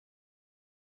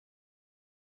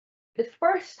the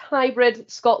first hybrid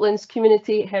Scotland's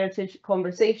Community Heritage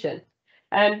Conversation.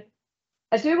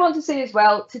 I do want to say as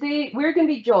well, today we're going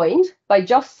to be joined by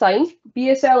Just Sign,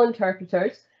 BSL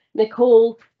interpreters,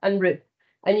 Nicole and Ruth.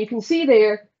 And you can see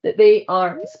there that they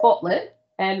are spotlit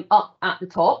up at the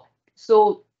top.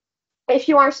 So if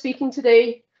you are speaking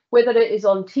today, whether it is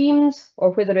on Teams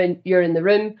or whether you're in the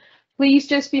room, please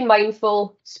just be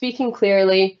mindful, speaking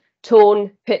clearly,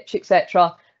 tone, pitch,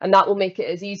 etc. And that will make it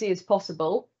as easy as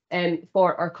possible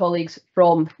for our colleagues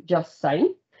from Just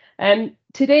Sign.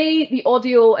 Today, the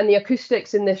audio and the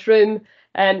acoustics in this room,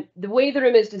 the way the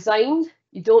room is designed,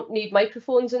 you don't need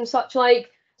microphones and such like,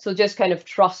 so just kind of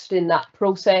trust in that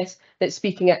process that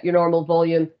speaking at your normal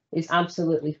volume is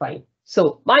absolutely fine.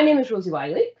 So my name is Rosie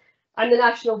Wiley. I'm the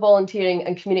National Volunteering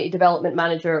and Community Development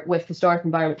Manager with Historic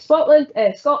Environment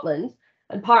Scotland,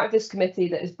 and part of this committee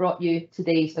that has brought you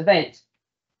today's event.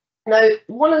 Now,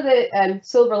 one of the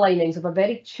silver linings of a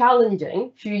very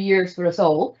challenging few years for us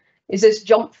all is this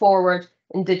jump forward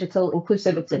in digital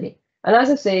inclusivity. And as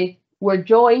I say, we're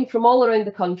joined from all around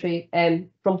the country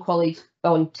from colleagues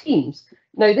on Teams.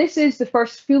 Now, this is the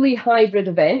first fully hybrid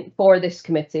event for this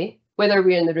committee, whether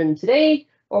we're in the room today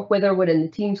or whether we're in the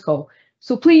Teams call.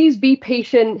 So please be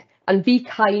patient and be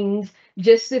kind,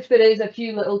 just if there is a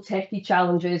few little techie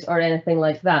challenges or anything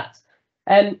like that.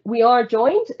 We are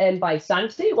joined by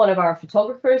Santi, one of our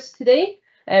photographers today.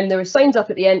 There were signs up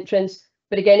at the entrance,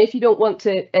 but again, if you don't want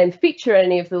to feature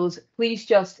any of those, please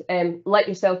just let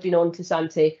yourself be known to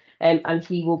Santi and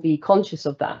he will be conscious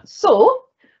of that. So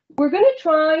we're going to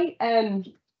try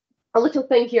a little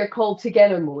thing here called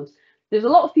Together Mode. There's a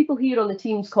lot of people here on the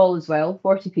Teams call as well,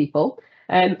 40 people,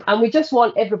 and we just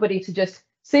want everybody to just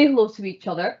say hello to each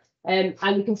other. And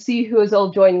you can see who is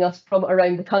all joining us from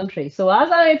around the country. So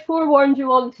as I had forewarned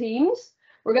you on Teams,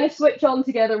 we're going to switch on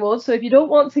Together Mode. So if you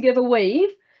don't want to give a wave,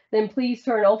 then please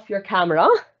turn off your camera.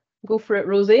 Go for it,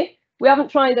 Rosie. We haven't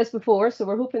tried this before, so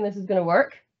we're hoping this is going to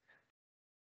work.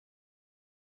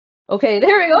 Okay,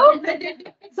 there we go.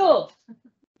 So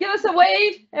give us a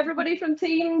wave, everybody from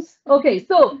Teams. Okay,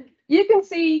 so you can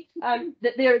see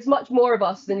that there is much more of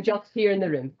us than just here in the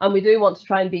room, and we do want to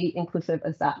try and be inclusive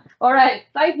as that. All right,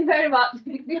 thank you very much.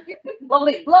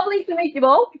 Lovely to meet you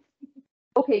all.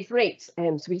 Okay, great.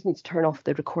 So we just need to turn off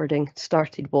the recording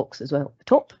started box as well at the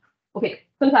top. Okay,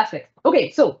 fantastic.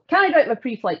 Okay, so carried out my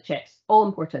pre-flight checks, all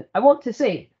important. I want to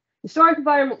say Historic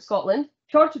Environment Scotland,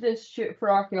 Chartered Institute for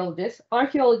Archaeologists,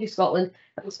 Archaeology Scotland,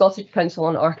 and the Scottish Council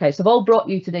on Archives have all brought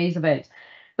you today's event.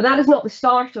 But that is not the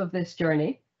start of this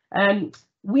journey.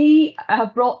 We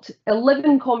have brought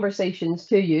 11 conversations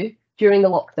to you during the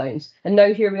lockdowns, and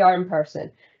now here we are in person.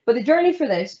 But the journey for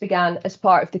this began as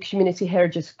part of the Community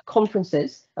Heritage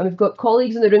Conferences, and we've got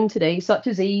colleagues in the room today, such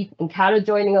as Eve and Cara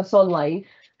joining us online,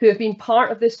 who have been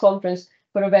part of this conference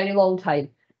for a very long time.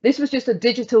 This was just a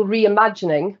digital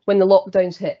reimagining when the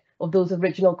lockdowns hit of those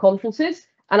original conferences,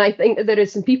 and I think that there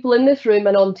is some people in this room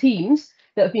and on Teams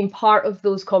that have been part of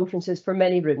those conferences for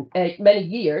many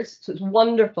years. So it's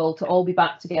wonderful to all be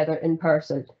back together in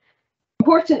person.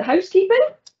 Important housekeeping.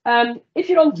 If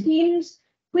you're on Teams,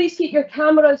 please keep your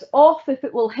cameras off if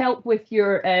it will help with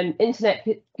your internet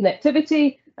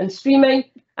connectivity and streaming.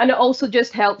 And it also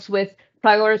just helps with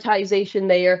prioritization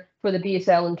there for the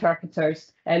BSL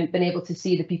interpreters and being able to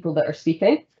see the people that are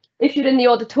speaking. If you're in the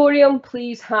auditorium,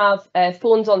 please have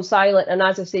phones on silent, and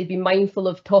as I say, be mindful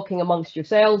of talking amongst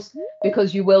yourselves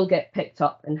because you will get picked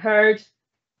up and heard.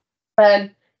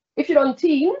 If you're on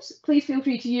Teams, please feel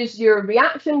free to use your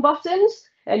reaction buttons,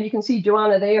 and you can see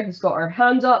Joanna there has got her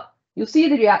hand up. You'll see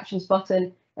the reactions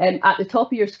button at the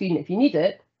top of your screen if you need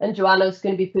it, and Joanna's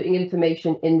going to be putting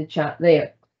information in the chat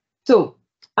there. So,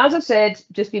 as I said,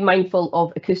 just be mindful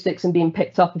of acoustics and being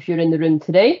picked up if you're in the room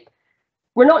today.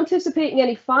 We're not anticipating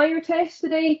any fire tests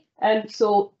today,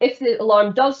 so if the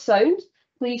alarm does sound,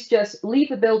 please just leave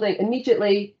the building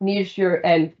immediately near your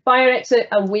fire exit,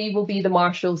 and we will be the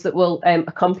marshals that will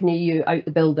accompany you out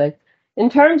the building. In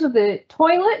terms of the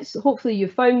toilets, hopefully you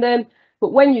found them,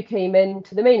 but when you came in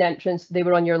to the main entrance, they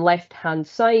were on your left-hand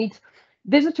side.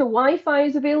 Visitor Wi-Fi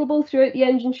is available throughout the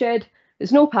engine shed.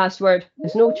 There's no password,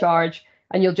 there's no charge,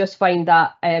 and you'll just find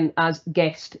that as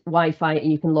guest Wi-Fi,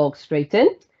 and you can log straight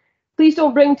in. Please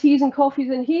don't bring teas and coffees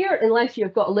in here unless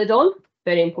you've got a lid on.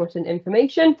 Very important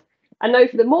information. And now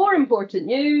for the more important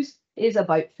news is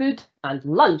about food and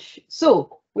lunch.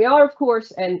 So we are, of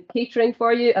course, catering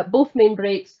for you at both main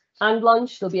breaks and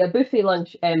lunch. There'll be a buffet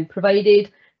lunch provided,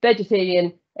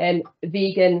 vegetarian,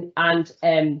 vegan, and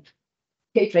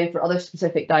catering for other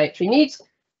specific dietary needs.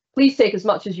 Please take as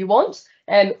much as you want.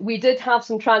 We did have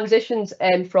some transitions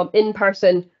from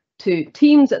in-person to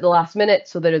Teams at the last minute,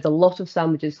 so there is a lot of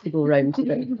sandwiches to go around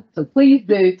today. So please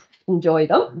do enjoy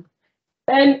them.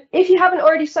 If you haven't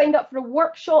already signed up for a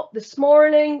workshop this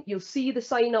morning, you'll see the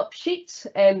sign-up sheets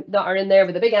that are in there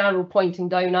with a big arrow pointing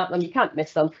down at them. You can't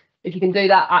miss them. If you can do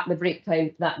that at the break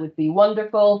time, that would be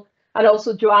wonderful. And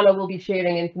also, Joanna will be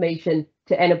sharing information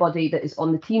to anybody that is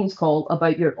on the Teams call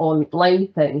about your online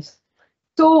things.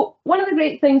 So one of the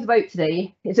great things about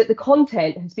today is that the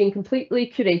content has been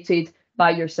completely curated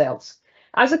by yourselves.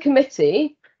 As a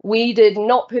committee, we did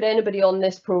not put anybody on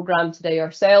this programme today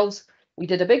ourselves. We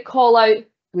did a big call out,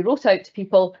 we wrote out to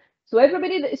people. So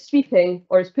everybody that is speaking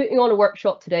or is putting on a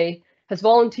workshop today has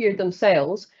volunteered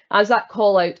themselves as that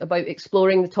call out about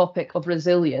exploring the topic of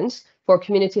resilience for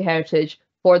community heritage,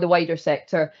 for the wider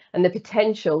sector, and the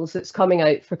potentials that's coming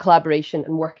out for collaboration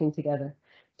and working together.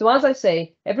 So as I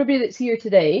say, everybody that's here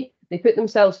today, they put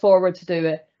themselves forward to do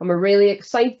it, and we're really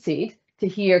excited to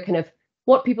hear kind of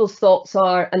what people's thoughts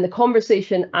are and the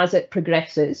conversation as it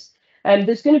progresses.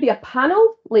 There's going to be a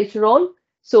panel later on,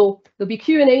 so there'll be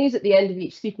Q&As at the end of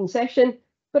each speaking session,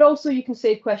 but also you can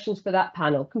save questions for that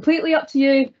panel. Completely up to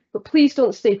you, but please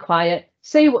don't stay quiet.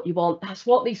 Say what you want. That's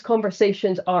what these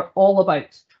conversations are all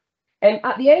about.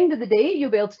 At the end of the day, you'll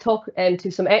be able to talk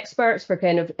to some experts for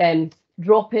kind of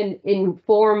drop-in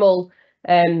informal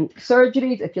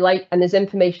surgeries, if you like, and there's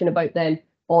information about them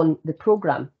on the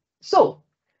programme. So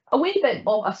a wee bit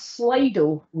of a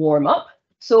Slido warm-up.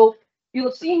 So you'll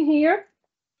have seen here,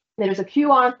 there is a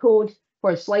QR code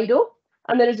for a Slido,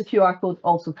 and there is a QR code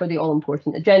also for the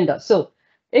all-important agenda. So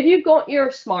if you've got your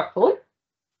smartphone,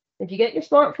 if you get your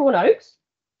smartphone out,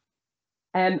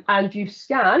 and you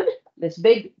scan this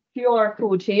big QR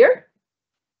code here,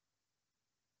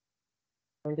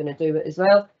 I'm going to do it as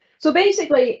well. So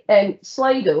basically,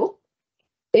 Slido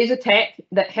is a tech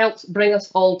that helps bring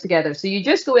us all together. So you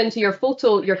just go into your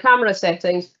camera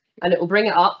settings, and it will bring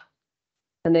it up.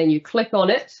 And then you click on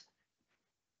it.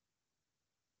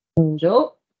 And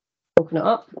open it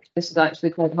up. This is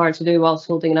actually quite hard to do whilst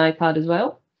holding an iPad as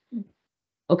well.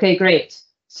 Okay, great.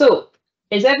 So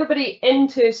is everybody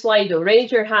into Slido?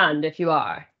 Raise your hand if you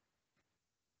are.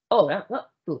 Oh, that's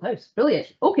full house.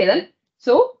 Brilliant. Okay, then.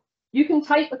 So you can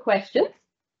type a question.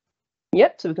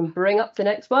 Yep, so we can bring up the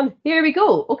next one. Here we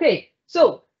go. Okay,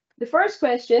 so the first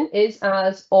question is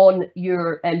as on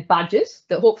your badges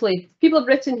that hopefully people have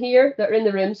written here that are in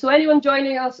the room. So anyone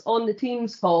joining us on the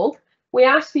Teams call, we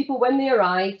ask people when they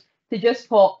arrive to just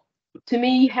pop "to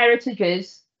me heritage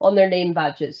is" on their name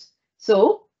badges.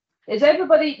 So is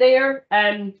everybody there?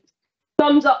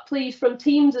 Thumbs up please from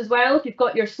Teams as well if you've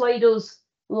got your Slidos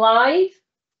live.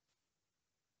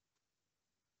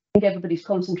 I think everybody's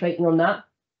concentrating on that.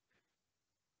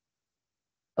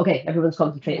 Okay, everyone's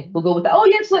concentrating. We'll go with that. Oh,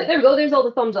 yes, look, there we go. There's all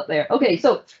the thumbs up there. Okay,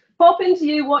 so pop into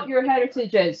you what your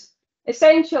heritage is.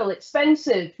 Essential,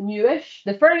 expensive, newish.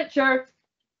 The furniture,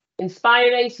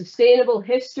 inspiring, sustainable,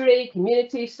 history,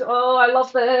 community. Oh, I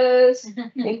love this.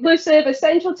 Inclusive,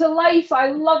 essential to life.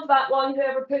 I love that one.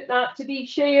 Whoever put that, to be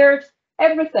shared,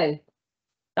 everything.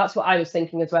 That's what I was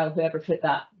thinking as well, whoever put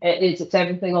that. It's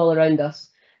everything all around us.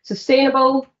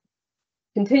 Sustainable,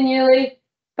 continually,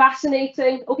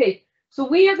 fascinating. Okay. So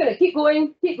we are going to keep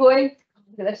going.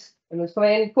 Look at this. Everyone's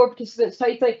coming in. 4 participants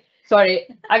typing. Sorry,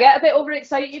 I get a bit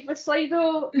overexcited with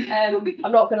Slido.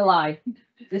 I'm not going to lie.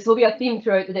 This will be a theme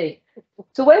throughout the day.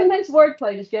 So when this word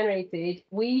cloud is generated,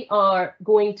 we are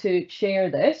going to share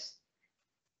this.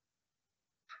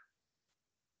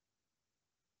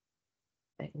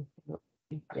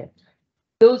 Yeah.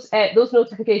 Those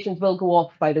notifications will go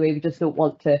off, by the way. We just don't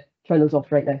want to turn those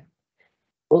off right now.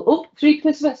 Oh, 3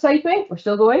 participants typing. We're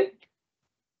still going.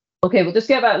 Okay, we'll just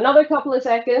give about another couple of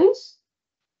seconds.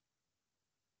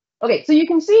 Okay, so you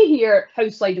can see here how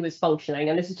Slido is functioning,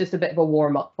 and this is just a bit of a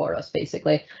warm-up for us,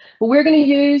 basically. But we're going to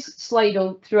use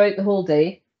Slido throughout the whole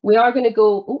day. We are going to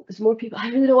go, oh, there's more people. I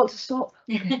really don't want to stop.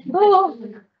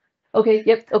 Oh. Okay,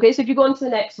 yep. Okay, so if you go on to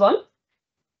the next one.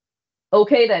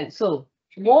 Okay, then, so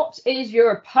what is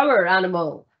your power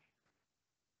animal?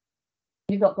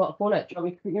 You've not got a phone out. Do you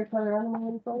want me to put your power animal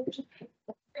on the phone?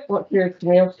 What's your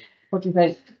email? What do you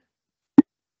think?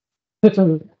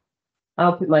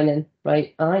 I'll put mine in.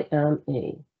 Right, I am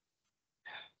a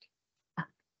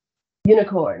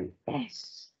unicorn.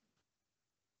 Yes.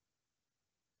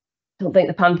 Don't think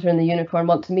the panther and the unicorn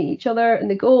want to meet each other,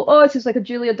 and they go, oh, it's just like a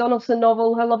Julia Donaldson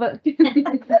novel. I love it.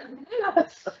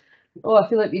 Oh, I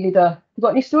feel like we need a. We've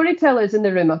got any storytellers in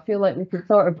the room? I feel like we could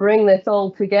sort of bring this all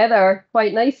together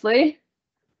quite nicely.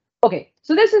 Okay,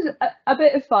 so this is a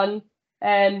bit of fun.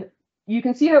 You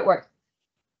can see how it works.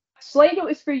 Slido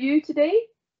is for you today.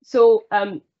 So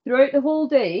throughout the whole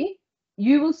day,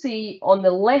 you will see on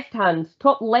the left hand,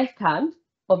 top left hand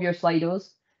of your Slidos,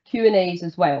 Q&As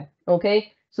as well,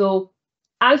 okay? So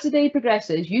as the day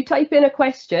progresses, you type in a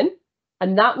question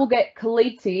and that will get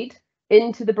collated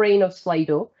into the brain of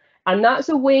Slido. And that's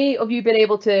a way of you being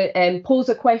able to pose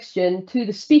a question to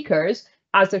the speakers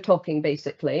as they're talking,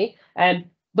 basically.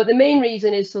 But the main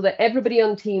reason is so that everybody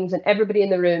on Teams and everybody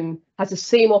in the room has the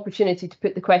same opportunity to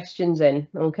put the questions in,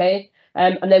 okay?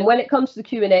 And then when it comes to the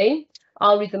Q&A,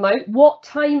 I'll read them out. What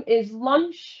time is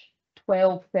lunch?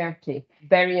 12:30.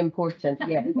 Very important.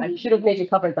 Yeah, I should have maybe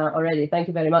covered that already. Thank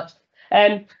you very much.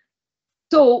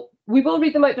 So we will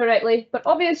read them out directly, but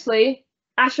obviously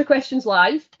ask your questions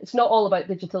live. It's not all about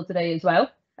digital today as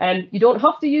well. You don't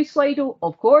have to use Slido,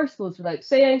 of course, goes without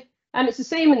saying. And it's the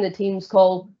same in the Teams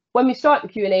call. When we start the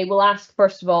Q&A, we'll ask,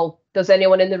 first of all, does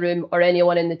anyone in the room or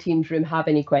anyone in the Teams room have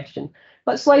any question?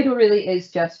 But Slido really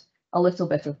is just a little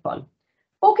bit of fun.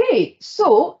 Okay,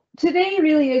 so today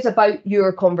really is about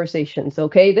your conversations,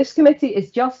 okay? This committee is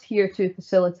just here to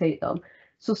facilitate them.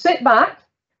 So sit back,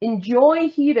 enjoy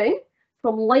hearing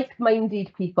from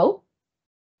like-minded people.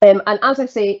 And as I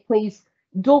say, please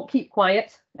don't keep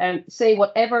quiet and say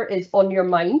whatever is on your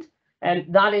mind.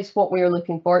 And that is what we're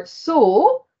looking for.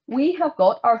 So we have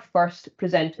got our first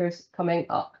presenters coming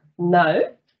up now.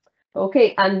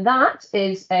 Okay, and that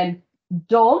is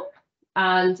Dom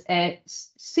and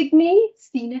Signe.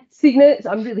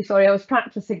 I'm really sorry, I was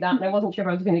practicing that and I wasn't sure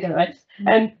I was going to get it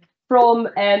right. From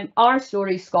Our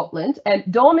Story Scotland.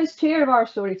 Dom is chair of Our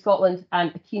Story Scotland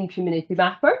and a keen community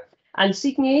mapper. And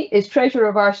Signe is treasurer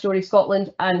of Our Story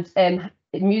Scotland and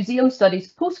museum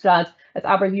studies postgrad at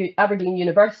Aberdeen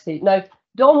University. Now,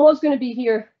 Dom was going to be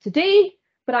here today,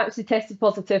 but actually tested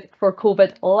positive for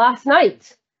COVID last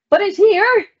night. But is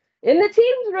here in the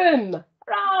Teams room.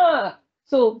 Hurrah!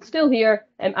 So still here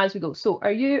as we go. So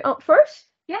are you up first?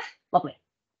 Yeah. Lovely.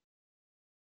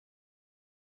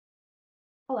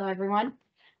 Hello, everyone.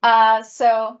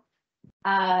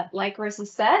 Like Rosa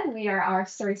said, we are Our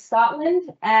Story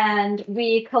Scotland, and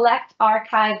we collect,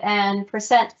 archive, and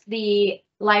present the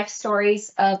life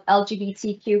stories of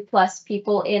LGBTQ plus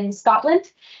people in Scotland.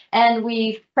 And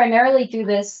we primarily do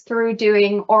this through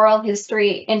doing oral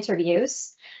history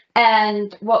interviews.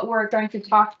 And what we're going to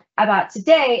talk about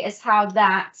today is how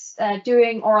that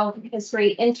doing oral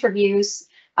history interviews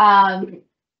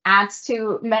adds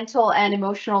to mental and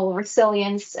emotional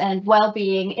resilience and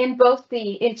well-being in both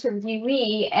the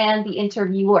interviewee and the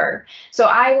interviewer. So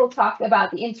I will talk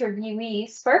about the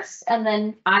interviewees first, and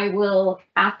then I will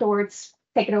afterwards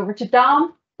take it over to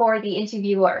Dom for the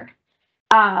interviewer.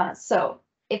 So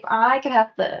if I could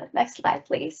have the next slide,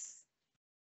 please.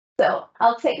 So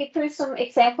I'll take you through some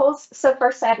examples. So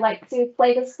first I'd like to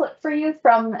play this clip for you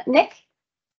from Nick.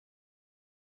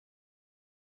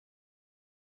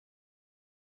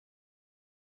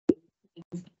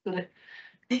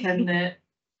 Can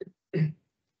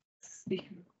speak.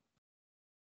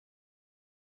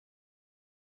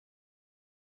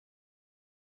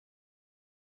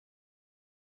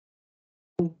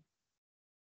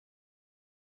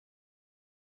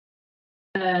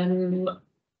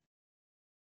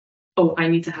 Oh, I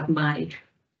need to have my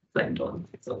sound on.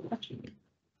 So.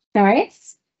 All right.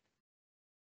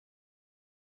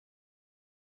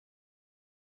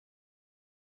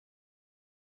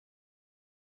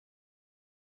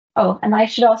 Oh, and I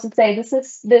should also say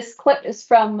this clip is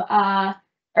from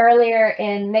earlier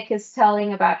in Nick is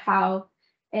telling about how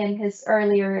in his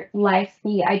earlier life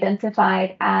he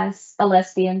identified as a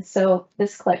lesbian. So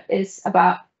this clip is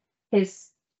about his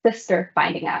sister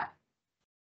finding out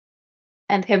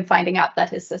and him finding out that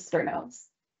his sister knows.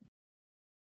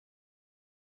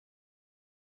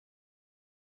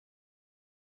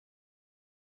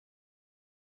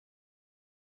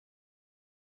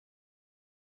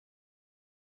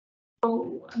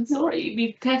 Oh, I'm sorry.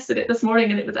 We tested it this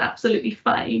morning and it was absolutely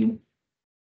fine.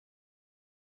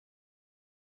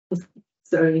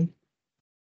 Sorry.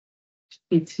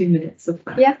 Need 2 minutes of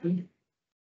that. Yeah.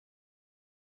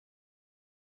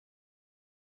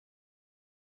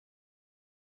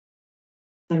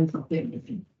 Sounds not doing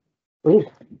anything.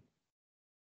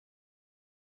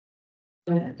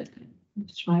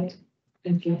 Let's try it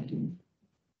again.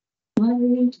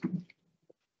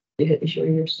 You hit the show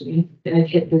your screen. Then I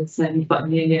hit the send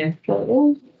button again.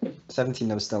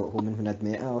 17, I was still at home, and when I'd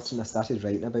met Alison, I started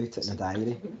writing about it in a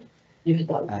diary. You hit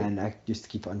that. And I used to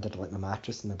keep it under like my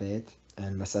mattress in my bed.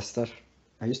 And my sister,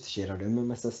 I used to share a room with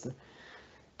my sister,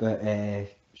 but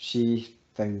she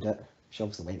found it. She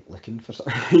obviously went looking for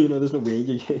something. You know, there's no way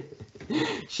you get.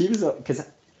 She was because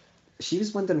she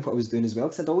was wondering what I was doing as well,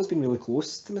 because I'd always been really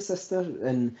close to my sister,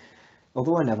 and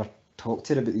although I never talked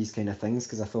to her about these kind of things,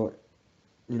 because I thought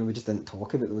you know, we just didn't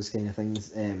talk about those kind of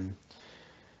things.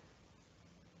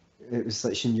 It was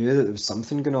like she knew that there was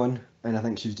something going on, and I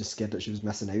think she was just scared that she was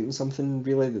missing out on something,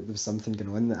 really, that there was something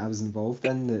going on that I was involved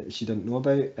in that she didn't know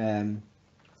about.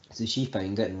 So she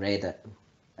found it and read it.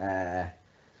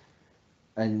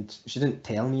 And she didn't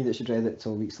tell me that she'd read it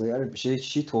till weeks later, but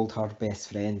she told her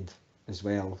best friend as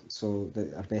well, so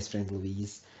our best friend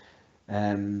Louise.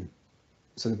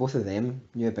 So the both of them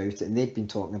knew about it, and they'd been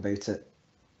talking about it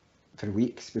for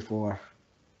weeks before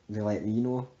they let me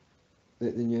know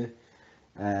that they knew.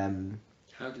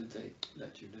 How did they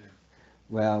let you know?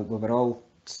 Well,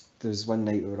 there was one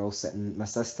night we were all sitting, my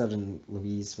sister and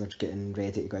Louise were getting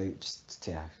ready to go out just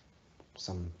to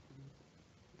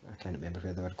I can't remember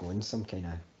where they were going, some kind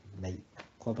of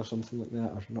nightclub or something like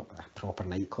that, or not a proper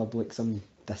nightclub, like some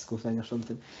disco thing or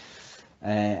something.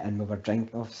 And we were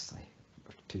drinking, obviously, we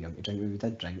were too young to drink, but we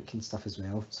did drink and stuff as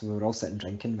well. So we were all sitting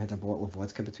drinking, we had a bottle of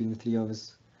vodka between the three of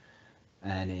us.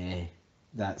 And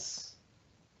that's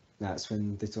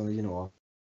when they told me, you know.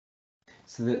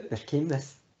 So there came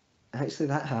this, actually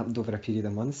that happened over a period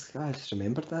of months, I just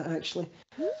remembered that actually,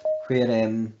 where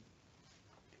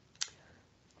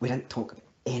we didn't talk about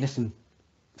anything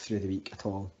through the week at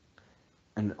all.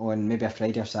 And on maybe a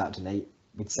Friday or Saturday night,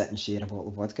 we'd sit and share a bottle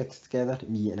of vodka together,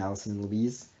 me and Alison and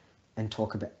Louise, and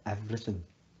talk about everything.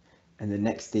 And the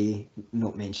next day,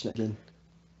 not mention it again.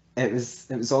 It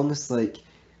was almost like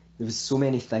there was so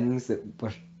many things that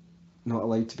were not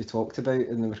allowed to be talked about,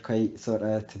 and they were quite sort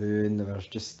of taboo, and they were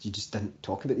just, you just didn't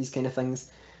talk about these kind of things.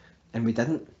 And we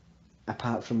didn't,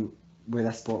 apart from with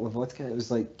this bottle of vodka. It was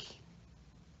like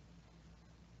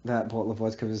that bottle of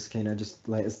vodka was kind of just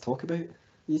let us talk about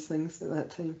these things at that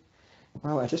time.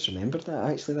 Wow, I just remembered that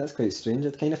actually. That's quite strange.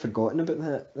 I'd kind of forgotten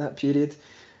about that period.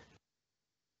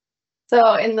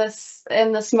 So in this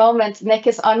moment, Nick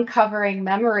is uncovering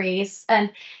memories,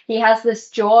 and he has this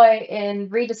joy in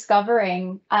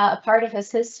rediscovering a part of his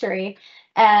history,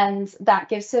 and that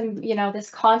gives him, you know, this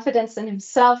confidence in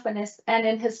himself and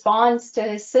in his bonds to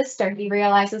his sister. He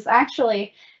realizes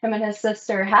actually him and his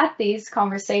sister had these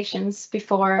conversations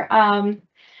before. And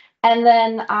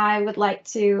then I would like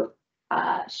to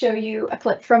show you a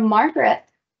clip from Margaret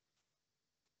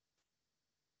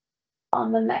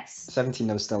on the next. 17,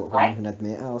 I was still at home when I'd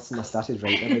met Alison. I started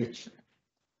writing about.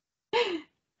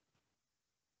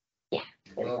 Yeah.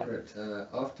 Margaret,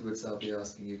 afterwards I'll be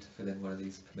asking you to fill in one of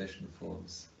these permission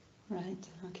forms. Right,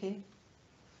 okay.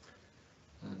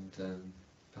 And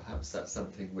perhaps that's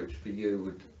something which for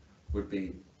you would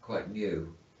be quite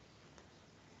new.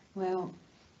 Well,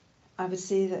 I would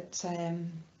say that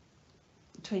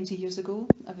 20 years ago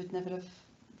I would never have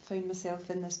found myself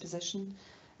in this position,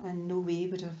 and no way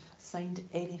would have signed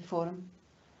any form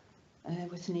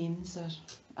with names or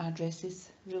addresses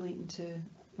relating to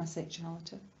my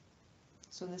sexuality.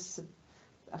 So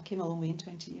I've came a long way in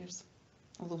 20 years.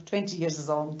 Although 20 years is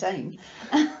a long time.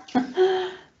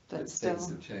 But still. Things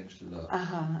have changed a lot.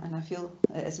 And I feel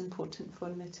it is important for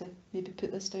me to maybe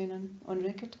put this down on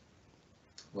record.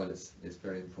 Well, it's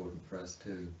very important for us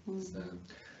too. Mm. So,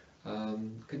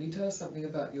 can you tell us something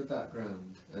about your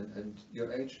background and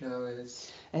your age now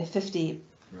is? 58.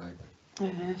 Right.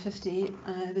 58.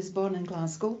 I was born in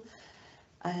Glasgow,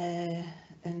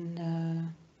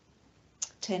 in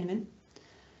tenement,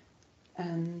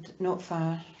 and not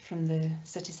far from the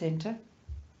city centre.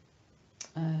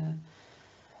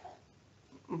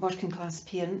 Working class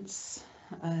parents,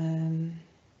 and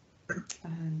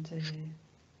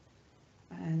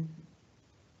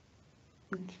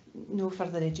no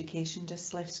further education,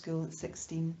 just left school at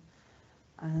 16,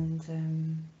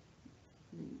 and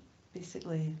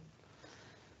basically,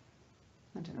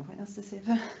 I don't know what else to say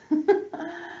about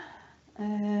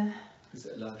it. Is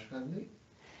it a large family?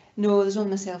 No, there's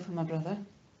only myself and my brother,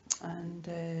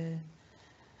 and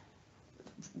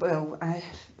well,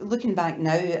 looking back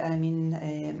now, I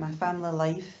mean, my family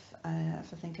life,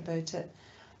 if I think about it,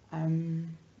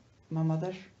 my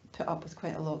mother put up with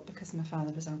quite a lot because my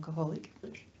father was alcoholic,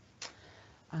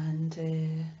 and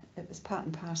it was part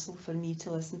and parcel for me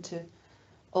to listen to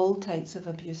all types of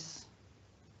abuse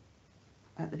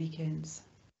at the weekends.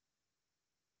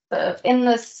 In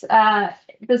this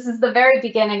is the very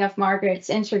beginning of Margaret's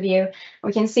interview.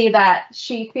 We can see that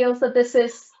she feels that this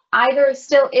is either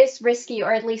still is risky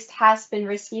or at least has been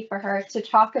risky for her to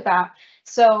talk about.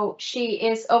 So she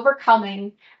is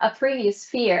overcoming a previous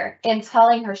fear in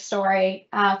telling her story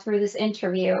through this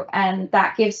interview, and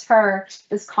that gives her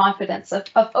this confidence of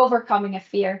overcoming a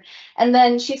fear. And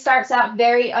then she starts out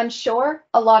very unsure,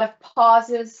 a lot of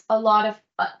pauses, a lot of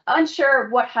unsure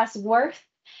what has worth.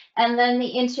 And then the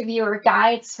interviewer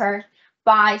guides her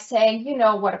by saying, you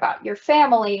know, what about your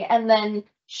family? And then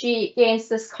she gains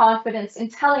this confidence in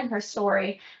telling her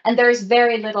story. And there's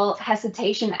very little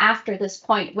hesitation after this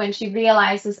point when she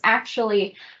realizes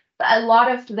actually a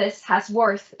lot of this has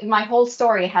worth. My whole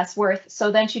story has worth.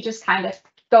 So then she just kind of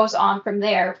goes on from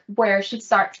there, where she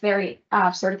starts very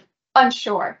sort of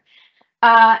unsure.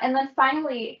 And then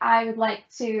finally, I would like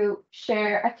to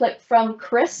share a clip from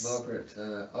Chris. Margaret,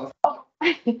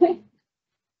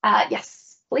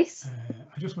 Yes, please.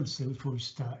 I just want to say before we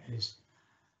start is,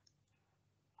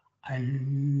 I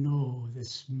know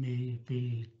this may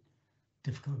be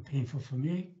difficult and painful for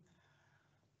me,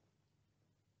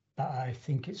 but I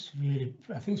think it's really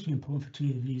important for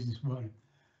two reasons. One,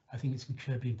 I think it's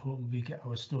incredibly important we get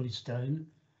our stories down,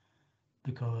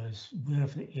 because we're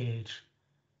of the age,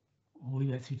 we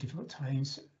went through difficult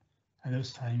times, and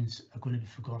those times are going to be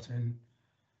forgotten.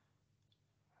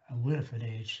 And we're of an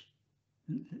age,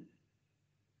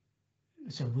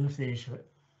 so we're of the age that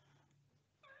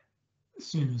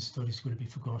soon those stories are going to be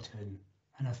forgotten.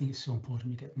 And I think it's so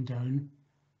important we get them down,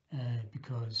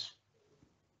 because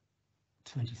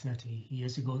 20, 30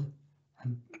 years ago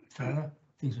and further,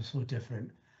 things were so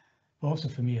different. But also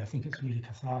for me, I think it's really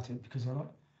cathartic, because a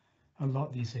lot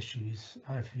of these issues,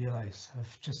 I've realised,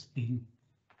 have just been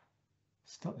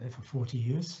stuck there for 40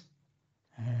 years.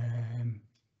 And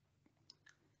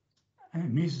it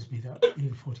amazes me that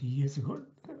even 40 years ago,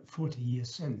 40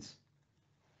 years since,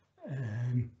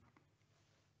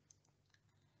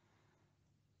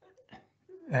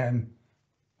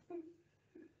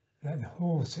 that the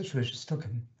whole situation stuck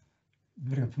in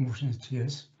very emotional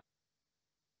tears.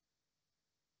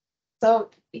 So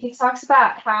he talks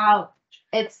about how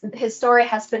his story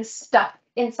has been stuck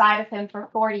inside of him for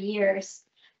 40 years.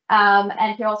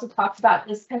 And he also talks about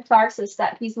this catharsis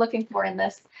that he's looking for in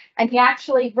this. And he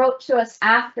actually wrote to us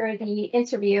after the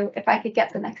interview, if I could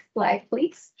get the next slide,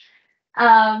 please.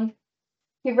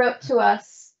 He wrote to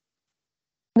us,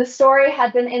 "The story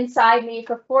had been inside me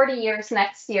for 40 years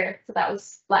next year." So that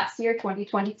was last year,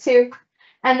 2022.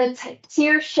 "And the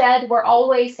tears shed were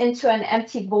always into an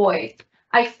empty void.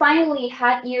 I finally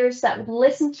had ears that would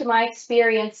listen to my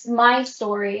experience, my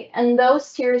story, and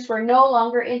those tears were no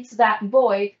longer into that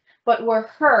void, but were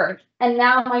heard. And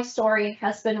now my story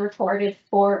has been recorded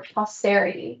for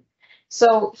posterity."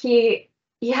 So he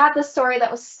had the story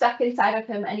that was stuck inside of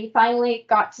him, and he finally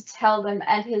got to tell them,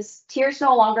 and his tears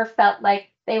no longer felt like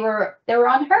they were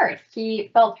unheard. He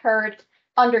felt heard,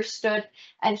 understood,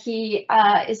 and he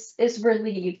is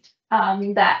relieved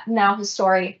that now his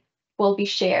story will be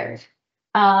shared.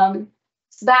 So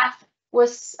that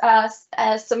was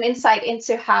some insight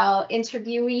into how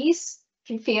interviewees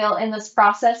can feel in this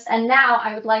process. And now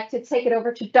I would like to take it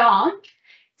over to Dawn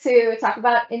to talk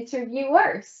about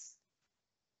interviewers.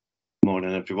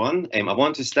 Morning, everyone. I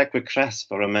want to stick with Chris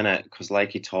for a minute, because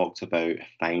like he talked about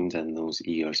finding those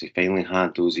ears, he finally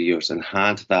had those ears and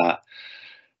had that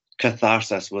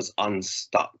catharsis, was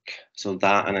unstuck. So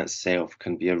that in itself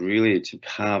can be to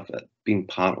have been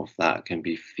part of that can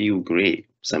be feel great,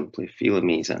 simply feel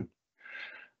amazing.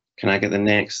 Can I get the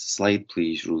next slide,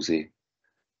 please, Rosie?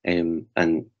 And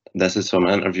this is from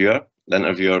an interviewer, the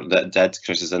interviewer that did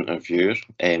Chris's interview.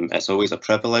 It's always a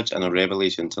privilege and a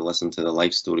revelation to listen to the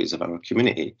life stories of our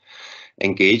community.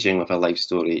 Engaging with a life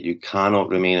story, you cannot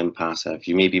remain impassive.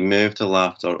 You may be moved to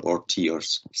laughter or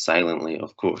tears silently.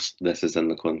 Of course, this is in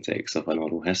the context of an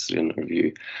oral history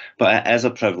interview, but it is a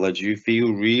privilege. You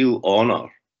feel real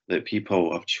honour that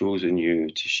people have chosen you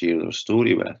to share their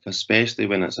story with, especially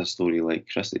when it's a story like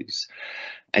Chris's.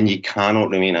 And you cannot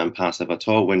remain impassive at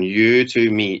all. When you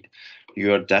two meet,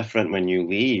 you're different when you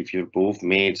leave. You're both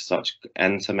made such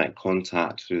intimate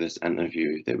contact through this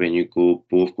interview that when you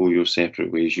both go your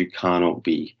separate ways, you cannot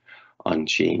be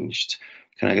unchanged.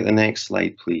 Can I get the next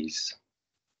slide, please?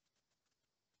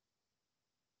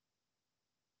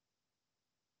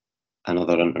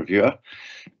 Another interviewer.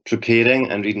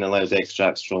 Preparing and reading aloud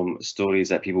extracts from stories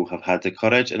that people have had the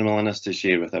courage and willingness to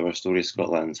share with our Story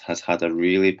Scotland has had a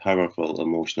really powerful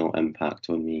emotional impact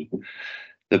on me.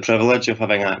 The privilege of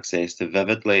having access to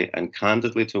vividly and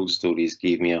candidly told stories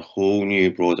gave me a whole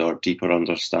new, broader, deeper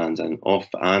understanding of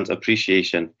and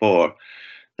appreciation for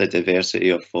the diversity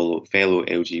of fellow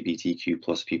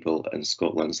LGBTQ+ people in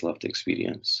Scotland's lived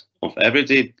experience, of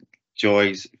everyday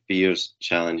joys, fears,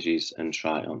 challenges and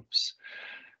triumphs.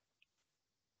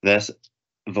 This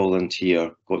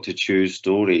volunteer got to choose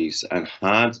stories and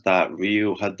had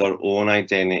their own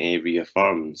identity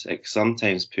reaffirmed. It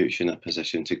sometimes puts you in a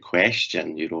position to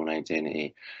question your own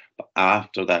identity, but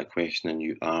after that questioning,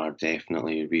 you are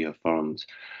definitely reaffirmed.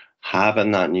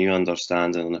 Having that new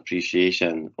understanding and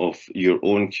appreciation of your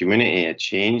own community, it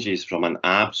changes from an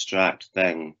abstract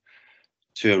thing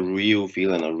to a real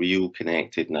feeling, a real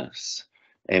connectedness.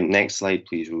 Next slide,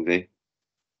 please, Ruby.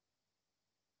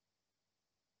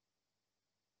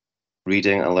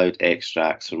 Reading aloud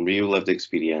extracts from real lived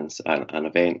experience and an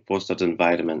event fostered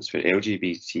environments where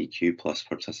LGBTQ+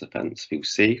 participants feel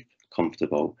safe,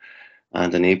 comfortable,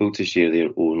 and enabled to share their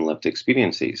own lived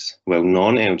experiences, while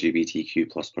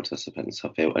non-LGBTQ+ participants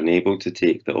have felt unable to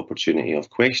take the opportunity of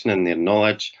questioning their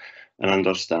knowledge and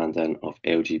understanding of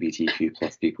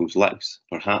LGBTQ+ people's lives,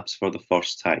 perhaps for the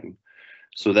first time.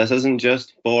 So this isn't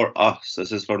just for us,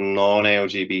 this is for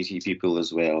non-LGBT people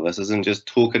as well. This isn't just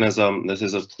tokenism, this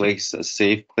is a place, a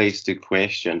safe place to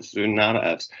question through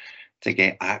narratives, to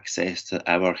get access to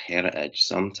our heritage,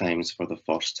 sometimes for the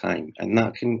first time. And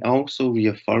that can also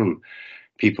reaffirm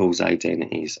people's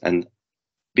identities. And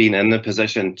being in the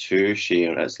position to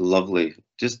share, it's lovely.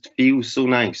 Just feels so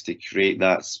nice to create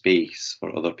that space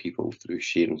for other people through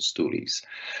sharing stories.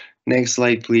 Next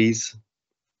slide, please.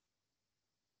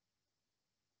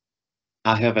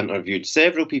 I have interviewed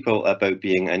several people about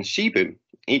being in Sheboom.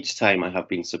 Each time I have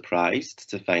been surprised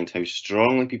to find how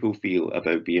strongly people feel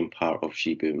about being part of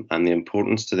Sheboom and the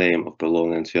importance to them of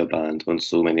belonging to a band on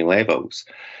so many levels.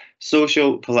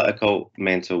 Social, political,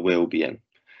 mental well-being.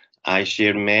 I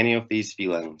share many of these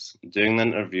feelings. Doing the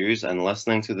interviews and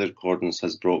listening to the recordings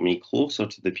has brought me closer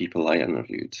to the people I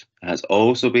interviewed. I has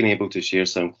also been able to share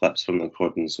some clips from the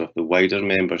recordings with the wider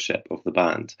membership of the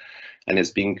band, and it's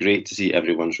been great to see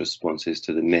everyone's responses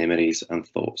to the memories and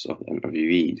thoughts of the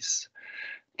interviewees.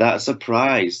 That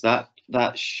surprise, that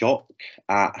shock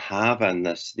at having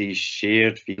these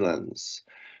shared feelings,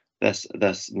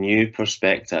 this new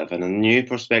perspective, and a new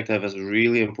perspective is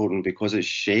really important because it's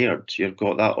shared. You've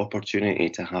got that opportunity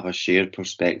to have a shared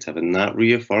perspective, and that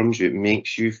reaffirms you. It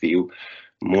makes you feel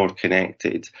more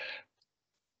connected.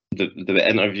 The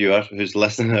interviewer who's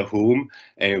listening at home,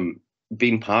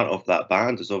 being part of that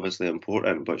band is obviously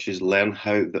important, but she's learned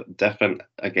how different,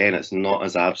 again, it's not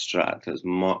as abstract, it's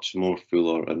much more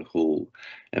fuller and whole,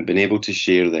 and being able to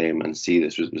share them and see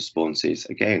these responses,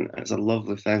 again, it's a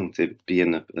lovely thing to be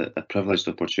in a privileged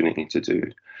opportunity to do.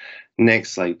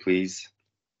 Next slide, please.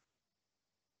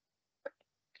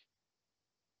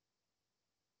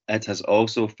 It has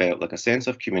also felt like a sense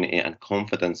of community and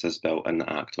confidence is built in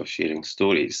the act of sharing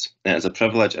stories. It is a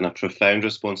privilege and a profound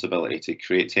responsibility to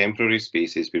create temporary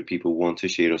spaces where people want to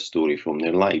share a story from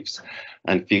their lives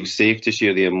and feel safe to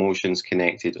share the emotions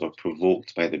connected or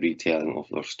provoked by the retelling of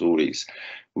their stories.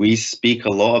 We speak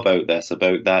a lot about this,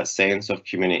 about that sense of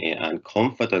community, and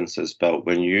confidence is built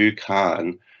when you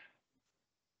can,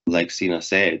 like Sina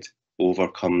said,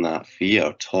 overcome that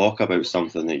fear. Talk about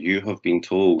something that you have been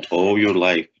told all your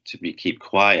life to keep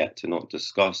quiet, to not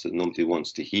discuss, that nobody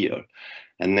wants to hear,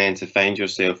 and then to find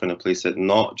yourself in a place that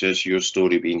not just your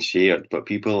story being shared, but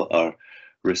people are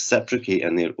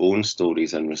reciprocating their own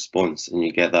stories in response, and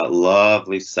you get that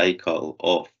lovely cycle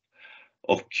of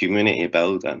community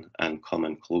building and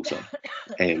coming closer.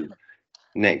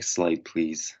 Next slide,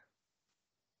 please.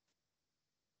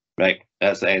 Right,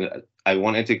 that's the end. I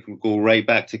wanted to go right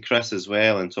back to Chris as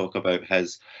well and talk about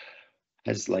his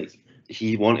like,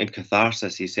 he wanted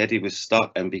catharsis. He said he was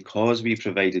stuck, and because we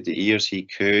provided the ears, he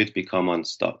could become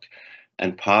unstuck.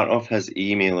 And part of his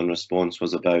email and response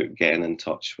was about getting in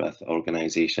touch with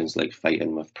organisations like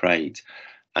Fighting with Pride,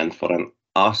 and for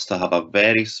us to have a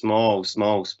very small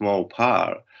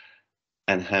part,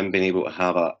 and him being able to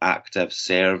have an active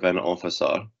serving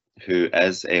officer who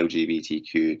is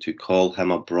LGBTQ to call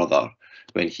him a brother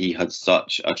when he had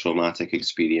such a traumatic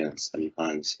experience in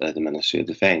the Ministry of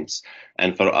Defence.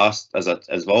 And for us as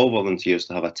all volunteers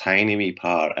to have a tiny wee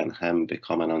part in him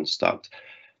becoming unstuck,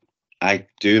 I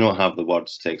do not have the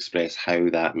words to express how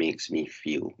that makes me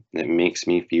feel. It makes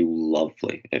me feel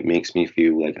lovely. It makes me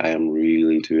feel like I am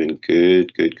really doing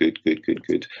good.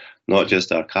 Not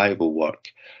just archival work,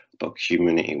 but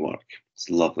community work. It's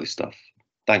lovely stuff.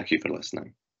 Thank you for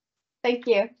listening. Thank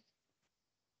you.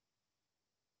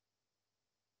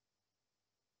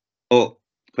 Oh,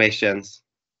 questions?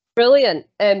 Brilliant.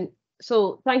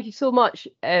 So thank you so much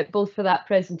both for that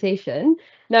presentation.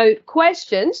 Now,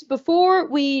 questions, before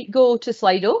we go to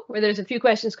Slido, where there's a few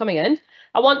questions coming in,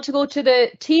 I want to go to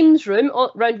the Teams room.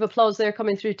 Oh, round of applause there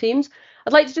coming through Teams.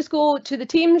 I'd like to just go to the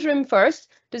Teams room first.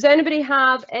 Does anybody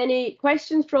have any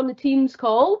questions from the Teams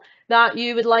call that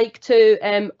you would like to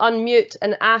unmute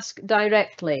and ask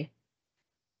directly?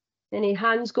 Any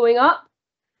hands going up?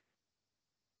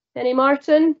 Any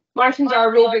Martin? Martin's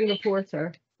our roving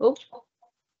reporter. Oh.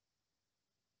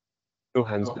 No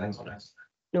hands.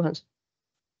 No hands.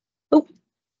 Oh.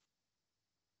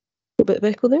 A bit of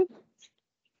echo there.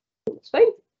 It's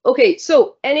fine. Okay,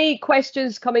 so any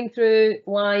questions coming through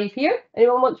live here?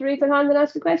 Anyone want to raise their hand and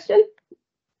ask a question?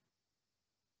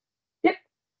 Yep.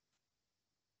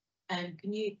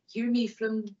 Can you hear me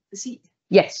from the seat?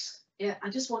 Yes. Yeah,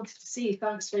 I just wanted to say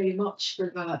thanks very much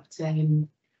for that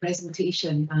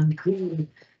presentation, and clearly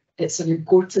it's an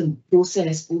important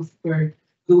process both for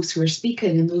those who are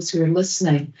speaking and those who are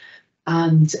listening.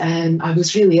 And I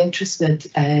was really interested,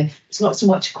 it's not so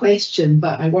much a question,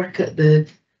 but I work at the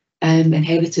in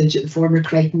heritage at the former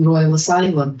Crichton Royal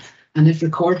Asylum, and I've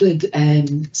recorded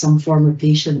some former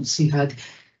patients who had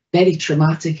very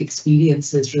traumatic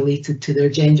experiences related to their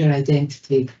gender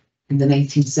identity in the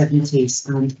 1970s.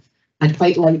 And I'd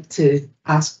quite like to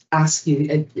ask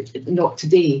you, not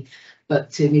today,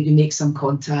 but to maybe make some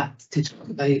contact to talk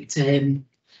about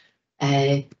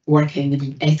working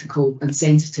in ethical and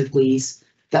sensitive ways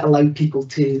that allow people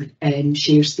to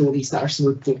share stories that are so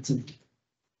important.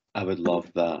 I would love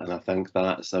that, and I think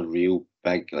that's a real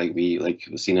big, like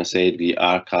Lucina said, we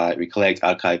collect,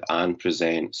 archive and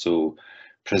present. So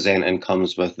presenting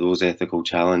comes with those ethical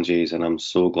challenges, and I'm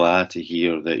so glad to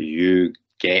hear that you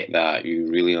get that, you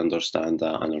really understand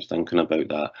that and are thinking about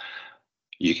that.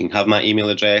 You can have my email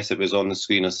address. It was on the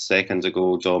screen a second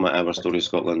ago,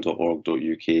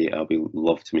 dom@ourstoryscotland.org.uk. I'll be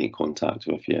love to make contact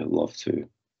with you. Love to.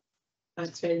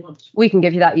 Thanks very much. We can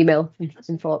give you that email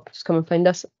in follow-up. Just come and find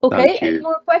us. Okay, any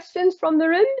more questions from the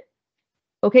room?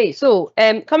 Okay, so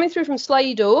coming through from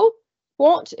Slido,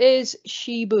 what is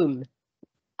She Boom?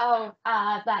 Oh,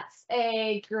 that's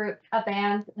a group, a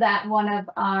band that one of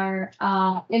our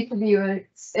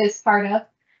interviewers is part of.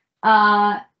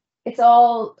 It's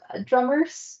all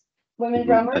drummers, women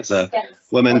drummers. It's a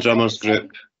women drummers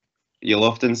group. You'll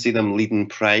often see them leading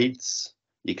prides.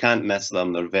 You can't miss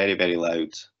them. They're very, very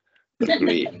loud. They're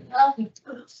great.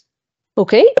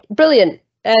 Okay, brilliant.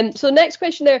 So next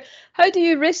question there, how do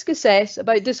you risk assess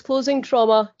about disclosing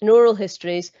trauma in oral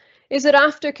histories? Is there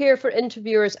aftercare for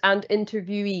interviewers and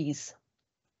interviewees?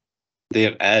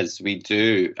 There is. We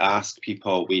do ask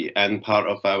people, and part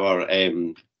of our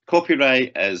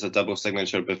copyright is a double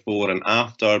signature before and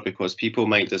after, because people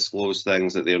might disclose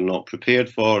things that they're not prepared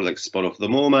for, like spur of the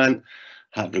moment,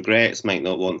 have regrets, might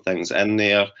not want things in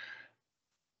there.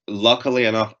 Luckily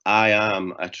enough, I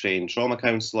am a trained trauma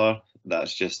counsellor.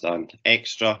 That's just an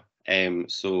extra.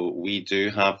 So we do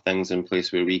have things in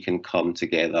place where we can come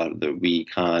together, that we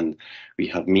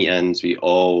have meetings, we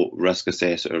all risk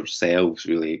assess ourselves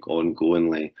really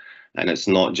ongoingly. And it's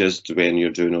not just when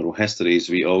you're doing oral histories,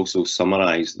 we also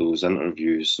summarise those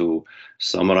interviews. So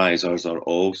summarisers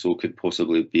could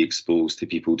possibly be exposed to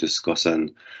people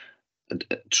discussing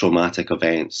traumatic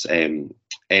events.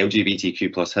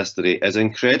 LGBTQ plus history is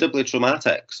incredibly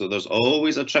traumatic. So there's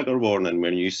always a trigger warning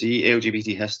when you see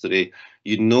LGBT history,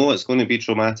 you know it's going to be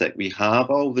traumatic. We have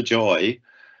all the joy,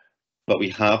 but we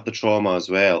have the trauma as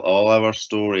well. All our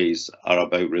stories are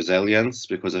about resilience,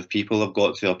 because if people have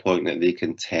got to a point that they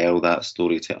can tell that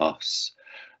story to us,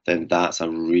 then that's a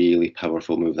really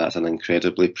powerful move. That's an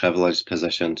incredibly privileged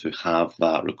position to have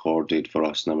that recorded for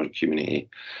us in our community.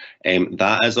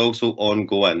 That is also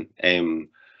ongoing.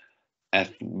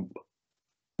 If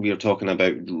we are talking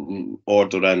about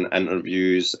ordering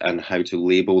interviews and how to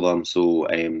label them, so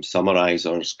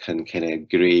summarisers can kind of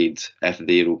grade if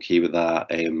they're okay with that.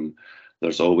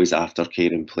 There's always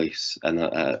aftercare in place, and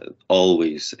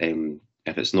always,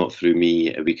 if it's not through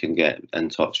me, we can get in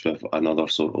touch with another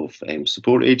sort of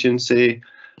support agency.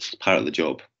 It's part of the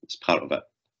job. It's part of it.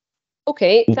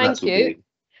 Okay, thank you.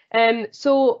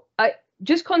 So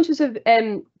just conscious of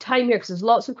time here, because there's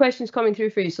lots of questions coming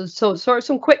through for you. So sort of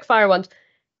some quick fire ones.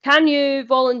 Can you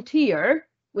volunteer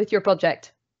with your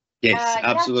project? Yes,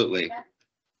 absolutely.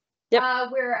 Yeah.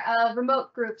 Yep. We're a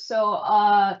remote group, so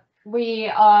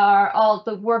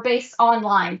we're based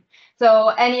online. So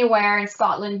anywhere in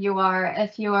Scotland you are,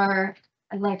 if you're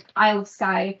like Isle of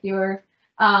Skye, if you're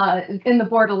in the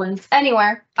Borderlands,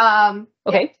 anywhere. Okay.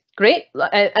 Yeah. Great.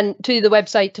 And to the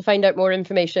website to find out more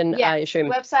information, yeah, I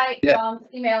assume. Website,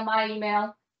 email, my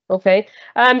email. Okay.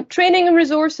 Training and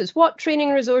resources. What training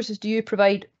and resources do you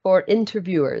provide for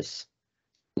interviewers?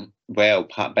 Well,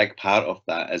 big part of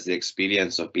that is the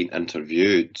experience of being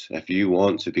interviewed. If you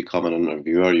want to become an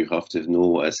interviewer, you have to know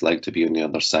what it's like to be on the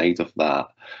other side of that.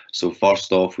 So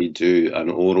first off, we do an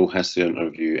oral history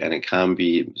interview, and it can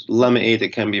be limited,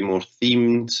 it can be more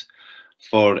themed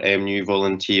for new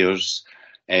volunteers.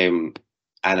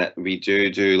 We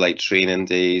do like training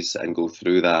days and go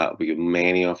through that.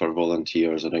 Many of our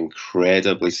volunteers are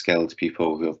incredibly skilled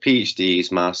people who have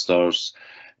PhDs, masters.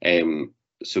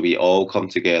 So we all come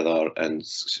together and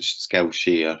skill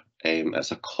share.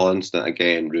 It's a constant,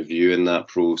 again, reviewing that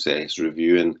process,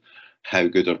 reviewing how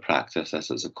good our practice is.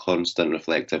 It's a constant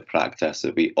reflective practice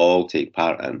that we all take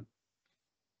part in.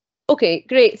 Okay,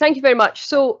 great. Thank you very much.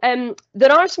 So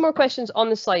there are some more questions on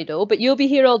the Slido, but you'll be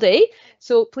here all day.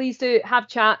 So please do have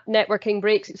chat, networking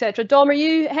breaks, etc. Dom, are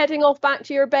you heading off back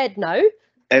to your bed now?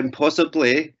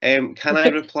 Possibly. Can I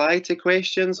reply to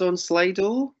questions on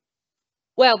Slido?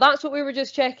 Well, that's what we were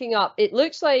just checking up. It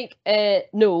looks like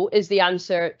no is the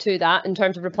answer to that in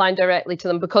terms of replying directly to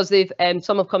them, because they've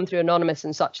some have come through anonymous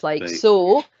and such like. Right.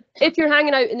 So if you're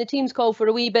hanging out in the Teams call for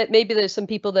a wee bit, maybe there's some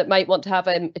people that might want to have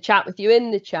a chat with you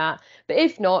in the chat. But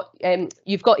if not,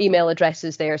 you've got email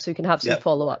addresses there, so you can have some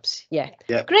follow-ups. Yeah.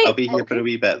 Yeah, Great. I'll be here for a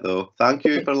wee bit though. Thank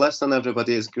you for listening,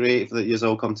 everybody. It's great that you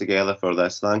all come together for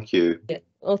this. Thank you. Yeah.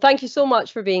 Well, thank you so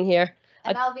much for being here.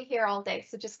 And I'll be here all day,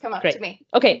 so just come up Great. to me.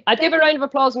 Okay, I'd give a round of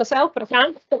applause myself, but I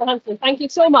can't. Thank you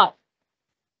so much.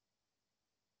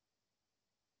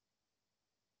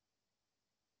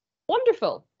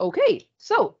 Wonderful. Okay,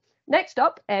 so next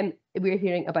up, we're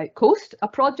hearing about Coast, a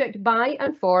project by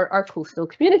and for our coastal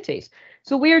communities.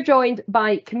 So we're joined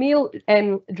by Camille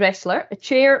Dressler, a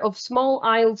chair of Small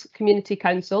Isles Community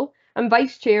Council and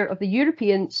vice chair of the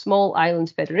European Small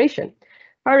Islands Federation.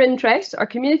 Her interests are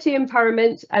community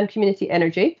empowerment and community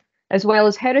energy, as well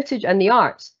as heritage and the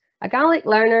arts. A Gaelic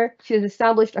learner, she has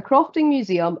established a crofting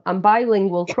museum and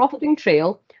bilingual crofting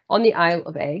trail on the Isle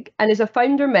of Egg, and is a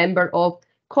founder member of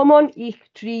Common Ich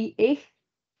Trí Ich.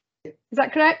 Is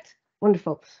that correct?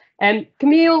 Wonderful.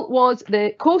 Camille was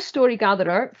the co-story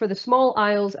gatherer for the Small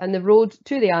Isles and the Road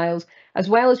to the Isles, as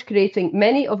well as creating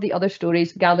many of the other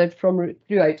stories gathered from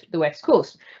throughout the West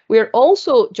Coast. We are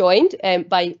also joined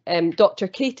by Dr.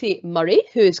 Katie Murray,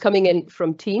 who is coming in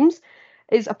from Teams,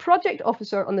 is a project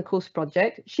officer on the Coast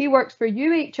Project. She works for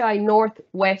UHI North,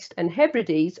 West and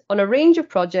Hebrides on a range of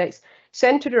projects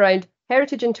centred around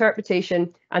heritage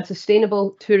interpretation and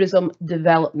sustainable tourism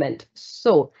development.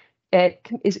 So,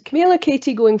 is it Camille or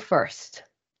Katie going first?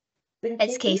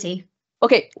 It's Katie.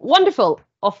 Okay, wonderful.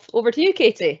 Off over to you,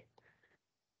 Katie.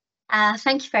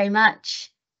 Thank you very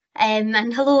much. And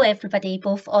hello everybody,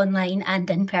 both online and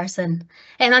in person.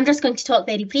 I'm just going to talk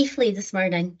very briefly this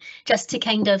morning, just to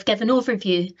kind of give an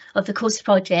overview of the Coast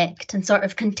Project and sort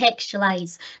of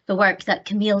contextualise the work that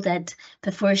Camille did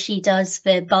before she does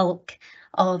the bulk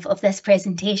of this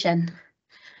presentation.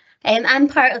 I'm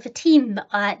part of a team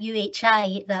at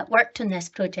UHI that worked on this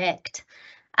project,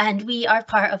 and we are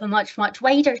part of a much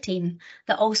wider team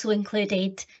that also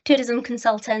included tourism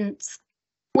consultants,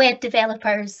 web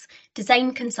developers,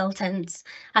 design consultants,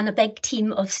 and a big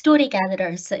team of story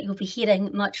gatherers that you'll be hearing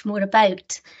much more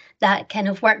about that kind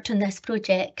of worked on this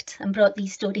project and brought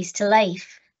these stories to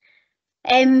life.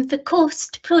 The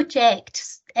Coast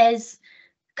Project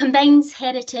combines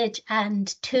heritage and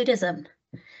tourism.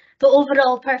 The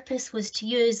overall purpose was to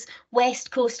use West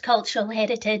Coast cultural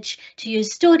heritage, to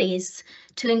use stories,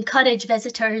 to encourage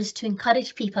visitors, to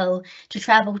encourage people to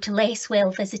travel to less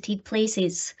well-visited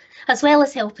places, as well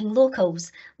as helping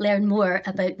locals learn more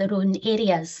about their own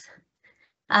areas.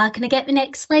 Can I get the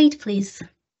next slide, please?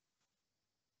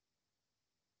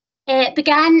 It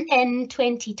began in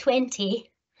 2020.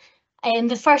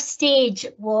 The first stage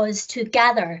was to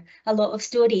gather a lot of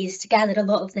stories, to gather a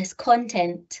lot of this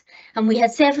content. And we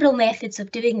had several methods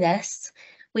of doing this.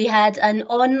 We had an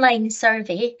online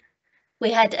survey. We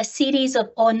had a series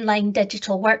of online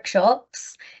digital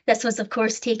workshops. This was, of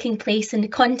course, taking place in the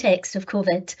context of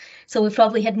COVID. So we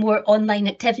probably had more online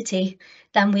activity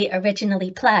than we originally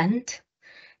planned.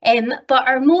 But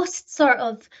our most sort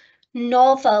of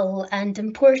novel and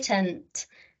important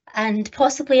and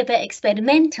possibly a bit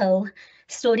experimental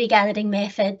story gathering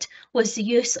method was the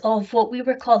use of what we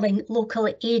were calling local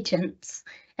agents.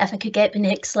 If I could get the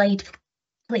next slide,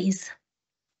 please.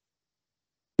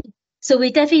 So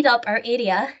we divvied up our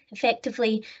area,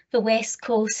 effectively the West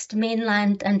Coast,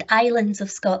 mainland and islands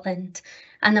of Scotland,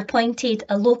 and appointed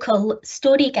a local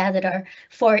story gatherer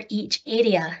for each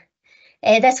area.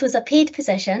 This was a paid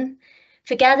position.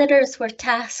 The gatherers were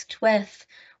tasked with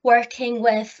working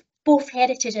with both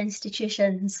heritage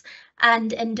institutions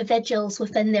and individuals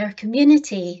within their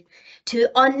community to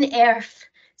unearth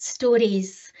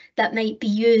stories that might be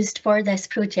used for this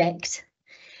project,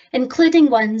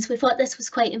 including ones, we thought this was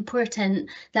quite important,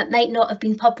 that might not have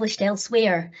been published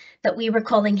elsewhere, that we were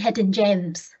calling hidden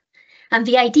gems. And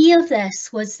the idea of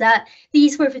this was that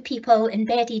these were the people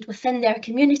embedded within their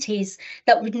communities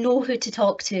that would know who to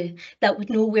talk to, that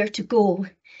would know where to go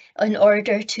in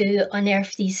order to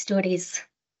unearth these stories.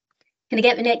 Can I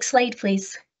get the next slide,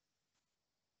 please?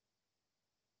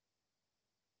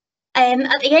 At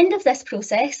the end of this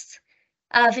process,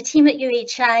 The team at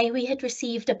UHI, we had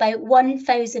received about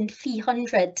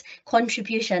 1,300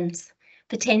 contributions,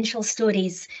 potential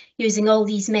stories, using all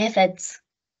these methods.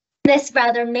 This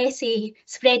rather messy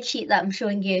spreadsheet that I'm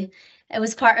showing you, it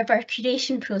was part of our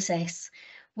curation process,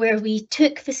 where we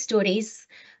took the stories,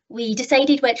 we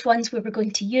decided which ones we were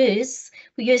going to use.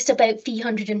 We used about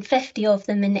 350 of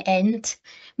them in the end,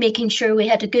 making sure we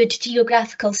had a good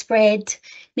geographical spread,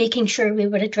 making sure we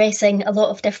were addressing a lot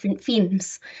of different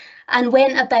themes, and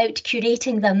went about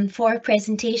curating them for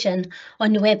presentation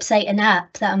on the website and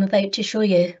app that I'm about to show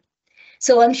you.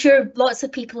 So I'm sure lots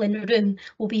of people in the room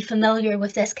will be familiar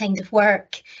with this kind of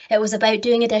work. It was about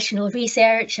doing additional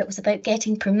research, it was about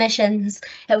getting permissions,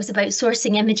 it was about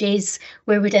sourcing images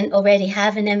where we didn't already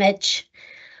have an image.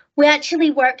 We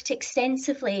actually worked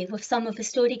extensively with some of the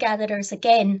story gatherers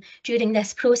again during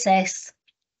this process,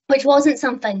 which wasn't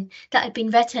something that had been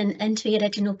written into the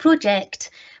original project,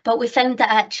 but we found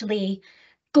that actually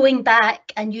going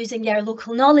back and using their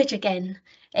local knowledge again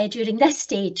during this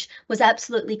stage was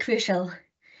absolutely crucial.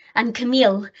 And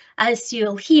Camille, as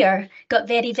you'll hear, got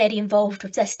very, very involved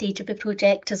with this stage of the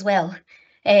project as well.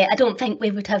 I don't think we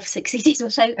would have succeeded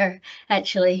without her,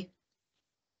 actually.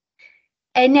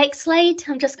 Next slide,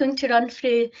 I'm just going to run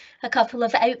through a couple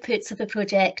of outputs of the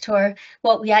project, or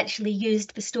what we actually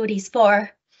used the stories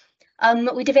for.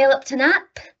 We developed an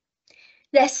app.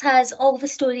 This has all the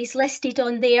stories listed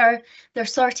on there. They're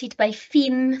sorted by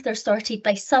theme, they're sorted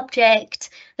by subject,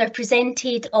 they're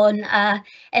presented on an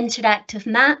interactive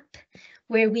map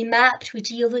where we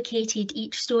geolocated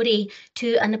each story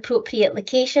to an appropriate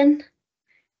location.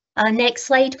 Next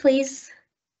slide, please.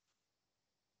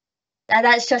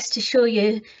 That's just to show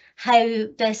you how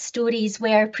the stories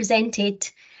were presented,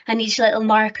 and each little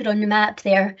marker on the map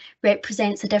there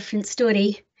represents a different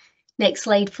story. Next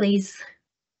slide, please.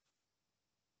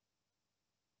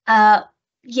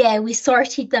 Yeah, we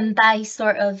sorted them by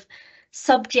sort of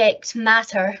subject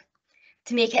matter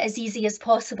to make it as easy as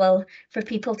possible for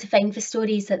people to find the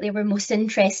stories that they were most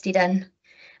interested in.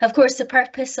 Of course, the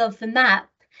purpose of the map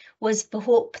was the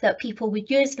hope that people would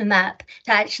use the map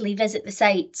to actually visit the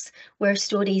sites where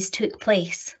stories took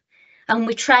place. And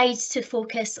we tried to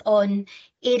focus on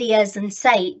areas and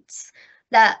sites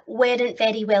that weren't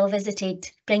very well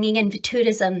visited, bringing in the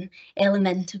tourism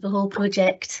element of the whole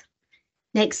project.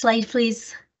 Next slide,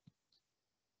 please.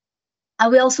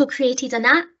 We also created an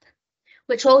app,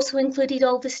 which also included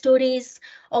all the stories,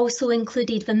 also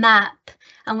included the map,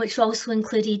 and which also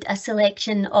included a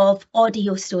selection of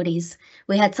audio stories.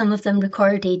 We had some of them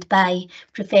recorded by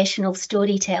professional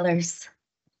storytellers.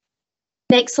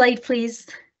 Next slide, please.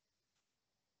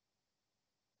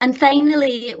 And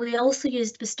finally, we also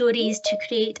used the stories to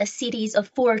create a series of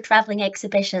 4 travelling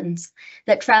exhibitions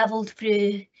that travelled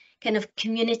through kind of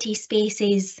community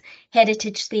spaces,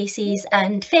 heritage spaces,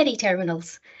 and ferry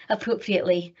terminals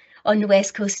appropriately on the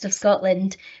west coast of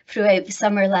Scotland throughout the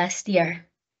summer last year.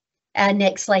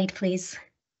 Next slide, please.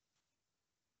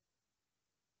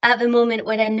 At the moment,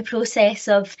 we're in the process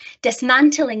of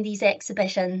dismantling these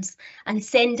exhibitions and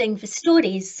sending the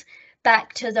stories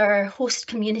back to their host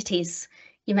communities,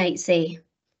 you might say.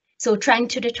 So trying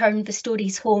to return the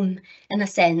stories home in a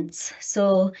sense.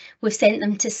 So we've sent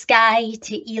them to Skye,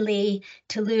 to Ely,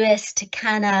 to Lewis, to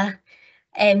Canna.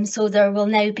 So there will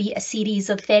now be a series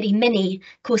of very mini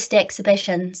coast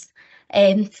exhibitions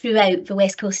throughout the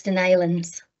West Coast and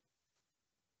Islands.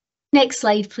 Next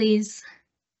slide, please.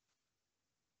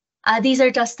 These are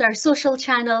just our social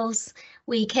channels.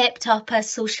 We kept up a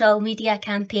social media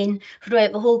campaign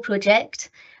throughout the whole project,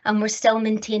 and we're still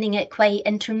maintaining it quite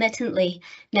intermittently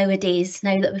nowadays,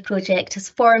 now that the project has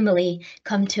formally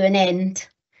come to an end.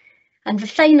 And the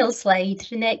final slide,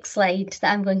 the next slide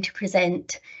that I'm going to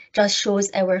present, just shows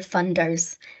our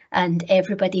funders and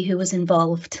everybody who was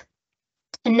involved.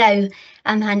 And now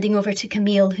I'm handing over to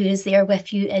Camille, who is there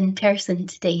with you in person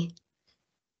today.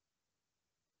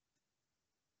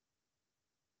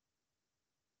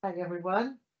 Hi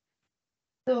everyone.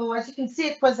 So as you can see,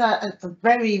 it was a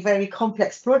very, very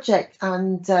complex project,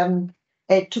 and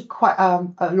it took quite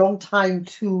a long time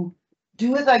to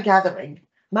do the gathering.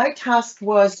 My task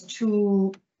was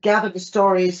to gather the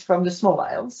stories from the small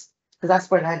isles, because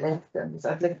that's where I lived, and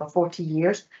I've lived for 40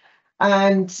 years,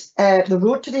 and the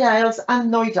road to the isles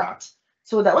and Knoydart.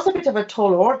 So that was a bit of a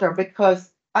tall order,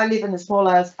 because I live in the small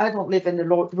isles, I don't live in the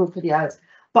road to the isles,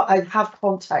 but I have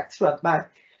contact throughout my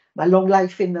long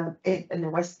life in the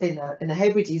West, in the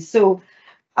Hebrides. So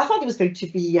I thought it was going to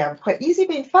be quite easy,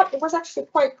 but in fact it was actually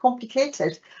quite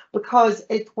complicated, because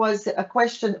it was a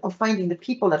question of finding the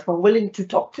people that were willing to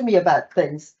talk to me about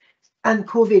things, and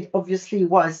COVID obviously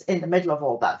was in the middle of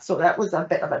all that, so that was a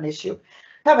bit of an issue.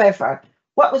 However,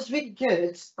 what was really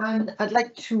good, and I'd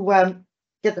like to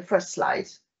get the first slide.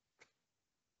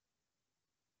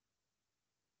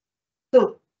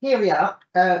 So here we are.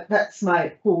 That's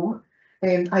my home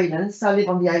island. So I live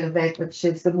on the Isle of Wight, which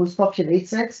is the most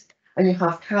populated, and you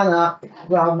have Cana,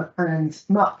 Rum, and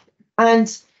Muck.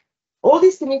 And all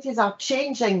these communities are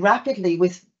changing rapidly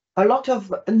with a lot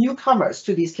of newcomers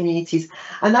to these communities.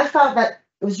 And I felt that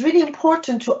it was really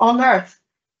important to unearth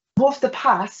both the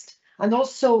past and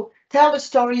also tell the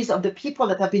stories of the people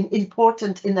that have been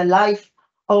important in the life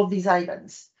of these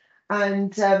islands.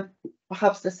 And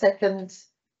perhaps the second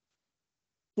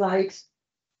slide,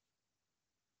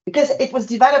 because it was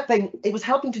developing, it was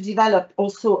helping to develop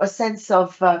also a sense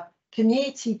of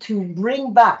community to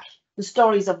bring back the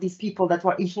stories of these people that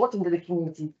were important to the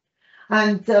community.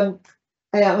 And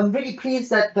I'm really pleased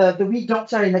that the wee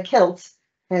doctor in the kilt,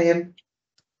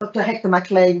 Dr. Hector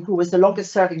MacLean, who was the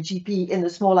longest serving GP in the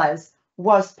Small Isles,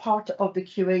 was part of the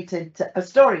curated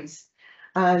stories.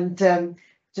 And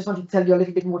just wanted to tell you a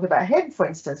little bit more about him, for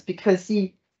instance, because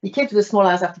he came to the Small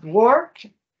Isles after the war,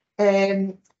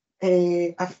 after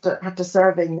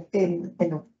serving in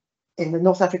the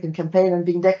North African campaign and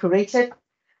being decorated,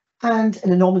 and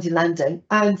in a Normandy landing.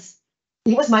 And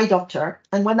he was my doctor.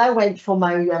 And when I went for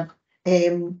my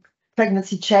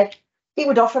pregnancy check, he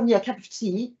would offer me a cup of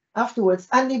tea afterwards,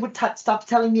 and he would start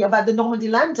telling me about the Normandy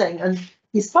landing and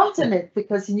his part in it,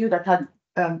 because he knew that I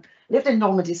had lived in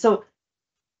Normandy. So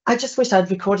I just wish I'd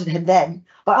recorded him then.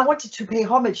 But I wanted to pay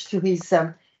homage to his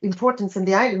importance in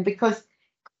the island, because,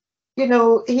 you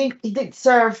know, he did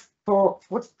serve for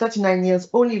 39 years,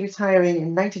 only retiring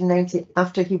in 1990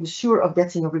 after he was sure of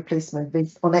getting a replacement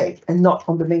based on egg and not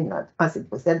on the mainland, as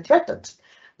it was then threatened.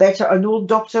 Better an old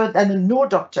doctor than a no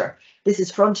doctor. This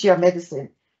is frontier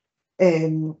medicine,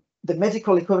 the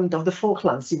medical equivalent of the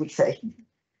Falklands, you would say,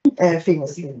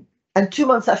 famously. And 2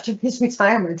 months after his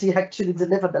retirement, he actually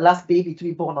delivered the last baby to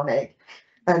be born on egg,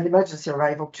 and emergency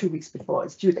arrival 2 weeks before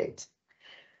its due date.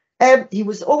 He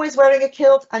was always wearing a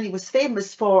kilt, and he was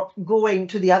famous for going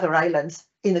to the other islands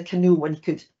in a canoe when he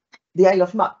could. The Isle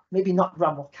of Muck, maybe not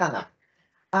Rum or Cana.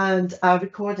 And I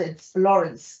recorded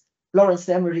Lawrence's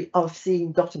memory of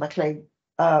seeing Dr. MacLean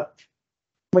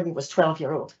when he was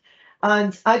 12-year-old.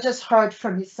 And I just heard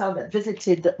from his son that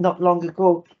visited not long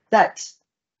ago that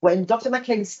when Dr.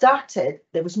 MacLean started,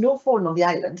 there was no phone on the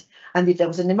island. And if there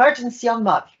was an emergency on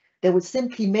Muck, they would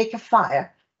simply make a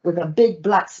fire with a big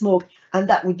black smoke, and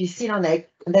that would be seen on egg,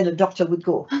 and then the doctor would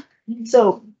go.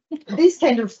 So these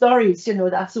kind of stories, you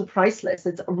know, that are so priceless.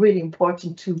 It's really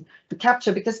important to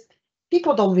capture, because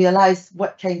people don't realize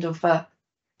what kind of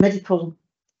medical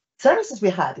services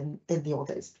we had in the old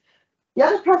days. The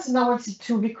other person I wanted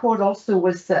to record also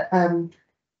was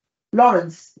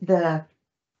Lawrence, the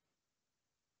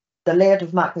Laird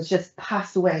of Muck, has just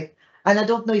passed away. And I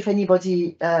don't know if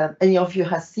anybody, any of you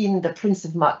has seen The Prince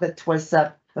of Muck. That was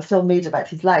a film made about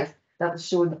his life that was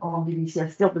shown on BBC. I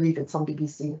still believe it's on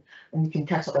BBC, and you can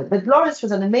catch up on it. But Lawrence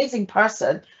was an amazing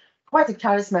person, quite a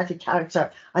charismatic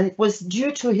character, and it was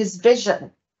due to his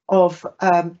vision of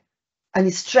and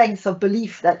his strength of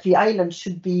belief that the island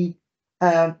should be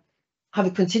have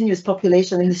a continuous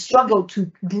population, and his struggle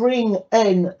to bring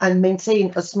in and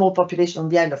maintain a small population on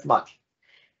the Isle of Muck.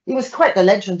 He was quite a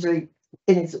legend in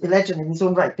his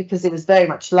own right, because it was very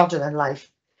much larger than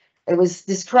life. It was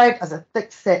described as a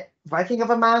thick-set Viking of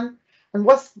a man, and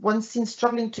was once seen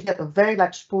struggling to get a very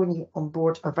large pony on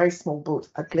board a very small boat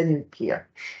at Glenelg Pier.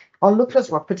 Onlookers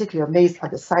were particularly amazed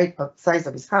at the size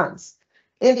of his hands.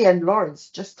 In the end, Lawrence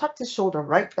just tucked his shoulder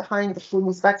right behind the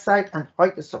pony's backside and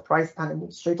hoiked the surprised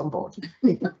animal straight on board.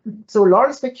 So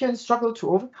Lawrence McEwen struggled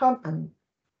to overcome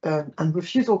and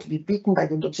refusal to be beaten by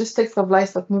the logistics of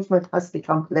livestock movement has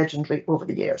become legendary over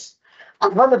the years.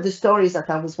 And one of the stories that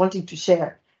I was wanting to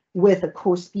share with the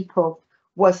coast people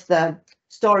was the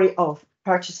story of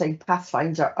purchasing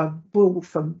Pathfinder, a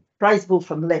prize bull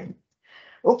from Lynn.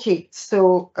 Okay,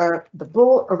 so the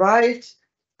bull arrived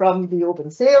from the open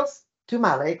sales to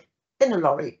Mallaig in a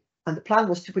lorry, and the plan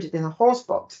was to put it in a horse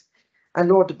box and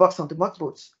load the box onto muck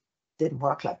boats. Didn't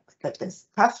work like this.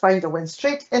 Pathfinder went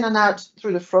straight in and out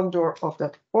through the front door of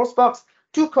the horse box,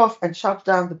 took off and shot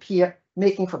down the pier,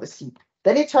 making for the sea.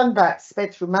 Then he turned back,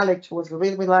 sped through Mallaig towards the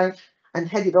railway line, and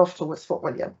headed off towards Fort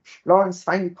William. Lawrence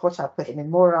finally caught up with him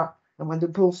in Mora, and when the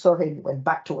bull saw him, he went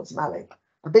back towards Mallaig.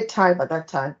 A bit tired by that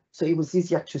time, so it was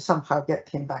easier to somehow get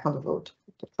him back on the road,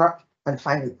 the truck, and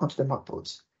finally onto the muck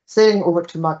boats. Sailing over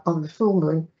to Muck on the full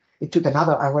moon, it took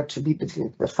another hour to be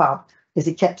between the farm, as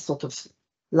he kept sort of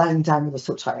lying down. He was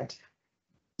so tired.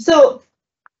 So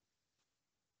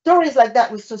stories like that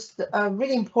was just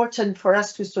really important for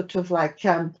us to sort of like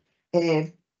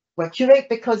were curated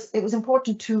because it was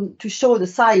important to show the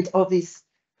side of these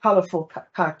colourful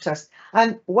characters.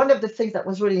 And one of the things that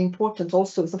was really important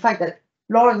also is the fact that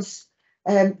Lawrence,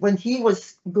 when he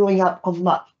was growing up on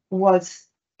Muck, was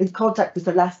in contact with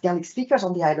the last Gaelic speakers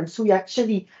on the island. So he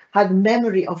actually had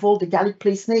memory of all the Gaelic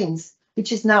place names,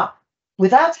 which is now,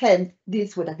 without him,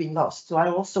 these would have been lost. So I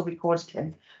also recorded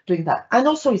him doing that. And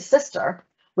also his sister,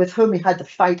 with whom he had the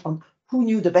fight on who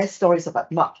knew the best stories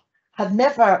about Muck, had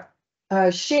never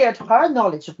shared her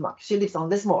knowledge of Muck. She lives on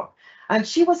Lismore. And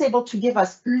she was able to give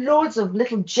us loads of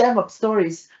little gem-up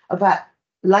stories about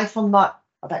life on Muck,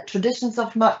 about traditions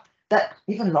of Muck, that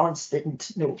even Lawrence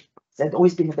didn't know. There'd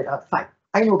always been a bit of fight.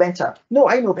 I know better. No,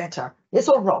 I know better. It's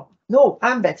all wrong. No,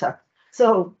 I'm better.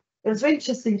 So it was very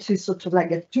interesting to sort of like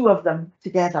get two of them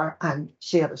together and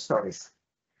share the stories.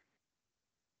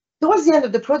 Towards the end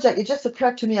of the project, it just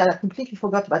occurred to me, and I completely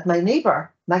forgot about my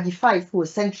neighbour, Maggie Fife, who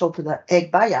was central to the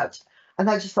egg buyout. And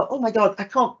I just thought, oh my God, I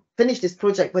can't finish this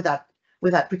project without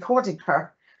recording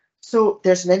her. So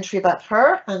there's an entry about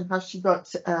her and how she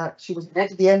got, she was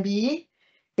elected the MBE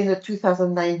in the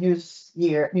 2009 New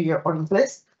Year Ornament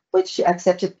list, which she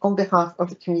accepted on behalf of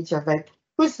the community of Egg,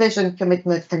 whose vision,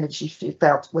 commitment, and energy she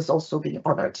felt was also being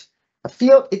honoured. I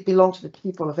feel it belonged to the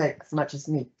people of Egg as much as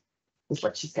me, is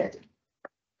what she said.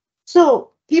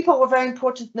 So people were very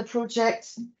important in the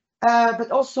project, but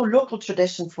also local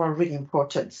traditions were really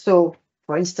important. So,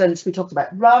 for instance, we talked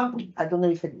about rum. I don't know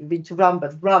if you've been to rum,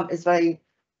 but rum is very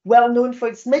well known for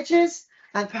its midges.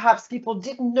 And perhaps people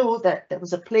didn't know that there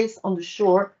was a place on the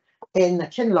shore in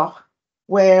Kinloch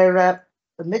where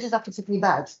the midges are particularly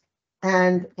bad.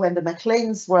 And when the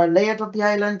MacLeans were laird of the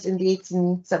island in the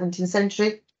 16th, 17th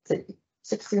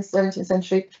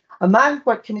century, a man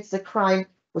who had committed a crime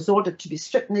was ordered to be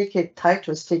stripped naked, tied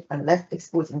to a stick, and left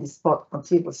exposed in the spot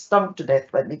until he was stung to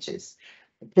death by midges.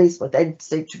 The place was then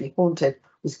said to be haunted,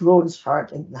 with groans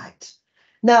heard in the night.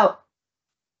 Now,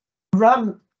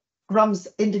 rum's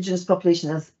indigenous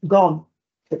population has gone.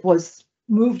 It was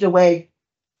moved away,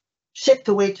 shipped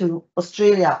away to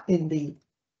Australia in the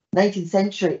 19th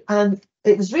century, and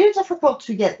it was really difficult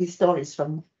to get these stories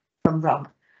from rum.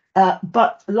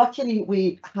 But luckily,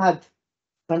 we had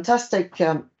fantastic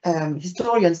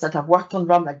historians that have worked on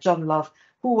rum, like John Love,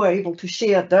 who were able to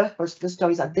share the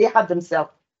stories that they had themselves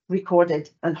recorded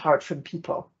and heard from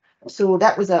people. So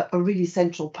that was a really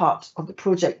central part of the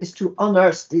project, is to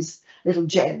unearth these little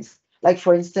gems. Like,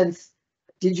 for instance,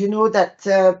 did you know that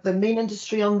the main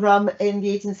industry on rum in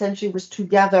the 18th century was to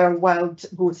gather wild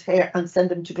goat's hair and send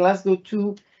them to Glasgow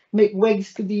to make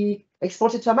wigs to be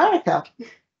exported to America?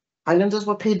 Islanders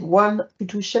were paid 1 to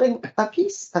 2 shillings a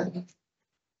piece,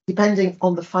 depending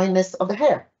on the fineness of the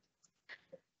hair.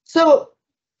 So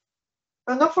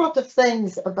an awful lot of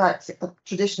things about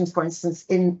traditions, for instance,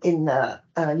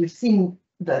 you've seen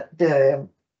the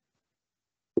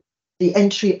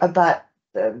entry about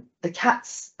the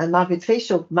cats and Margaret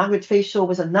Facial. Margaret Facial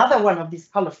was another one of these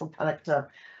colourful characters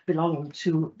belonging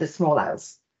to the Small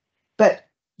Isles. But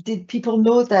did people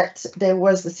know that there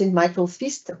was the St. Michael's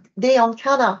Feast Day on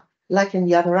Cana, like in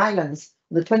the other islands?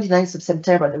 On the 29th of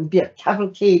September, there would be a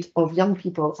cavalcade of young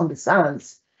people on the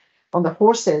sands, on the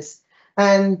horses.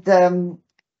 And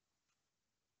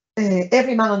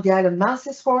every man on the island mounts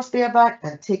his horse bareback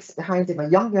and takes behind him a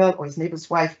young girl or his neighbour's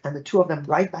wife, and the two of them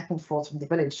ride back and forth from the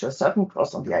village to a certain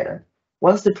cross on the island.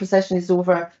 Once the procession is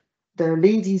over, the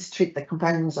ladies treat the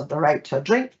companions of the ride to a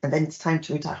drink, and then it's time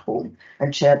to return home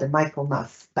and share the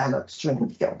Michaelmas Bannock's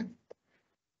drinking hill.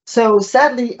 So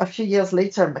sadly, a few years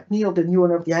later, McNeill, the new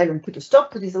owner of the island, put a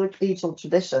stop to this age-old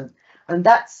tradition, and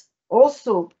that's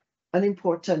also an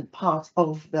important part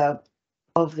of the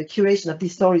curation of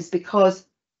these stories, because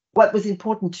what was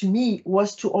important to me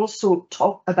was to also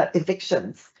talk about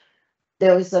evictions.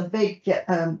 There was a big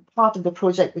part of the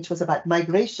project which was about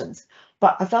migrations,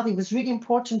 but I felt it was really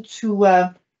important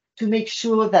to make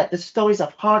sure that the stories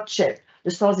of hardship,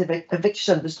 the stories of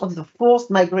eviction, the stories of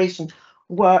forced migration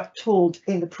were told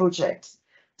in the project.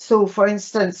 So, for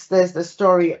instance, there's the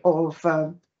story of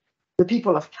the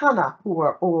people of Cana, who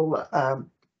were all,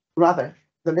 rather,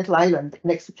 the little island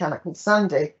next to Cana called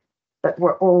Sunday, that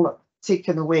were all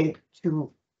taken away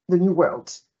to the New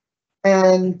World.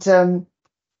 And the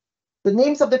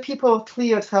names of the people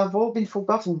cleared have all been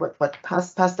forgotten, but what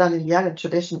passed down in the island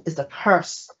tradition is the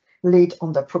curse laid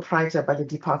on the proprietor by the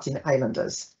departing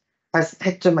islanders. As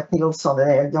Hector McNeill saw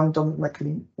there, young Donald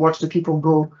MacLean watched the people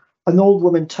go, an old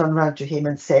woman turned round to him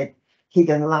and said,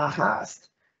 Higan la hast,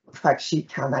 Fagshi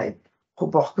Canai,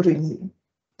 Hoboch Gruni.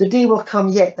 The day will come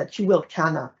yet that you will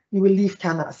Cana, you will leave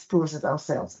Cana as poor as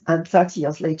ourselves. And 30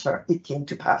 years later, it came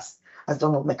to pass, as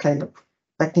Donald MacLean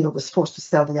McNeill was forced to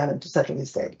sell the island to settle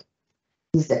his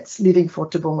debts, leaving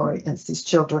Fort Tobermory, and his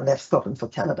children left Scotland for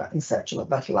Canada in search of a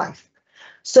better life.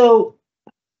 So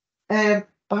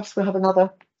perhaps we'll have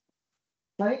another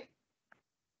slide.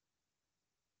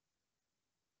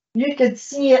 You can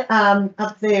see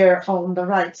up there on the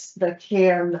right the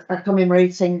cairn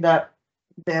commemorating the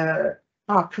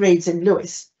parades in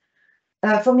Lewis.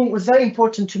 For me, it was very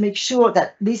important to make sure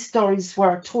that these stories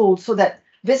were told so that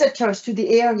visitors to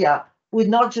the area would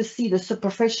not just see the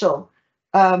superficial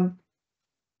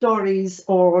stories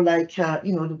or like,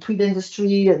 the tweed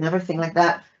industry and everything like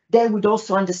that. They would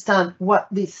also understand what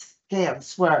these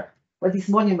cairns were, what these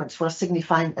monuments were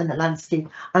signifying in the landscape,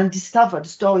 and discover the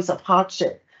stories of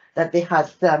hardship that they had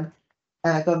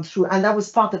gone through. And that was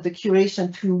part of the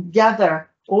curation, to gather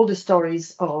all the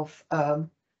stories of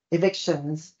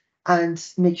evictions and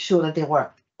make sure that they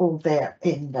were all there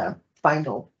in the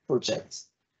final project.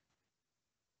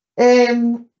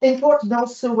 Important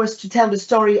also was to tell the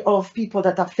story of people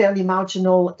that are fairly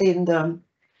marginal in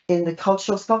the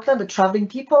culture of Scotland, the travelling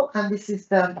people, and this is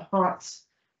the heart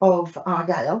of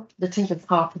Argyll, the Tinker's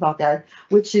Heart of Argyll,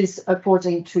 which is,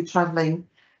 according to travelling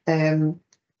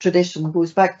tradition,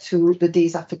 goes back to the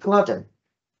days after Culloden.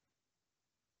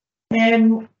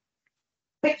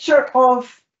 Picture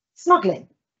of smuggling.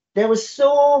 There were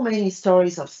so many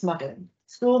stories of smuggling,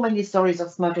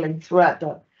 throughout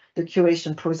the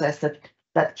curation process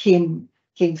that came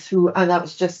through, and that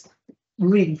was just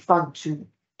really fun to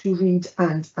read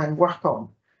and work on.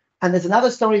 And there's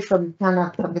another story from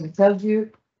Hannah I'm going to tell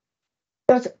you.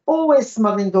 There's always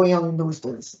smuggling going on in those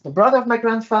days. The brother of my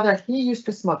grandfather, he used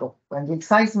to smuggle. When the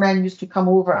excise men used to come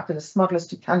over after the smugglers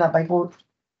to Canada by boat,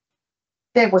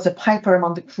 there was a piper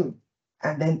among the crew.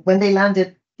 And then when they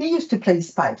landed, he used to play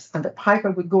his pipes, and the piper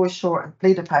would go ashore and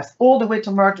play the pipes all the way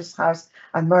to Murdo's house,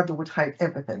 and Murdo would hide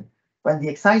everything. When the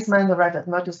excise man arrived at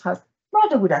Murdo's house,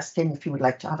 Murdo would ask him if he would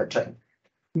like to have a drink.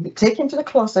 He would take him to the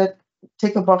closet,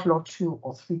 take a bottle or 2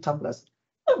 or 3 tumblers.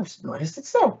 I was noticed it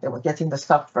so. They were getting the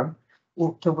stuff from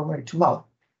Tobermory to Mull.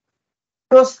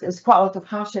 Of course, there's quite a lot of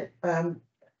hardship to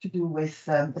do with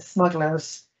the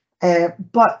smugglers,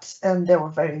 but they were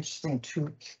very interesting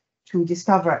to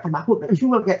discover, and I hope that you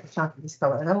will get the chance to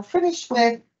discover. And I will finish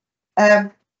with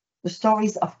the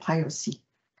stories of piracy.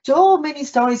 So many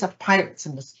stories of pirates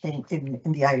in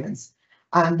the islands,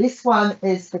 and this one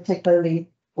is particularly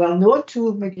well known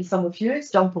to maybe some of you.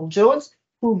 It's John Paul Jones,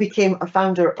 who became a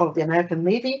founder of the American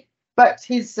Navy, but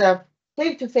his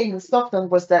claim to fame in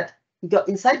Scotland was that he got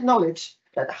inside knowledge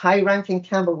that a high-ranking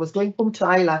Campbell was going home to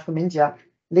Islay from India,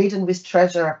 laden with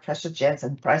treasure, precious gems,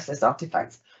 and priceless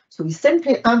artifacts. So he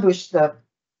simply ambushed the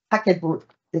packet boat,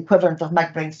 the equivalent of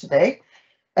McBrain's today,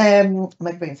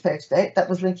 McBrain's Fair today, that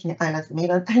was linking Ireland to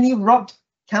mainland, and he robbed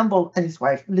Campbell and his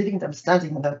wife, leaving them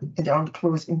standing in their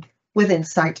underclothes within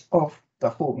sight of the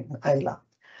home in Islay.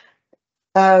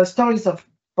 Stories of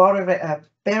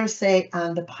Bersay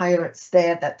and the pirates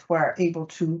there that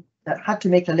had to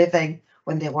make a living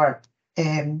when they were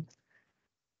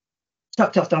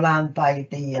chucked off their land by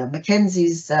the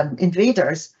Mackenzie's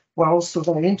invaders were also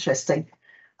very interesting.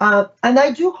 And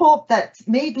I do hope that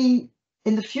maybe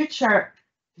in the future,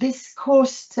 this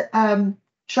coast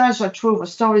treasure trove of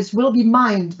stories will be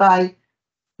mined by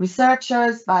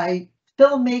researchers, by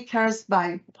filmmakers,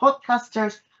 by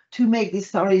podcasters to make these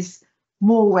stories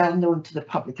more well known to the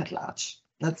public at large.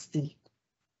 That's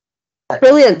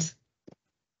brilliant.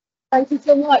 Thank you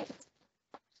so much.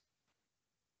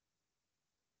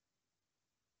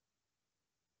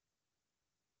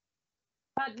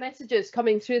 Had messages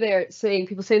coming through there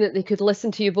people saying that they could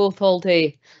listen to you both all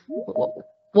day.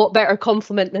 What better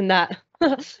compliment than that?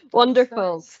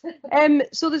 Wonderful.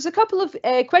 So there's a couple of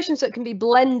questions that can be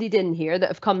blended in here that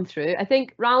have come through. I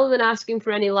think rather than asking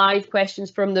for any live questions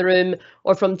from the room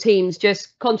or from Teams,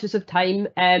 just conscious of time,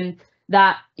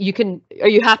 that you can, are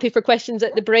you happy for questions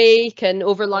at the break and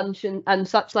over lunch and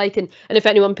such like? And if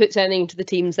anyone puts anything to the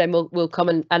Teams, then we'll come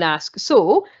and ask.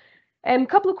 So a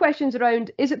couple of questions around,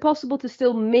 is it possible to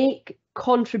still make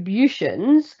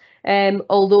contributions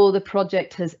although the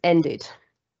project has ended?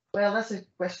 Well, that's a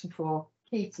question for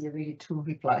Katie really to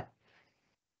reply.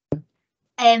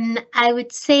 I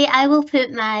would say I will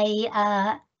put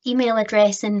my email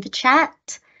address in the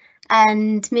chat,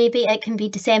 and maybe it can be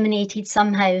disseminated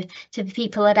somehow to the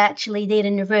people that are actually there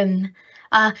in the room.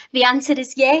 The answer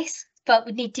is yes, but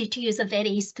we need to use a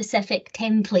very specific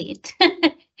template,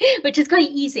 which is quite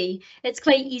easy. It's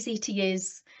quite easy to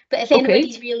use. But if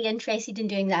anybody's really interested in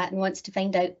doing that and wants to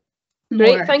find out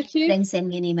more, thank you. Then send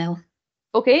me an email.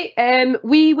 Okay,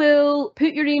 we will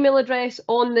put your email address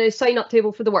on the sign up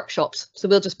table for the workshops. So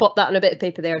we'll just pop that on a bit of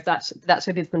paper there if that's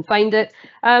how people can find it.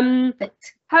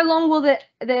 How long will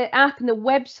the app and the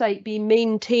website be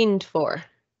maintained for?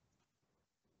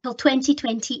 Till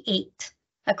 2028,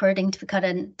 according to the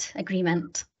current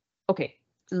agreement. Okay,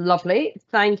 lovely.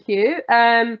 Thank you.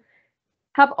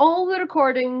 Have all the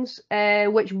recordings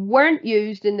which weren't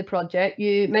used in the project,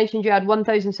 you mentioned you had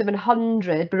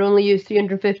 1,700 but only used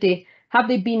 350, have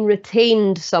they been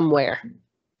retained somewhere?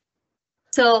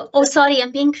 So, oh, sorry,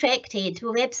 I'm being corrected. The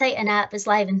website and app is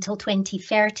live until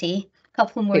 2030, a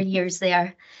couple more years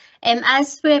there.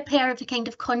 As for per the kind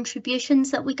of contributions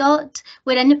that we got,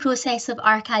 we're in the process of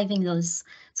archiving those.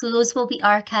 So those will be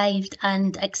archived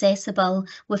and accessible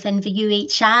within the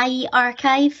UHI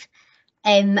archive.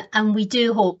 And we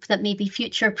do hope that maybe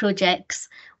future projects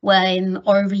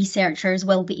or researchers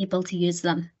will be able to use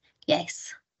them.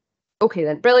 Yes. Okay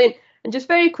then, brilliant. And just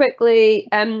very quickly,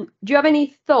 do you have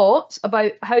any thoughts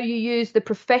about how you use the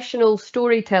professional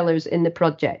storytellers in the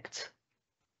project?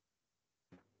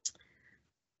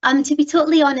 To be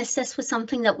totally honest, this was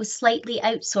something that was slightly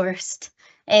outsourced.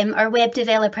 Our web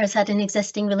developers had an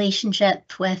existing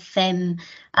relationship with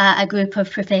a group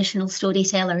of professional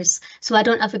storytellers, so I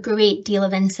don't have a great deal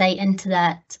of insight into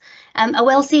that. I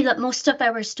will say that most of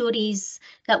our stories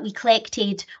that we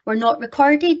collected were not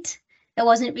recorded. It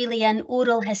wasn't really an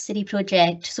oral history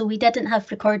project, so we didn't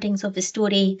have recordings of the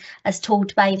story as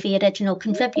told by the original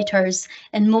contributors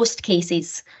in most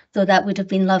cases, though that would have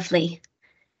been lovely.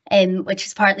 Which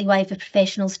is partly why the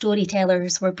professional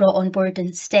storytellers were brought on board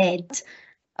instead.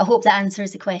 I hope that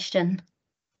answers the question.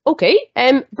 Okay,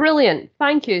 brilliant,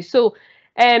 thank you. So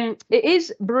it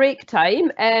is break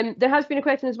time. There has been a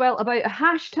question as well about a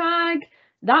hashtag.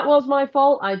 That was my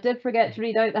fault. I did forget to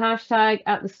read out the hashtag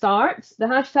at the start. The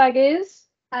hashtag is?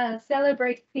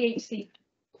 Celebrate CHC.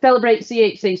 Celebrate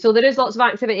CHC. So there is lots of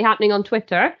activity happening on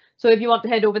Twitter. So if you want to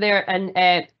head over there and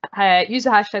use the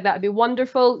hashtag, that would be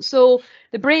wonderful. So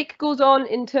the break goes on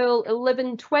until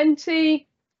 11:20.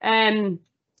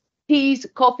 Teas,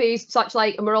 coffees, such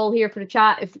like, and we're all here for a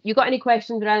chat. If you got any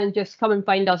questions around, just come and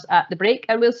find us at the break,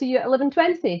 and we'll see you at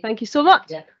 11:20. Thank you so much.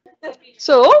 Yeah.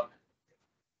 So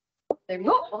there we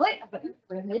go.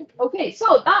 Okay,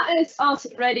 so that is us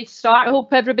ready to start. I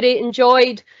hope everybody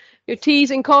enjoyed your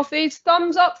teas and coffees.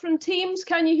 Thumbs up from Teams.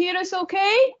 Can you hear us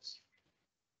okay?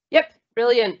 Yep,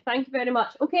 brilliant. Thank you very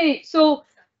much. Okay, so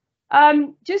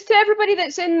just to everybody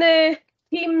that's in the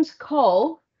Teams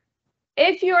call,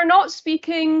 if you're not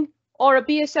speaking or a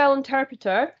BSL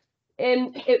interpreter,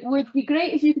 it would be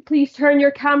great if you could please turn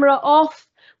your camera off.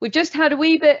 We just had a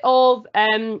wee bit of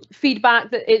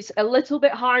feedback that it's a little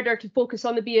bit harder to focus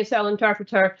on the BSL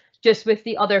interpreter just with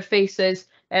the other faces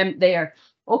there.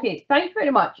 Okay, thank you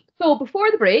very much. So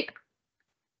before the break,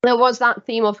 there was that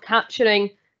theme of capturing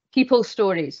people's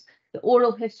stories, the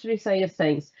oral history side of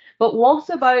things. But what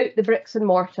about the bricks and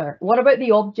mortar? What about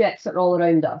the objects that are all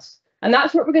around us? And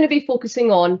that's what we're going to be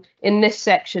focusing on in this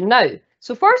section now.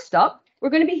 So first up,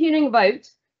 we're going to be hearing about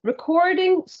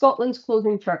recording Scotland's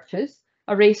closing churches,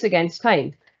 a race against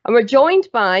time. And we're joined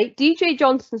by DJ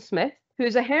Johnson-Smith, who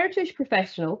is a heritage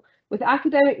professional with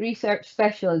academic research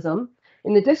specialism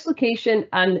in the dislocation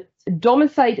and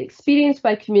domicide experienced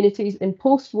by communities in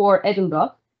post-war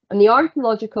Edinburgh and the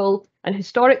archaeological and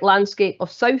historic landscape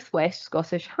of southwest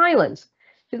Scottish Highlands.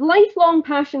 His lifelong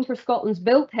passion for Scotland's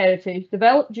built heritage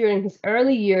developed during his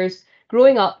early years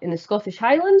growing up in the Scottish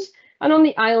Highlands and on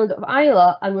the island of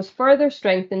Islay, and was further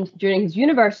strengthened during his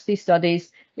university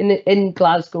studies in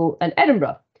Glasgow and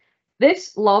Edinburgh.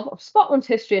 This love of Scotland's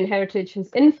history and heritage has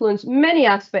influenced many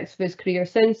aspects of his career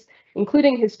since,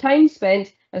 including his time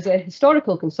spent as a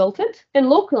historical consultant in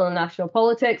local and national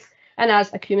politics and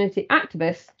as a community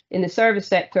activist in the service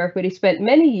sector, where he spent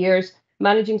many years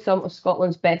managing some of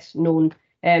Scotland's best known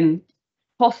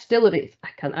hostilities. I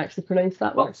can't actually pronounce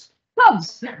that word.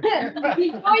 Pubs. There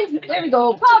we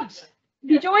go, pubs.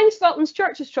 He joined Scotland's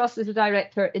Churches Trust as a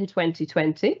director in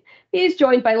 2020. He is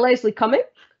joined by Leslie Cumming.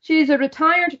 She is a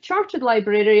retired chartered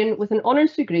librarian with an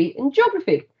honours degree in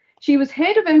geography. She was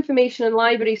head of information and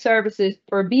library services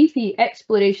for BP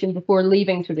Exploration before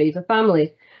leaving to raise a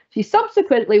family. She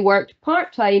subsequently worked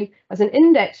part-time as an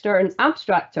indexer and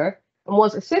abstractor and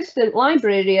was assistant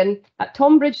librarian at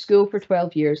Tonbridge School for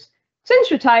 12 years. Since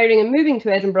retiring and moving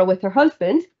to Edinburgh with her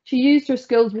husband, she used her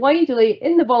skills widely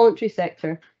in the voluntary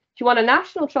sector. She won a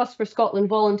National Trust for Scotland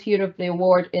Volunteer of the Year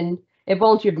Award in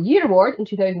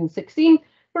 2016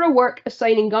 for her work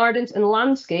assigning gardens and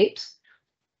landscapes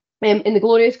in the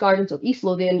Glorious Gardens of East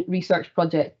Lothian Research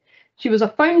Project. She was a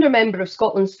founder member of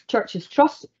Scotland's Churches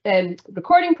Trust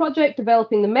recording project,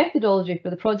 developing the methodology for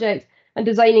the project and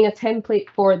designing a template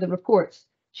for the reports.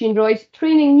 She enjoys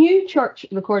training new church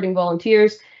recording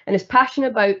volunteers and is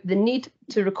passionate about the need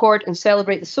to record and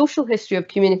celebrate the social history of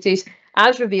communities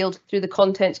as revealed through the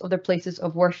contents of their places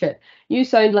of worship. You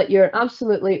sound like you're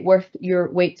absolutely worth your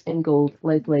weight in gold,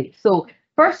 Leslie. So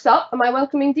first up, am I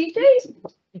welcoming DJs?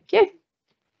 Thank you.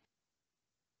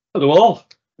 Hello all.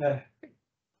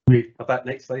 We have that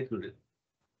next slide.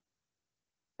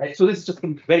 Right, so this is just a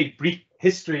very brief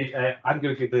history. I'm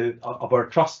going to give of our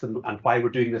trust and why we're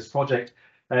doing this project.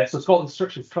 So Scotland's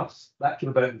Churches Trust, that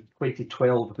came about in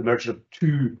 2012 with the merger of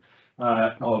two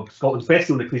of Scotland's best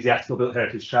known ecclesiastical built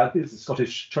heritage charities, the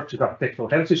Scottish Churches Architectural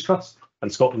Heritage Trust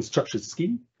and Scotland's Churches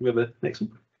Scheme. We have the next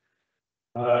one.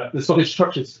 The Scottish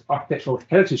Churches Architectural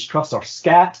Heritage Trust, or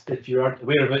SCAT, if you aren't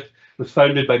aware of it, was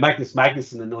founded by Magnus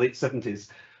Magnusson in the late 70s.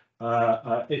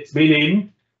 Its main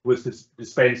aim was to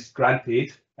dispense grant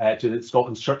aid to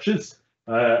Scotland's churches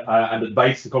and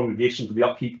advise the congregation for the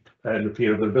upkeep and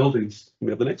repair of their buildings. Can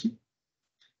we have the next one?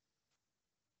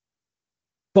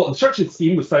 Scotland's Churches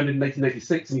Scheme was founded in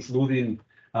 1996 in East Lothian.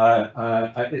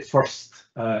 Its first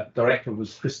director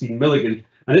was Christine Milligan,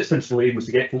 and its principal aim was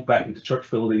to get folk back into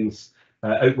church buildings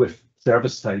out with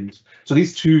service times. So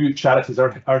these two charities,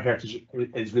 our heritage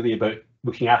is really about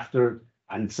looking after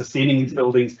and sustaining these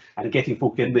buildings and getting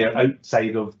folk in there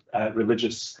outside of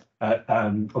religious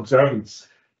observance.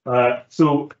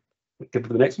 So, get to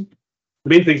the next one. The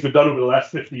main things we've done over the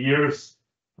last 50 years,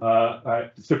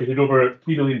 distributed over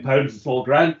 £3 million in small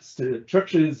grants to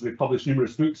churches. We've published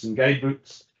numerous books and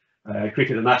guidebooks,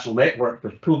 created a national network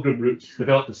of pilgrim routes,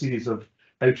 developed a series of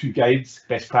how-to guides,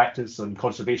 best practice and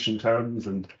conservation terms,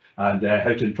 and how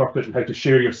to interpret and how to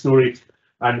share your story.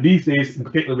 And these days, in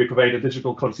particular, we provide a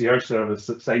digital concierge service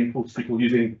that signposts people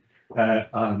using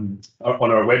on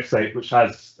our website, which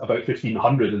has about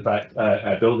 1,500, in fact,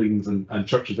 buildings and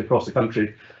churches across the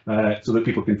country, so that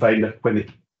people can find it when they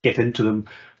get into them,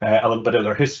 a little bit of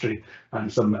their history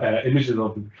and some images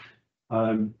of them.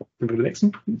 Can we go to the next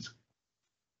one, please?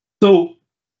 So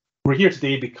we're here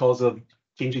today because of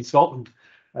Changing Scotland.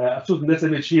 I've chosen this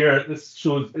image here. This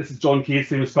is John Kay's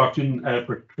famous cartoon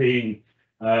portraying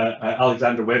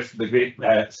Alexander Webster, the great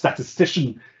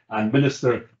statistician and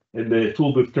minister in the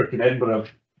Tolbooth Kirk in Edinburgh.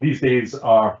 These days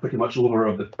are pretty much over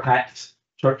of the packed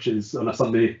churches on a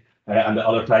Sunday and at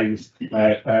other times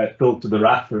filled to the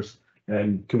rafters.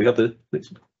 Can we have the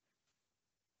next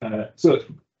one? So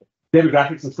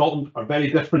demographics in Scotland are very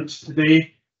different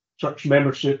today. Church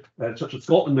membership, Church of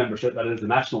Scotland membership, that is the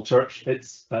national church,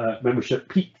 its membership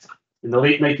peaked in the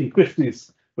late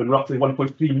 1950s when roughly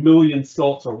 1.3 million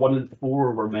Scots, or 1 in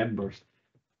 4, were members.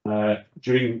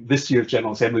 During this year's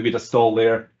General Assembly, we had a stall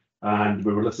there and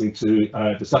we were listening to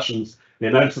discussions. They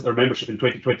announced that their membership in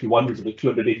 2021 was about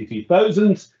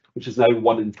 283,000, which is now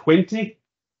 1 in 20.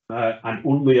 And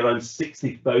only around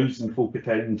 60,000 folk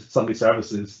attend Sunday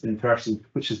services in person,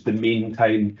 which is the main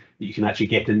time that you can actually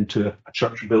get into a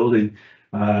church building.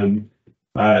 On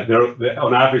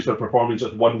average, they're performing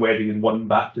just 1 wedding and 1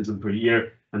 baptism per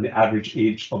year, and the average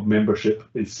age of membership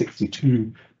is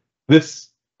 62. This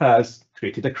has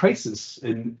created a crisis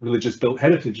in religious built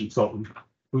heritage in Scotland.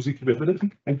 Rosie, can we have a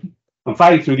minute? Thank you. I'm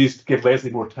firing through these to give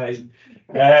Leslie more time.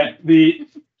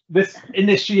 This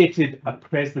initiated a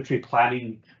presbytery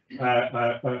planning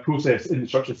process in the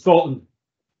Church of Scotland.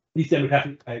 These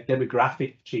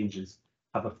demographic changes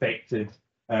have affected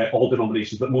all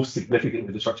denominations, but most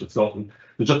significantly the Church of Scotland.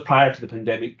 So just prior to the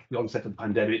pandemic, the onset of the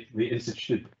pandemic, they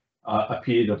instituted a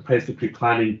period of presbytery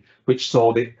planning, which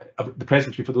saw the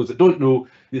presbytery, for those that don't know,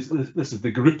 this is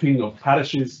the grouping of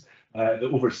parishes that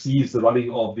oversees the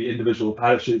running of the individual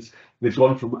parishes. They've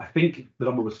gone from, I think the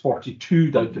number was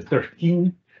 42 down to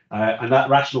 13, and that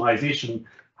rationalisation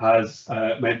has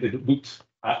meant they've looked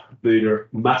at their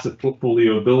massive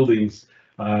portfolio of buildings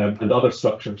and other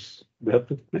structures. We have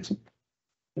the next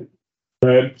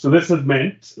one. So this has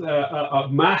meant a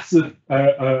massive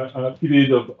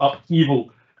period of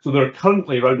upheaval. So there are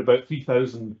currently around about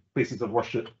 3,000 places of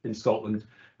worship in Scotland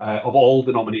of all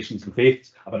denominations and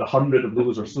faiths. About 100 of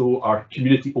those or so are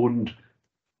community-owned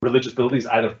religious buildings,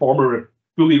 either former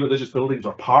fully religious buildings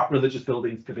or part religious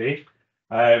buildings today.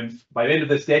 By the end of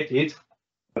this decade,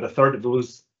 about 1/3 of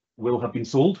those will have been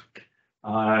sold.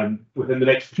 Within the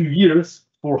next 2 years,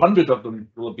 400 of them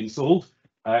will have been sold,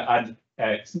 and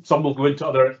some will go into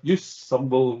other use, some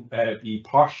will be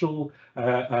partial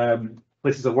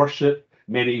places of worship,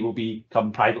 many will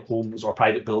become private homes or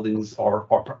private buildings or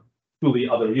fully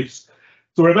other use.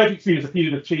 So we're about to experience a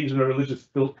period of change in our religious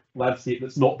built landscape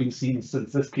that's not been seen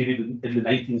since this period in the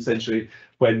 19th century,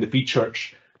 when the Free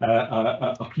Church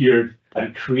appeared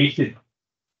and created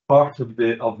part of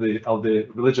the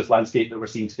religious landscape that we're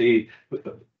seeing today,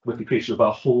 with the creation of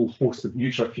a whole host of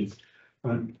new churches.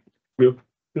 So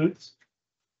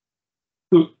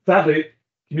sadly,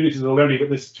 communities are learning about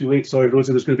this too late. Sorry,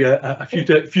 Rosie, there's going to be a few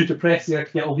to press here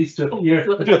to get all these to appear.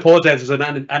 I do apologise, there's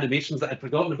animations that I'd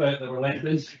forgotten about that were left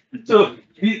in. So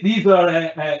these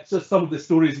are just some of the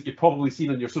stories that you've probably seen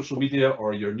on your social media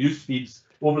or your news feeds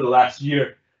over the last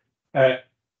year.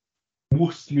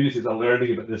 Most communities are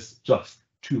learning about this just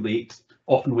too late.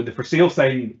 Often when the for sale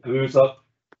sign moves up,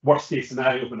 worst case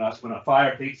scenario when a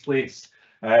fire takes place.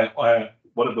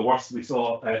 One of the worst we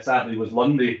saw, sadly, was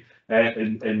Lundy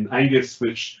in Angus,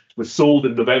 which was sold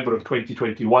in November of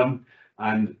 2021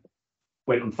 and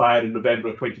went on fire in November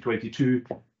of 2022.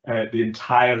 The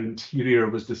entire interior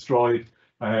was destroyed.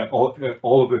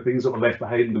 All of the things that were left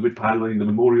behind, the wood panelling, the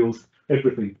memorials,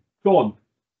 everything gone.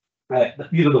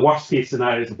 These are the worst case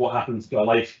scenarios of what happens to a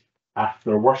life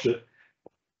after worship.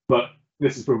 But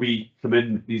this is where we come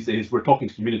in these days. We're talking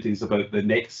to communities about the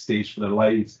next stage for their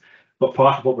lives. But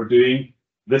part of what we're doing,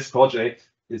 this project,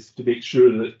 is to make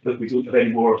sure that we don't have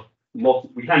any more loss.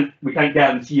 We can't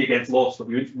guarantee against loss, but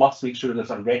we must make sure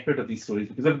there's a record of these stories,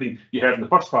 because everything you heard in the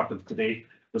first part of today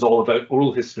was all about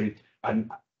oral history. And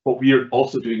what we're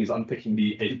also doing is unpicking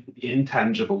the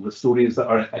intangible, the stories that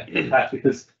are attached,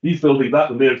 because these buildings, that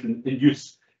one there is in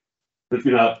use. There's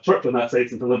been a church on that site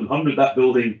since 1100. That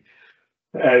building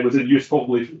was in use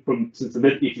probably since the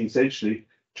mid-18th century,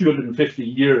 250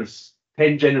 years,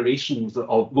 10 generations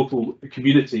of local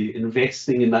community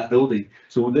investing in that building.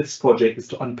 So this project is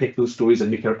to unpick those stories and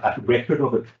make a record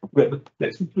of it.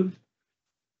 Next one, please.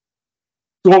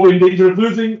 So what we're in danger of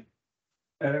losing,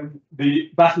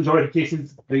 the vast majority of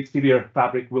cases, the exterior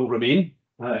fabric will remain.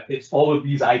 It's all of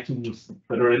these items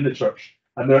that are in the church,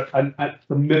 and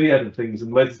a myriad of things,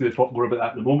 and Leslie's going to talk more about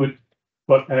that in a moment.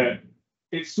 But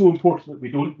it's so important that we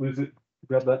don't lose it.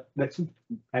 Grab that next one.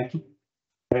 Thank you.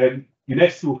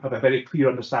 UNESCO have a very clear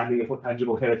understanding of what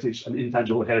tangible heritage and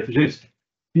intangible heritage is.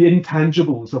 The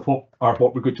intangibles of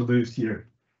what we're going to lose here.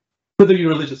 Whether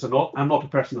you're religious or not, I'm not a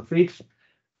person of faith.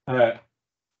 There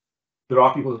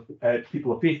are people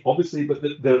of faith, obviously, but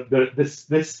this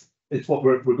is what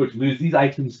we're going to lose. These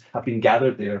items have been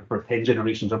gathered there for 10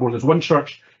 generations or more. There's one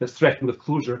church that's threatened with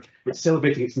closure. It's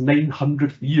celebrating its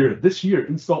 900th year this year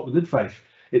in Scotland, in Fife.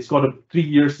 It's got 3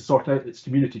 years to sort out its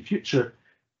community future.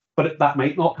 But that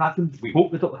might not happen. We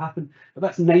hope that it'll happen. But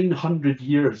that's 900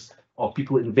 years of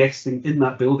people investing in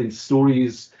that building,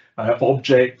 stories,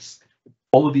 objects.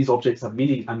 All of these objects have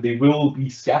meaning, and they will be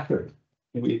scattered.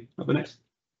 Can we have the next?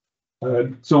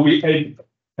 So we in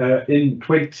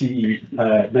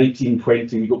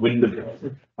 1920 we got wind of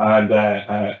it, and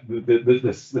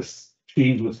this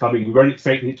change was coming. We weren't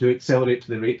expecting it to accelerate to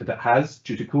the rate that it has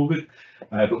due to COVID,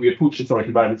 but we approached Historic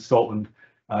Environment Scotland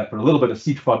for a little bit of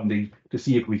seed funding to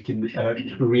see if we can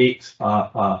create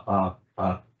an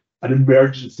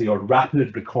emergency or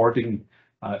rapid recording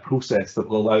process that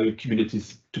will allow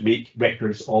communities to make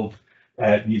records of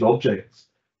these objects.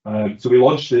 So we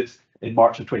launched it in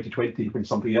March of 2020 when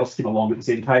something else came along at the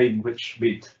same time, which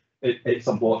made it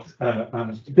somewhat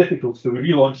difficult. So we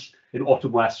relaunched in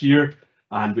autumn last year,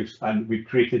 and we've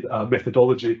created a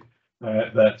methodology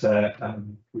that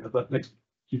we have that next.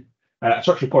 A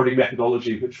church recording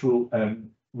methodology, which will,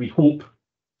 we hope,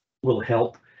 will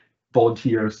help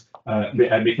volunteers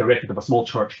make a record of a small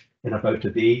church in about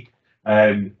a day.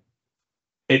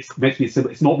 It's meant to be simple.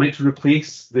 It's not meant to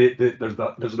replace there's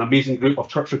an amazing group of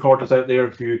church recorders out there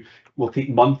who will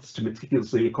take months to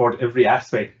meticulously record every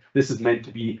aspect. This is meant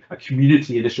to be a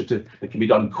community initiative that can be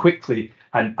done quickly,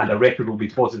 and a record will be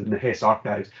deposited in the Hess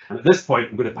archives. And at this point,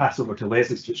 I'm going to pass over to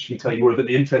Leslie so she can tell you more about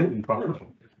the interesting part.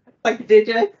 Thank you,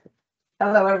 DJ.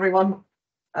 Hello, everyone.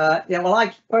 Well,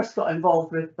 I first got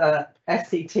involved with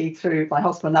SCT through my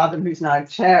husband, Adam, who's now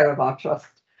chair of our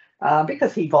trust,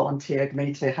 because he volunteered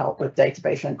me to help with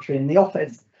database entry in the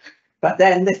office. But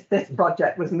then this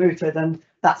project was mooted, and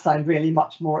that sounded really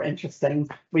much more interesting.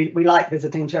 We like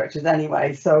visiting churches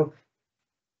anyway, so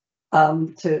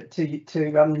to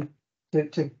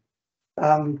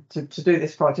do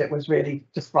this project was really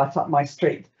just right up my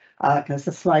street. Can I have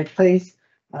the slide, please?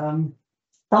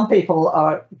 Some people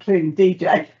are, including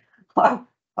DJ, are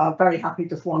very happy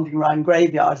just wandering around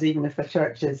graveyards, even if the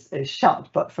church is shut.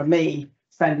 But for me,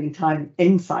 spending time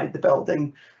inside the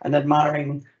building and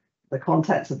admiring the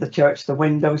contents of the church, the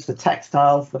windows, the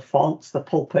textiles, the fonts, the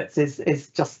pulpits is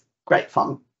just great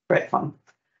fun, great fun.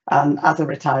 And as a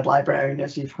retired librarian,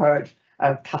 as you've heard,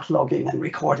 cataloguing and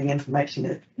recording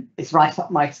information is right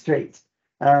up my street.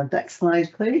 Next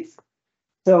slide, please.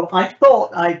 So I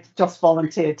thought I'd just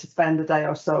volunteered to spend a day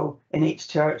or so in each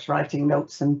church writing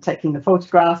notes and taking the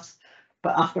photographs.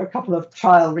 But after a couple of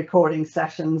trial recording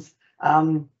sessions,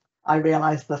 I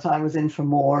realised that I was in for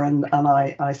more, and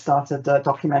I started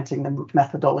documenting the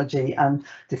methodology and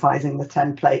devising the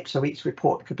template so each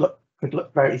report could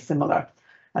look very similar.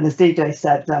 And as DJ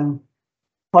said,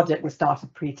 project was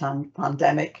started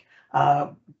pre-pandemic.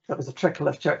 There was a trickle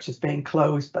of churches being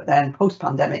closed, but then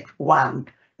post-pandemic, wham,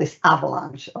 this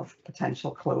avalanche of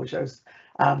potential closures.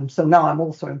 So now I'm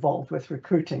also involved with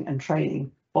recruiting and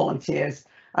training volunteers.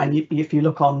 And if you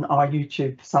look on our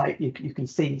YouTube site, you can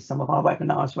see some of our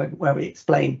webinars where we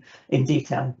explain in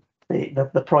detail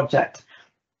the project.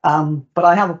 But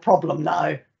I have a problem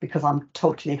now because I'm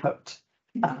totally hooked.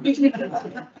 I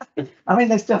mean,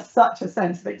 there's just such a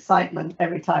sense of excitement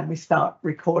every time we start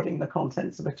recording the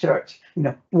contents of a church. You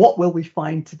know, what will we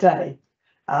find today?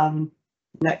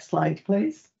 Next slide,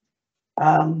 please.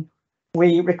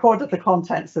 We recorded the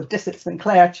contents of Dissett St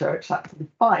Clair Church, that's in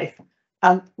Fife.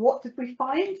 And what did we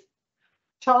find?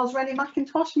 Charles Rennie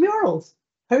Mackintosh murals.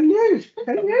 Who knew?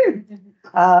 Who knew?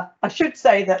 I should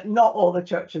say that not all the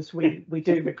churches we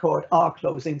do record are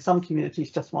closing. Some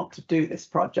communities just want to do this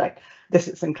project.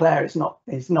 Dissett St Clair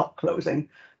is not closing,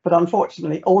 but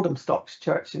unfortunately Oldhamstock's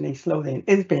church in East Lothian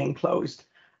is being closed.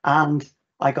 And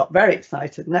I got very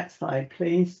excited. Next slide,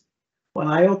 please. When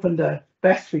I opened a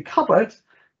vestry cupboard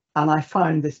and I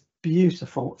found this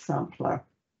beautiful sampler.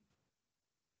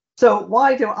 So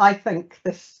why do I think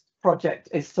this project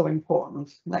is so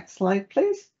important? Next slide,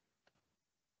 please.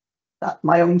 That's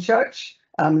my own church.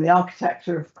 The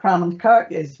architecture of Cramond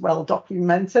Kirk is well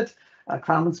documented.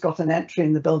 Cramond's got an entry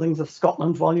in the Buildings of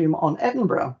Scotland volume on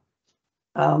Edinburgh,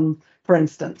 for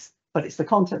instance, but it's the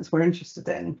contents we're interested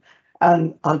in.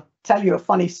 And I'll tell you a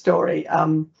funny story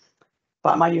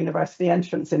about my university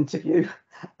entrance interview.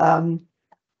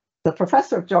 The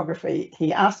professor of geography,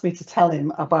 he asked me to tell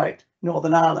him about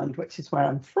Northern Ireland, which is where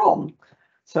I'm from.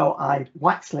 So I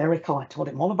waxed lyrical. I told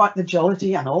him all about the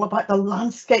geology and all about the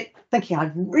landscape, thinking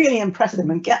I'd really impress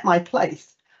him and get my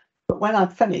place. But when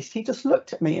I'd finished, he just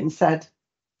looked at me and said,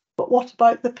 but what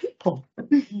about the people?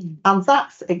 And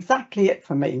that's exactly it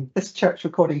for me. This church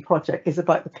recording project is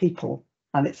about the people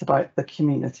and it's about the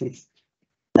communities.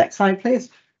 Next slide,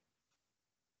 please.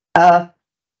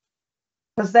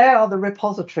 Because they are the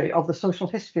repository of the social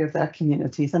history of their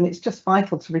communities, and it's just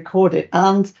vital to record it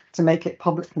and to make it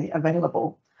publicly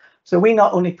available. So we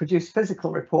not only produce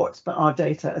physical reports, but our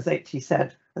data, as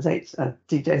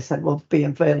DJ said, will be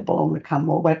available on the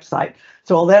Canmore website.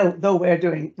 So although we're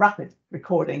doing rapid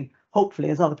recording, hopefully,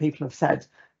 as other people have said,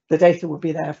 the data will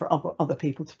be there for other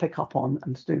people to pick up on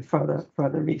and to do further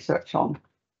research on.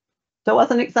 So as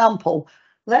an example,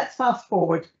 let's fast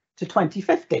forward to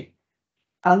 2050.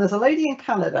 And there's a lady in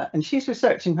Canada and she's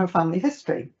researching her family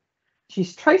history.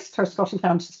 She's traced her Scottish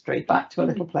ancestry back to a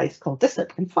little place called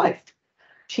Dissett in Fife.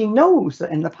 She knows that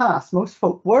in the past, most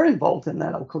folk were involved in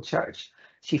their local church.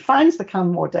 She finds the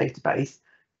Canmore database,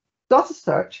 does a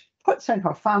search, puts in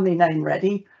her family name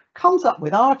ready, comes up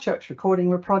with our church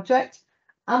recording project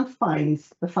and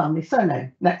finds the family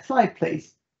surname. Next slide,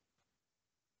 please.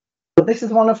 So this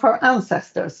is one of her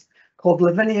ancestors called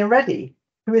Lavinia Reddy,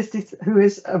 who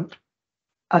is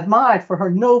admired for her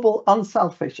noble,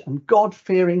 unselfish and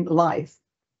God-fearing life.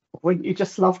 Wouldn't you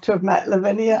just love to have met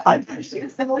Lavinia? I think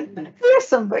she's a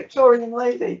fearsome Victorian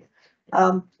lady.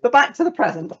 But back to the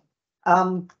present.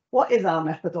 What is our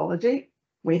methodology?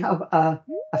 We have a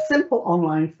simple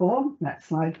online form. Next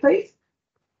slide, please.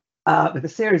 With a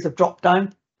series of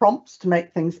drop-down prompts to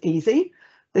make things easy.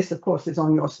 This, of course, is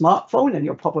on your smartphone, and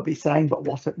you're probably saying, but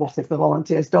what if the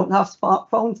volunteers don't have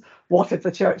smartphones? What if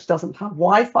the church doesn't have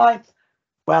Wi-Fi?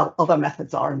 Well, other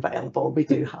methods are available. We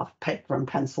do have paper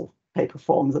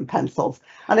forms and pencils.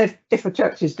 And if a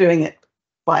church is doing it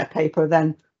via paper,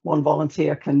 then one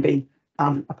volunteer can be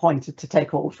appointed to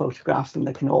take all the photographs and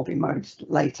they can all be merged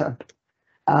later.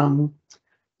 When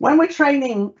we're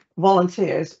training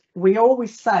volunteers, we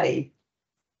always say,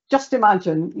 just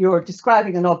imagine you're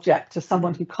describing an object to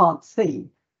someone who can't see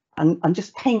and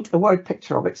just paint a word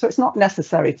picture of it. So it's not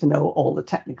necessary to know all the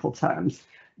technical terms.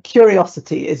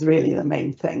 Curiosity is really the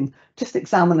main thing. Just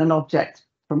examine an object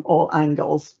from all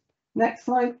angles. Next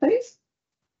slide, please.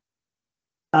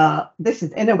 This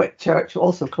is Innerwick Church,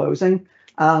 also closing.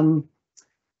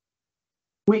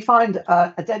 We found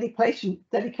a dedication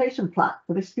plaque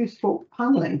for this useful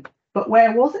panelling, but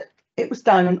where was it? It was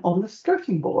down on the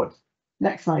skirting board.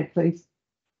 Next slide, please.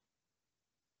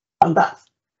 And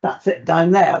that's it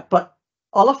down there. But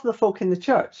all of the folk in the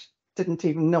church didn't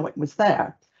even know it was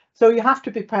there. So you have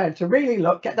to be prepared to really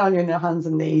look, get down on your hands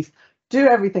and knees, do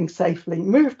everything safely,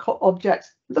 move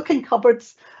objects, look in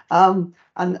cupboards, and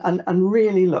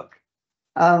really look.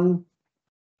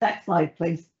 Next slide,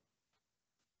 please.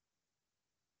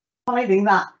 Finding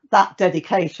that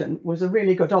dedication was a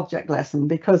really good object lesson,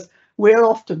 because we're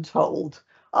often told,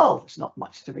 oh, there's not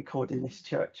much to record in this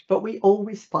church, but we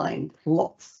always find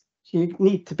lots. You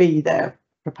need to be there,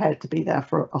 prepared to be there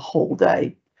for a whole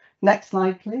day. Next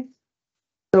slide, please.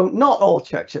 So not all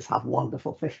churches have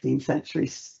wonderful 15th century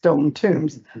stone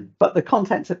tombs, but the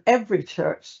contents of every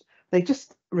church, they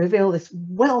just reveal this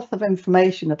wealth of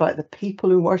information about the people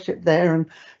who worship there and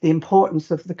the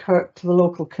importance of the kirk to the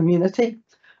local community.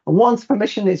 And once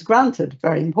permission is granted,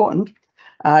 very important,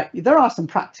 there are some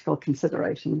practical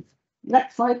considerations.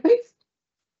 Next slide, please.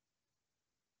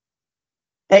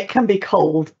 It can be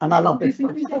cold, and I love this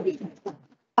one.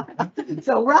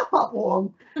 So wrap up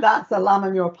warm. That's a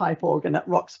Lammermuir pipe organ at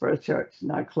Roxburgh Church,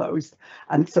 now closed.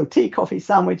 And so tea, coffee,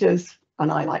 sandwiches,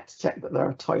 and I like to check that there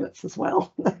are toilets as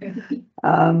well.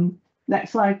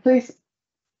 Next slide, please.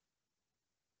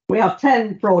 We have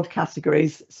 10 broad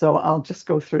categories, so I'll just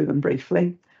go through them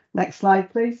briefly. Next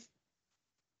slide, please.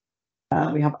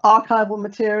 We have archival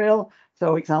material,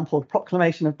 so example,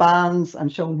 proclamation of banns,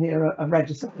 and shown here a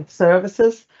register of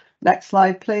services. Next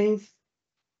slide, please.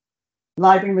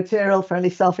 Library material, fairly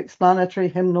self-explanatory,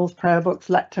 hymnals, prayer books,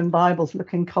 lectern Bibles,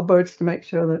 look in cupboards to make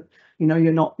sure that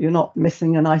you're not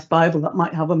missing a nice Bible that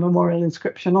might have a memorial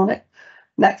inscription on it.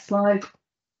 Next slide.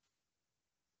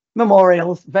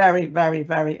 Memorials, very, very,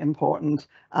 very important.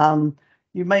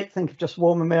 You might think of just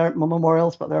war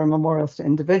memorials, but there are memorials to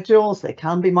individuals. They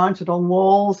can be mounted on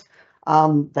walls.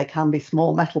 They can be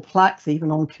small metal plaques, even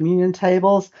on communion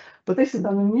tables. But this is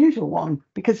an unusual one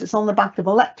because it's on the back of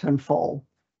a lectern fall.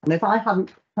 And if I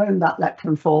hadn't turned that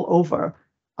lectern fall over,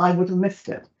 I would have missed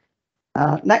it.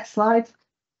 Next slide.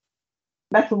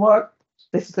 Metalwork.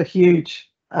 This is a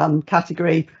huge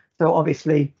category. So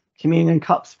obviously communion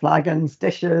cups, flagons,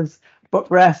 dishes, book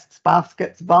rests,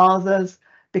 baskets, vases,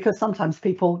 because sometimes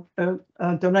people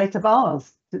donate a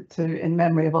vase in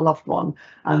memory of a loved one,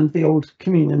 and the old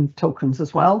communion tokens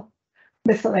as well.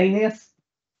 Miscellaneous.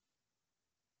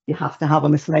 You have to have a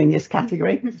miscellaneous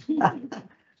category.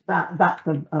 That's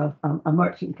a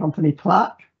merchant company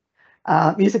plaque.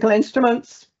 Musical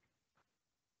instruments,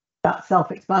 that's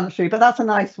self-explanatory, but that's a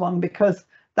nice one because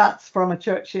that's from a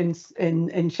church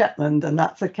in Shetland, and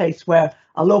that's a case where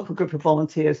a local group of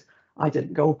volunteers, I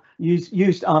didn't go,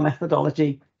 used our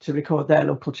methodology to record their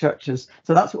local churches.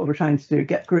 So that's what we're trying to do,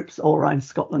 get groups all around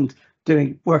Scotland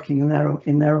working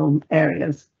in their own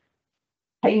areas.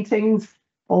 Paintings,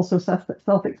 also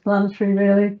self-explanatory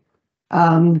really.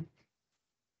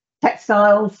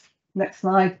 Textiles, next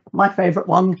slide, my favourite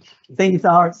one. These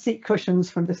are seat cushions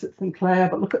from Bissett Sinclair,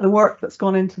 but look at the work that's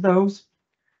gone into those.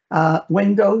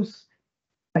 Windows,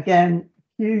 again,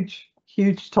 huge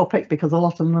topic because a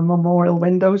lot of them are memorial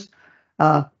windows.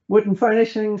 Wooden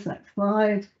furnishings, next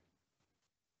slide.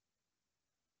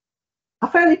 A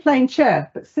fairly plain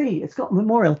chair, but see, it's got a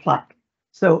memorial plaque.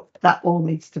 So that all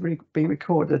needs to be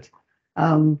recorded.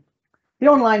 The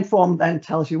online form then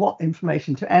tells you what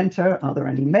information to enter. Are there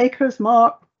any maker's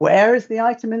mark? Where is the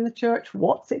item in the church?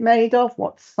 What's it made of?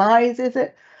 What size is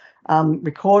it?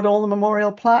 Record all the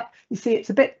memorial plaque. You see,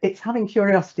 it's having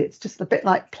curiosity. It's just a bit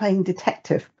like playing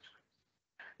detective.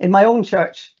 In my own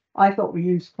church, I thought we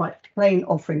used quite plain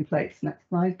offering plates. Next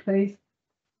slide, please.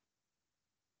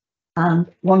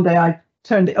 And one day I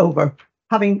turned it over,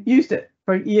 having used it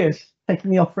for years,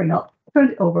 taking the offering up,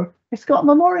 turned it over. It's got a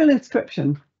memorial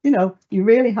inscription. You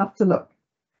really have to look.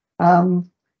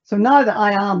 So now that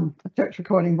I am a church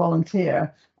recording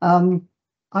volunteer,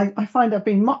 I find I've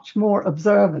been much more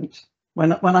observant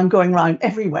when I'm going around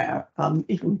everywhere,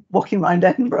 even walking around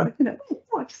Edinburgh. Oh,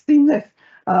 I've seen this.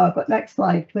 But next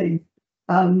slide, please.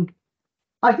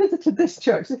 I visited this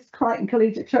church, this Crichton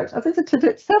Collegiate Church. I visited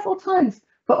it several times,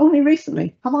 but only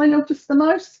recently. Have I noticed the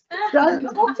mouse down at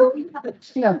the bottom?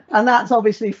 And that's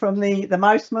obviously from the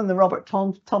Mouseman, the Robert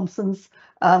Thompson's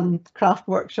craft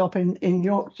workshop in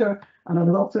Yorkshire. And I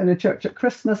was also in a church at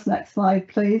Christmas. Next slide,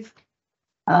 please.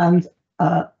 And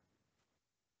I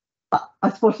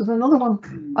spotted another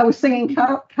one. I was singing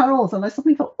carols, and I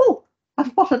suddenly thought, oh, I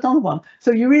spotted another one.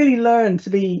 So you really learn to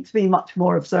be much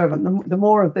more observant. The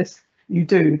more of this you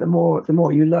do, the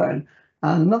more you learn.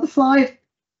 And another slide.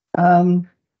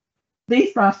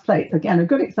 These brass plates, again, a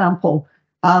good example.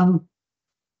 They're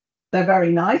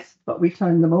very nice, but we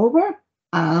turned them over,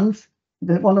 and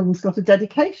one of them's got a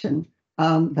dedication.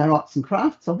 They're arts and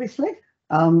crafts, obviously.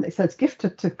 It says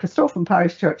gifted to Christopher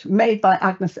Parish Church, made by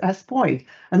Agnes S. Boyd.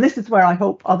 And this is where I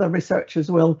hope other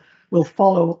researchers will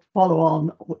follow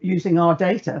on using our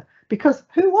data. Because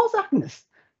who was Agnes?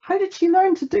 How did she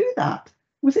learn to do that?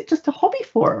 Was it just a hobby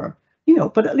for her? You know,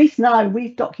 but at least now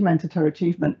we've documented her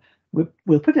achievement.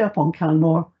 We'll put it up on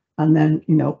Canmore, and then,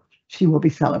 you know, she will be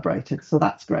celebrated. So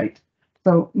that's great.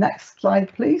 So next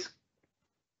slide, please.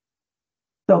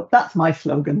 So that's my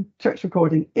slogan. Church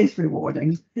recording is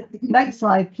rewarding. Next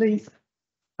slide, please.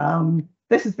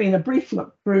 This has been a brief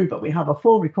look through, but we have a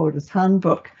full recorder's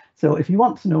handbook. So if you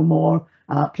want to know more,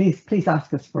 please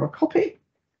ask us for a copy,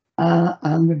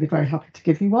 and we'd be very happy to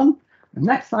give you one. The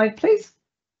next slide, please.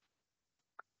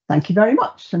 Thank you very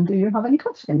much. And do you have any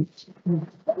questions?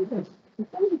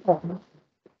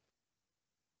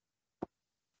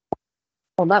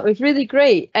 Well, that was really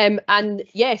great. And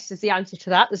yes is the answer to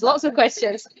that. There's lots of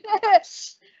questions.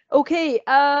 Okay.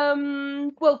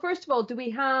 Well, first of all, do we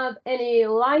have any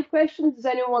live questions? Does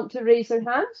anyone want to raise their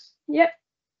hands? Yep.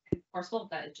 First of all,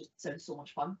 that just sounds so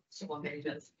much fun. So I'm very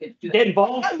good. Get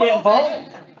involved. Get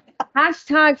involved.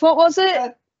 Hashtag, what was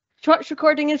it? Church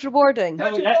recording is rewarding.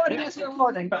 Oh, yeah.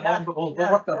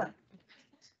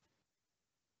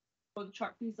 For the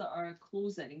churches that are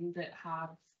closing that have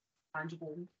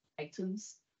tangible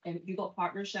items, you've got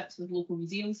partnerships with local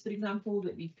museums, for example,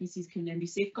 that these pieces can then be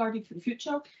safeguarded for the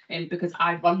future. Because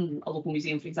I run a local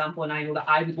museum, for example, and I know that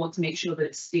I would want to make sure that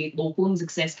it stayed local and was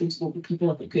accessible to local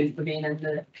people if it couldn't remain in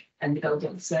the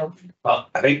building itself. Well,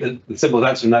 I think the simple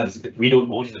answer to that is that we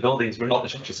don't own the buildings. We're not the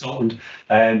Church of Scotland.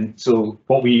 So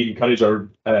what we encourage our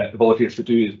volunteers to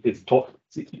do is talk.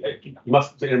 You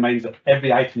must bear in mind that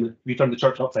every item that we turn the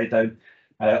church upside down,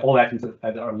 all the items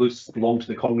that are loose belong to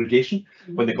the congregation.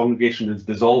 When the congregation is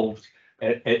dissolved,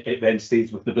 it then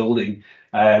stays with the building.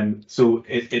 So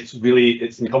it's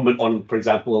incumbent on, for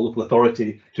example, a local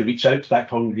authority to reach out to that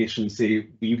congregation and say,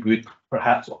 we would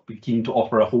perhaps be keen to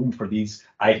offer a home for these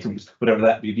items, whatever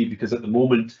that may be, because at the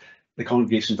moment the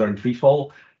congregations are in free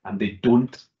fall and they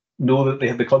don't know that they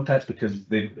have the contacts because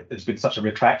there's been such a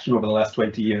retraction over the last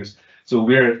 20 years. So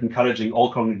we're encouraging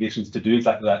all congregations to do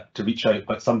exactly that, to reach out,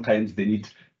 but sometimes they need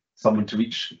someone to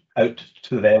reach out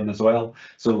to them as well.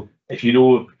 So if you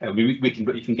know, you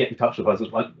can get in touch with us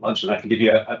at lunch, and I can give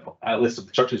you a list of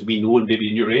the churches we know and maybe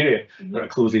in your area that are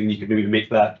closing. You can maybe make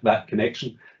that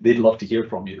connection. They'd love to hear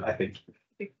from you, I think.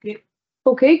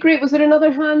 Okay, great. Was there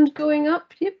another hand going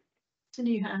up? Yep. It's a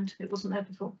new hand. It wasn't there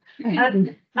before.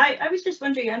 I was just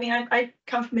wondering, I mean, I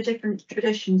come from a different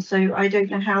tradition, so I don't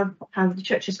know how the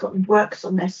Church of Scotland works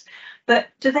on this, but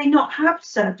do they not have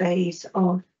surveys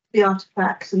of the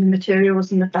artefacts and the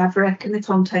materials and the fabric and the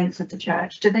contents of the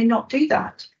church? Do they not do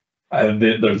that?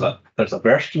 There's a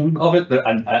version of it,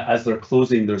 and as they're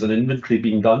closing, there's an inventory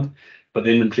being done, but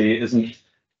the inventory isn't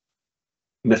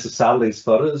necessarily as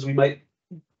thorough as we might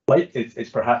like. It's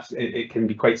perhaps it can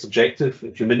be quite subjective.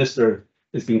 If your minister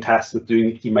is being tasked with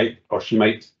doing it, he might or she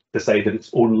might decide that it's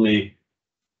only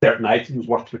certain items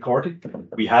worth recording.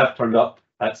 We have turned up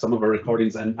at some of our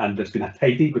recordings, and there's been a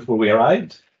tidy before we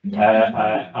arrived.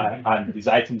 And these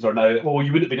items are now, oh,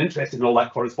 you wouldn't have been interested in all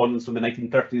that correspondence from the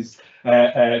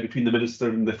 1930s between the minister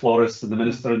and the florist and the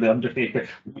minister and the undertaker.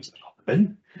 It's not the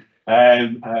bin.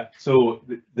 So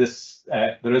this,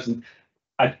 there isn't.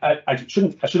 I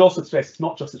should also stress it's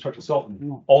not just the Church of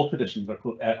Scotland. All traditions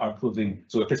are closing.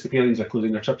 So Episcopalians are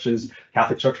closing their churches,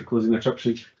 Catholic Church are closing their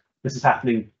churches. This is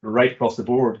happening right across the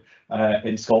board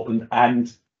in Scotland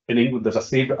and in England. There's a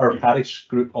Save Our Parish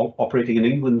group operating in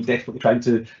England, desperately trying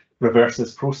to reverse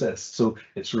this process. So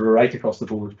it's right across the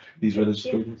board. These religious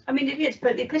buildings. I mean, it is,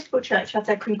 but the Episcopal Church has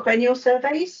their quinquennial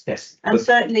surveys. Yes. And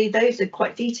certainly those are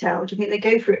quite detailed. I mean, they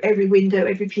go through every window,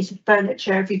 every piece of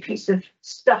furniture, every piece of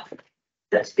stuff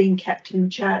that's being kept in the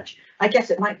church. I guess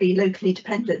it might be locally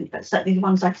dependent, but certainly the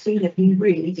ones I've seen have been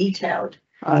really detailed.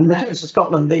 And the Church of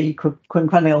Scotland, the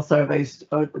quinquennial surveys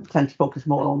tend to focus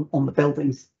more on the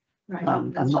buildings. Right.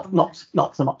 And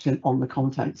not so much on the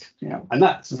content. Yeah. And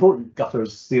that's important,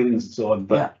 gutters, ceilings and so on,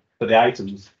 but the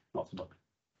items, not so much.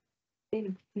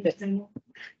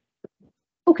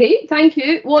 Okay, thank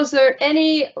you. Was there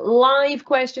any live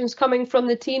questions coming from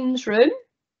the Teams room?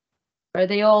 Are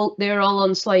they're all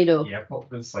on Slido? Yeah, pop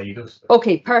them Slidos.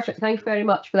 Okay, perfect. Thank you very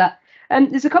much for that.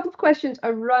 There's a couple of questions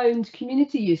around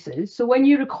community uses. So when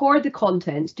you record the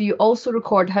contents, do you also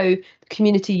record how the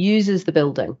community uses the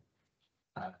building?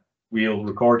 We'll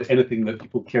record anything that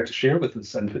people care to share with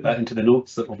us and put that into the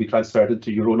notes that will be transferred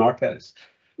into your own archives.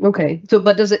 Okay, so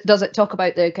but does it talk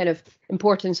about the kind of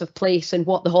importance of place and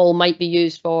what the hall might be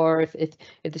used for if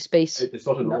the space? It's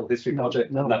not an oral history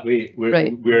project no. in that way.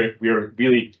 Right. We're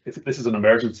really, this is an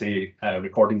emergency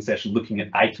recording session looking at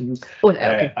items. Oh,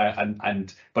 okay.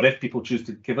 But if people choose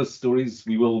to give us stories,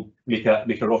 we will make an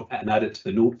add it to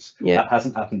the notes. Yeah. That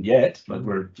hasn't happened yet, but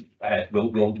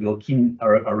we'll keen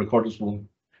our recorders will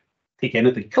take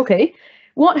anything. Okay.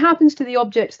 What happens to the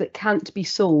objects that can't be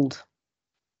sold?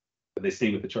 They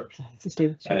stay with the church. They stay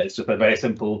with the church. It's just a very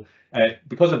simple,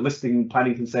 because of listing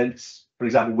planning consents, for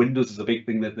example, windows is a big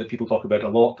thing that people talk about a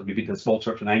lot. We've been to a small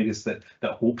church in Angus that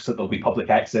hopes that there'll be public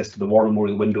access to the War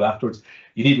Memorial window afterwards.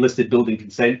 You need listed building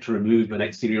consent to remove an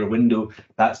exterior window.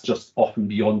 That's just often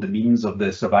beyond the means of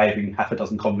the surviving half a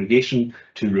dozen congregation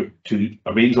to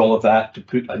arrange all of that, to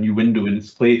put a new window in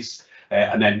its place,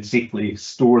 and then safely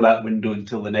store that window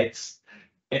until the next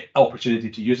opportunity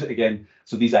to use it again.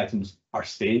 So these items are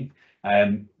staying.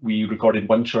 We recorded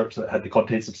one church that had the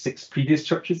contents of 6 previous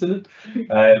churches in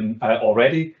it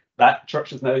already. That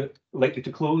church is now likely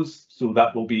to close, so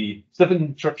that will be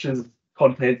 7 churches'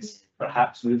 contents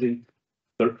perhaps moving.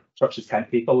 Their churches can't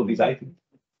take all of these items.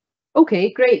 Okay,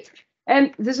 great.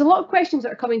 There's a lot of questions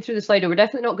that are coming through the Slido. We're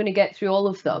definitely not going to get through all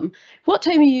of them. What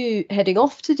time are you heading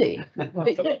off today?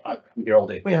 Here all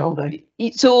day. We're all day.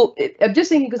 So I'm just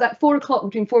thinking, because at 4 o'clock,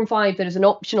 between 4 and 5, there is an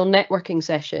optional networking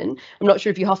session. I'm not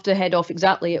sure if you have to head off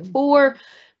exactly at 4,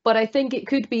 but I think it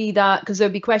could be that, because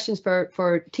there'll be questions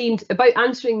for teams about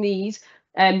answering these.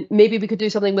 Maybe we could do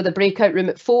something with a breakout room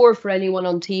at 4 for anyone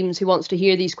on Teams who wants to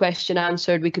hear these questions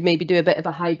answered. We could maybe do a bit of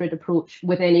a hybrid approach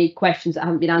with any questions that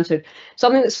haven't been answered.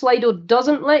 Something that Slido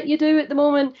doesn't let you do at the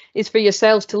moment is for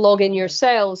yourselves to log in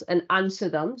yourselves and answer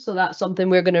them. So that's something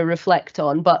we're going to reflect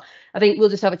on. But I think we'll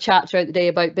just have a chat throughout the day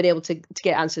about being able to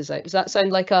get answers out. Does that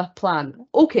sound like a plan?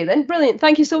 Okay, then. Brilliant.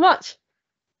 Thank you so much.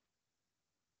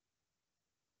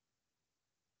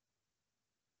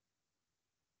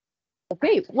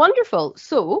 Okay, wonderful.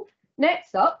 So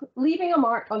next up, leaving a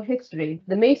mark on history,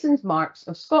 the Masons' Marks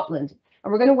of Scotland.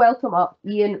 And we're going to welcome up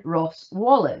Ian Ross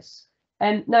Wallace.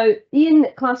 Now, Ian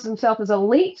classes himself as a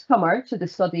latecomer to the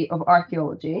study of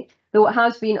archaeology, though it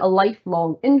has been a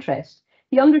lifelong interest.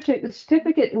 He undertook the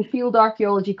certificate in field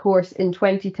archaeology course in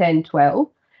 2010-12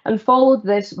 and followed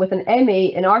this with an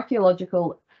MA in archaeology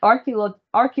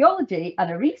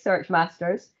and a research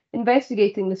master's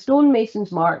investigating the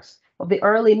stonemasons' marks of the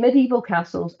early medieval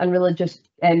castles and religious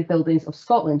buildings of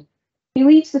Scotland. He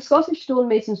leads the Scottish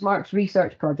Stonemasons' Marks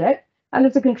Research Project and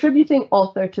is a contributing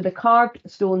author to the Carved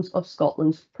Stones of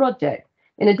Scotland's project.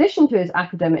 In addition to his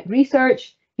academic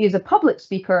research, he is a public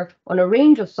speaker on a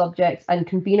range of subjects and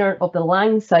convener of the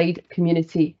Langside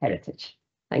Community Heritage.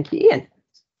 Thank you, Ian.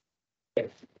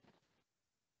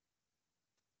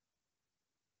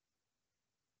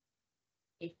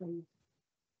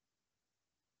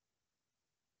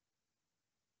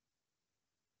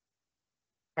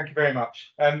 Thank you very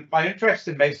much. My interest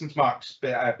in Mason's Marks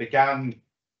began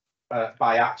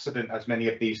by accident, as many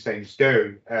of these things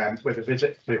do, with a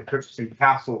visit to Crookston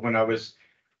Castle when I was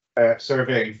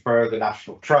surveying for the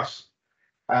National Trust.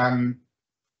 And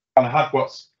I had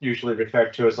what's usually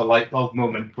referred to as a light bulb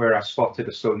moment where I spotted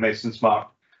a stonemason's mark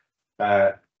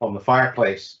on the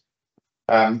fireplace.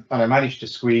 And I managed to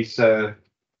squeeze a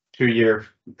 2-year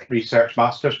research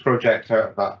master's project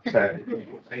out of that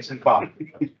mason mark.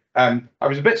 I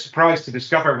was a bit surprised to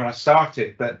discover when I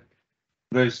started that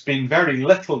there's been very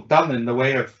little done in the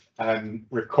way of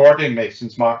recording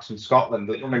Mason's Marks in Scotland.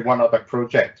 There's only one other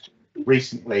project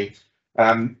recently.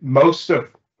 Most of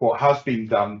what has been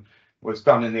done was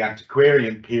done in the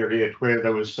antiquarian period, where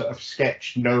there was sort of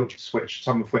sketched notes,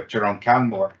 some of which are on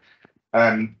Canmore,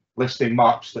 listing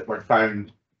marks that were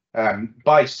found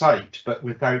by sight, but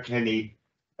without any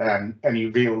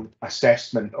real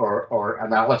assessment or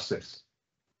analysis.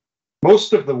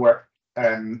 Most of the work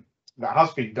that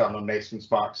has been done on Mason's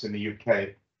Marks in the UK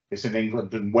is in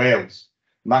England and Wales.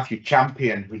 Matthew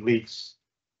Champion, who leads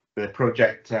the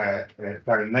project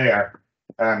down there,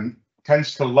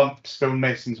 tends to lump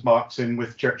stonemasons' marks in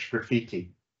with church graffiti.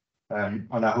 And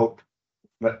I hope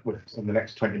that in the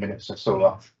next 20 minutes or so,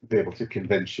 I'll be able to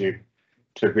convince you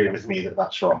to agree with me that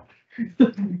that's wrong.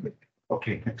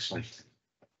 Okay, next slide.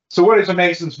 So what is a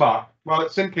mason's mark? Well,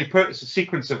 it's simply put, it's a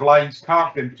sequence of lines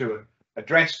carved into a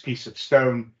dressed piece of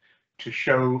stone to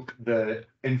show the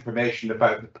information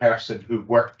about the person who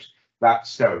worked that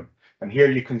stone. And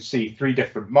here you can see 3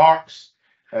 different marks,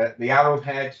 the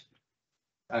arrowhead,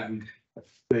 and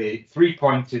the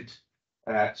 3-pointed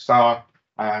star,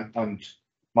 and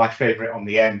my favourite on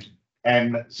the end,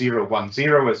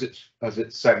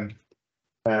 M010,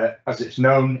 as it's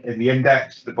known in the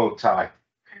index, the bow tie.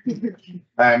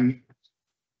 We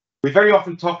very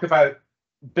often talk about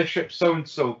Bishop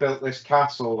so-and-so built this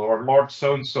castle, or Lord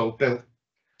so-and-so built,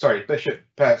 sorry, Bishop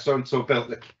so-and-so built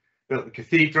the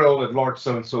cathedral, and Lord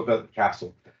so-and-so built the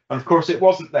castle. And of course, it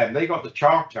wasn't them. They got the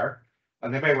charter,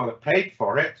 and they may well have paid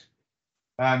for it,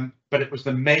 but it was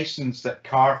the masons that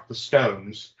carved the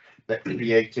stones that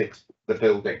created the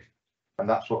building. And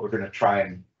that's what we're going to try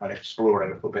and explore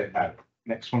a little bit now.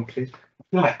 Next one, please. I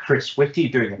feel like Chris Whitty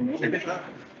doing it.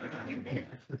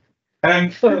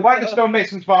 Why do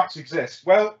stonemasons' marks exist?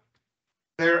 Well,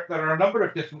 there are a number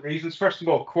of different reasons. First of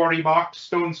all, quarry marks.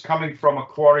 Stones coming from a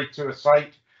quarry to a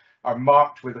site are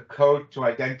marked with a code to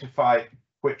identify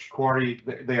which quarry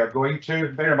they are going to.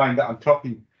 Bear in mind that I'm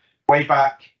talking way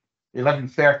back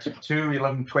 1132,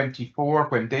 1124,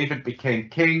 when David became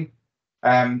king,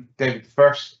 David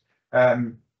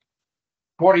I.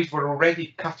 Quarries were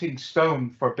already cutting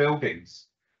stone for buildings,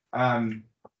 and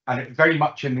it very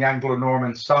much in the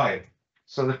Anglo-Norman style.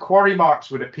 So the quarry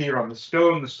marks would appear on the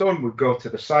stone would go to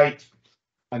the site,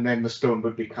 and then the stone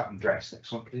would be cut and dressed.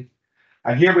 Next one, please.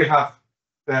 And here we have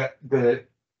the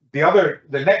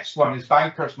next one is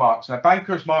banker's marks. Now,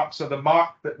 banker's marks are the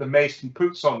mark that the mason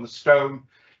puts on the stone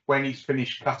when he's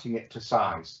finished cutting it to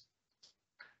size.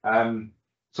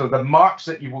 So the marks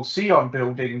that you will see on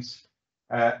buildings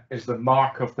is the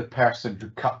mark of the person who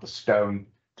cut the stone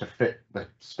to fit the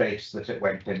space that it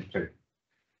went into.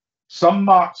 Some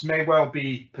marks may well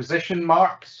be position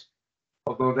marks,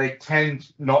 although they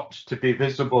tend not to be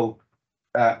visible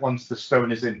once the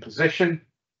stone is in position.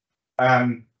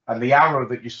 And the arrow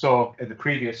that you saw in the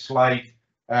previous slide,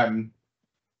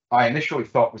 I initially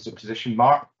thought was a position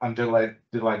mark until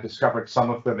I discovered some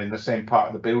of them in the same part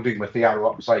of the building with the arrow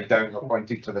upside down or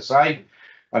pointing to the side.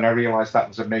 And I realised that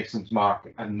was a mason's mark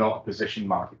and not a position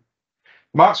mark.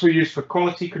 Marks were used for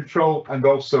quality control and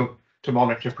also to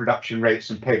monitor production rates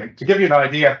and payment. To give you an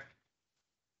idea,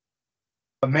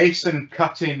 a mason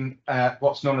cutting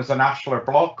what's known as an ashlar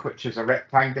block, which is a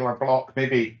rectangular block,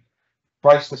 maybe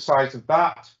twice the size of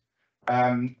that,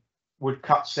 would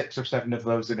cut 6 or 7 of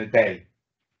those in a day.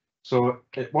 So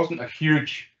it wasn't a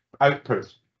huge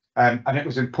output, and it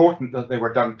was important that they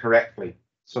were done correctly.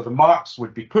 So the marks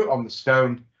would be put on the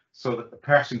stone so that the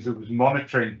person who was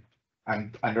monitoring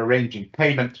and arranging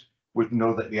payment would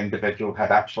know that the individual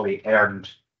had actually earned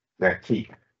their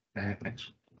keep.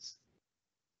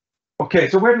 Okay,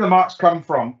 so where do the marks come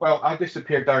from? Well, I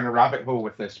disappeared down a rabbit hole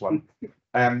with this one.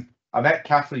 I met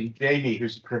Kathleen Janey,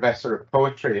 who's a professor of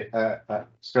poetry at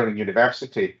Stirling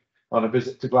University, on a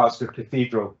visit to Glasgow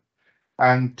Cathedral.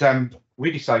 And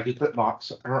we decided that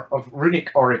marks are of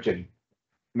runic origin.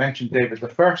 I mentioned David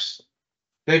I.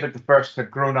 David I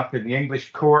had grown up in the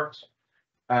English court,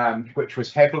 which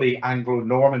was heavily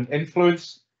Anglo-Norman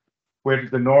influence. Where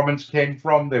did the Normans came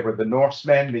from? They were the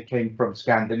Norsemen. They came from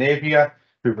Scandinavia,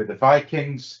 who were the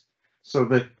Vikings. So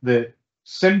the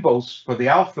symbols for the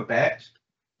alphabet,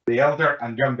 the elder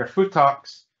and younger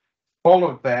futarchs,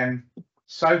 followed them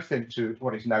south into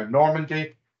what is now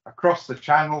Normandy, across the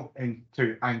Channel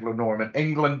into Anglo-Norman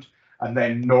England, and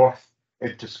then north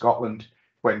into Scotland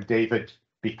when David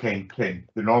became king.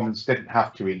 The Normans didn't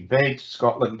have to invade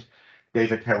Scotland.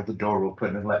 David held the door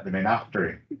open and let them in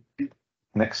after him.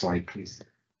 Next slide, please.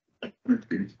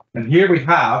 And here we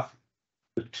have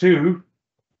the two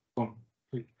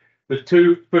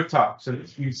futarchs.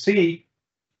 And you see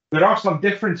there are some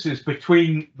differences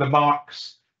between the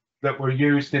marks that were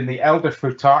used in the elder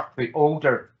futarch, the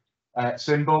older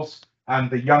symbols, and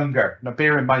the younger. Now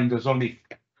bear in mind there's only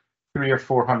 300 or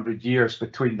 400 years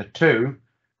between the two,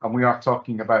 and we are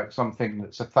talking about something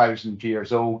that's 1,000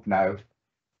 years old now,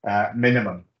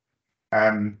 minimum.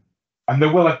 And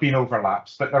there will have been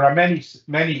overlaps, but there are many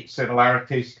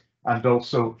similarities and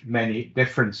also many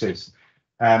differences.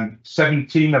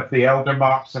 17 of the elder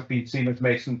marks have been seen as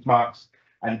mason's marks,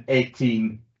 and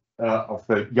 18 of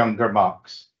the younger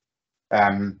marks.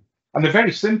 And they're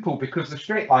very simple because they're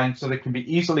straight lines, so they can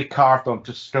be easily carved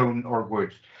onto stone or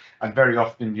wood, and very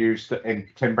often used in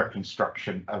timber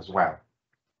construction as well.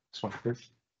 This one, please.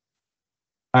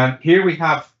 Here we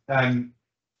have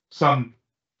some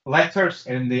letters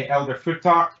in the elder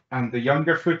futarch and the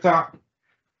younger futarch,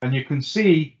 and you can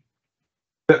see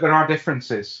that there are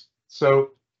differences.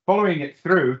 So following it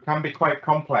through can be quite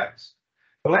complex.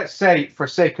 But let's say, for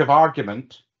sake of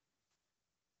argument,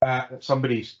 that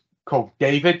somebody's called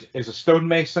David is a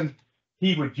stonemason.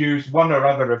 He would use one or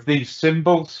other of these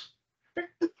symbols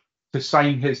to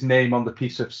sign his name on the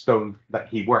piece of stone that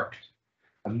he worked.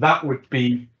 And that would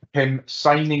be him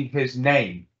signing his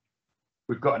name.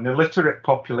 We've got an illiterate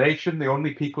population. The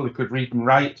only people who could read and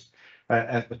write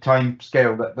at the time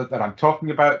scale that I'm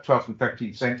talking about, 12th and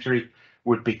 13th century,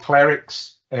 would be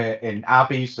clerics in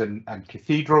abbeys and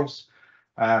cathedrals,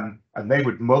 and they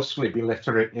would mostly be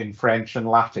literate in French and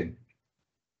Latin.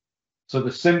 So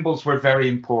the symbols were very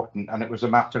important, and it was a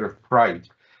matter of pride.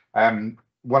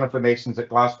 One of the masons at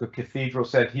Glasgow Cathedral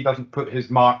said he doesn't put his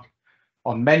mark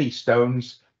on many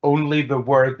stones, only the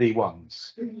worthy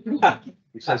ones.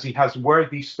 He says he has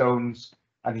worthy stones,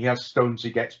 and he has stones he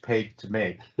gets paid to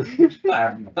make.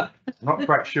 I'm not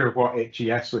quite sure what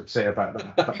HES would say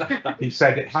about that, but he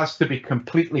said it has to be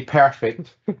completely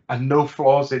perfect and no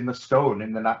flaws in the stone,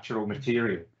 in the natural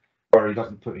material, or he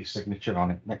doesn't put his signature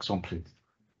on it. Next one, please.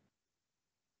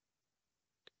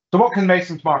 So what can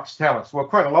masons' marks tell us? Well,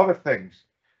 quite a lot of things.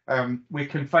 We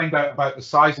can find out about the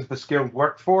size of the skilled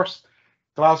workforce.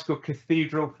 Glasgow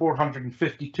Cathedral,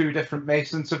 452 different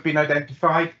masons have been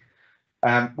identified.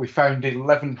 We found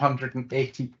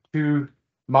 1,182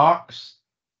 marks,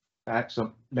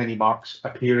 so many marks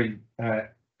appearing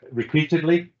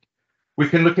repeatedly. We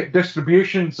can look at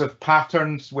distributions of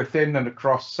patterns within and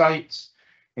across sites.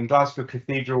 In Glasgow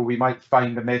Cathedral, we might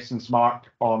find a mason's mark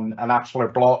on an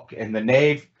ashlar block in the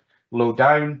nave, low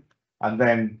down, and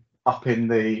then up in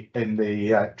the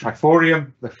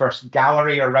triforium, the first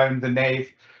gallery around the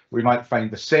nave, we might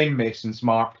find the same mason's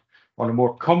mark on a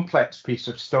more complex piece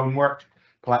of stonework,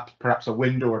 perhaps a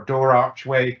window or door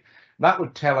archway. That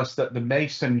would tell us that the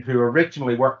mason who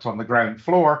originally worked on the ground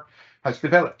floor has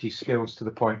developed his skills to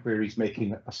the point where he's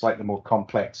making a slightly more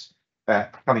complex,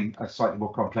 cutting a slightly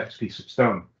more complex piece of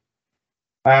stone.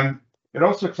 It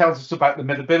also tells us about the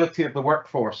mobility of the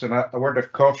workforce, and a word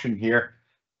of caution here.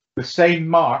 The same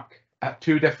mark at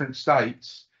two different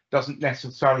sites doesn't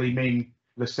necessarily mean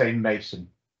the same mason.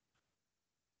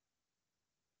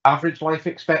 Average life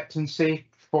expectancy,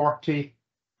 40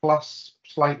 plus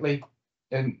slightly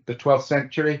in the 12th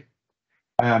century.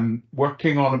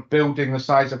 Working on a building the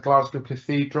size of Glasgow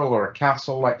Cathedral or a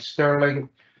castle like Stirling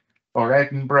or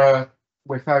Edinburgh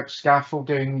without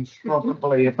scaffolding,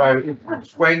 probably about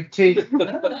 20.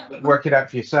 Work it out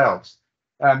for yourselves.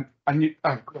 And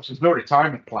of course, there's no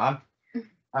retirement plan,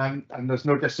 and there's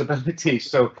no disability,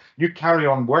 so you carry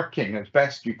on working as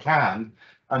best you can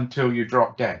until you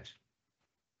drop dead,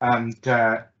 and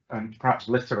perhaps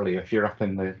literally if you're up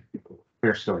in the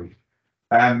queer story.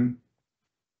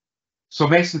 So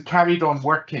Mason carried on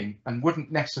working and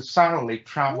wouldn't necessarily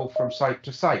travel from site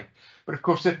to site, but of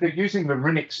course, if they're using the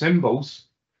runic symbols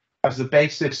as the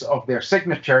basis of their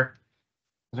signature,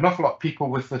 there's an awful lot of people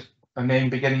with a name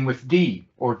beginning with D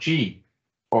or G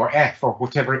or F or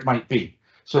whatever it might be.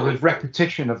 So there's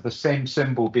repetition of the same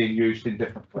symbol being used in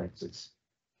different places.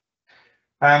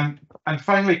 And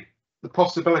finally, the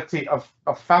possibility of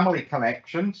family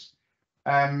connections.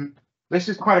 This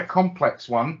is quite a complex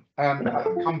one.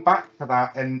 I'll come back to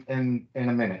that in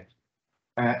a minute.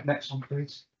 Next one,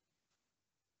 please.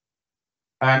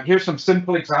 Here's some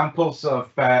simple examples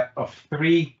of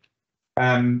 3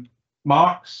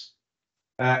 marks.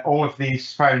 All of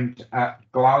these found at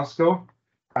Glasgow,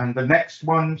 and the next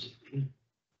one,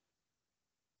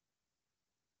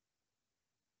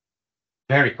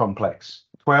 very complex,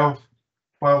 12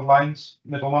 lines,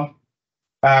 middle one.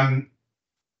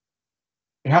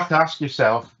 You have to ask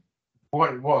yourself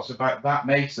what it was about that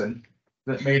mason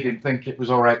that made him think it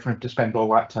was all right for him to spend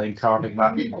all that time carving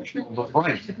that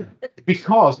line.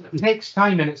 Because it takes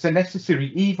time and it's a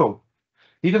necessary evil.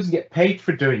 He doesn't get paid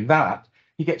for doing that.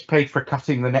 He gets paid for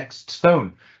cutting the next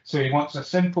stone. So he wants a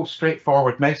simple,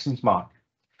 straightforward mason's mark.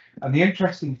 And the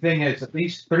interesting thing is that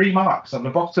these 3 marks on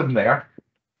the bottom there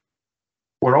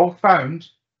were all found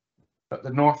at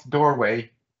the north doorway,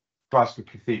 Glasgow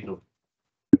Cathedral,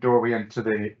 the doorway into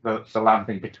the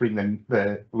landing between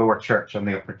the lower church and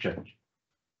the upper church.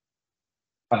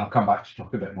 And I'll come back to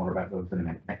talk a bit more about those in a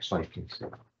minute. Next slide, please.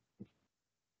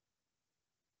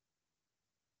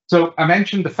 So I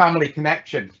mentioned the family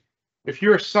connection. If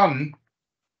your son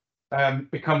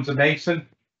becomes a mason,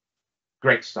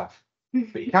 great stuff.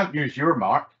 But you can't use your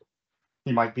mark.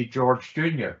 He might be George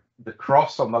Jr. The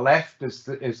cross on the left is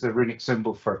the runic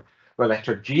symbol for the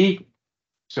letter G.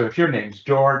 So if your name's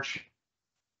George,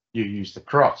 you use the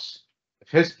cross.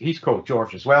 If he's called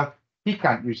George as well, he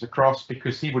can't use the cross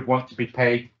because he would want to be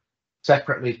paid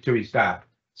separately to his dad.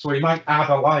 So he might add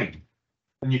a line.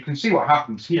 And you can see what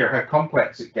happens here, how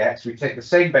complex it gets. We take the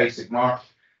same basic mark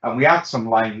and we add some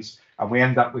lines and we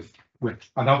end up with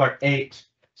another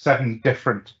 7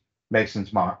 different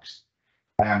mason's marks.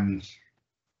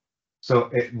 So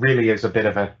it really is a bit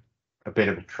of a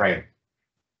trail.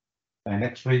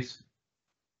 Next, please.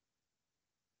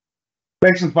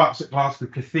 Mason's marks at Glasgow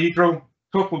Cathedral.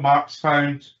 Total marks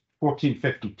found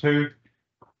 1452.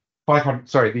 500.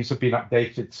 Sorry, these have been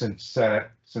updated since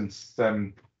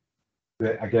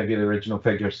I gave you the original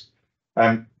figures.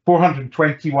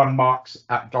 421 marks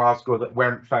at Glasgow that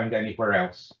weren't found anywhere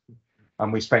else,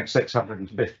 and we spent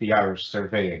 650 hours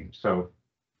surveying. So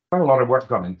quite a lot of work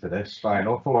gone into this by an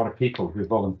awful lot of people who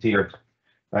volunteered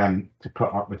to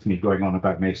put up with me going on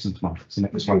about Mason's marks. And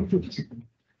it was one.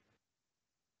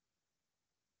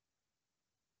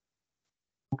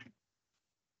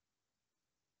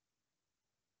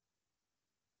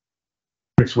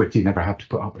 Chris Whitty never had to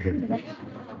put up with him.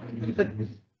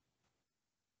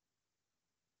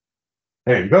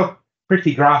 There you go.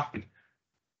 Pretty graph.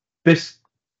 This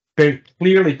very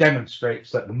clearly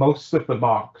demonstrates that most of the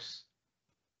marks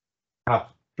have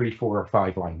 3, 4, or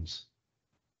 5 lines,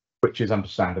 which is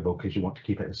understandable because you want to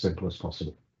keep it as simple as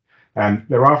possible.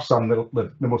 There are some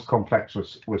that the most complex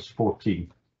was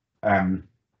 14, and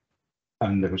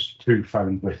there was 2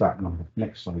 found with that number.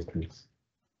 Next slide, please.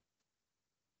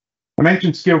 I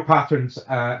mentioned skill patterns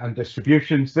and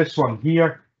distributions. This one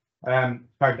here, found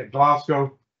at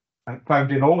Glasgow, and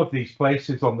found in all of these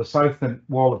places on the southern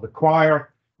wall of the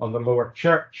choir, on the lower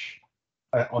church,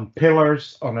 on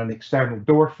pillars, on an external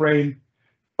door frame,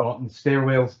 on the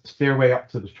stairway up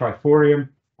to the triforium,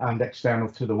 and external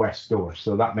to the west door.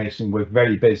 So that mason was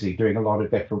very busy doing a lot of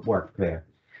different work there.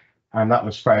 And that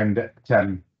was found at,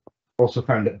 also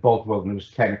found at Bodwell, and there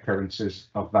was 10 occurrences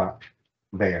of that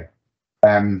there.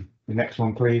 The next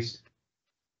one, please.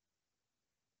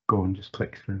 Go and just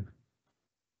click through.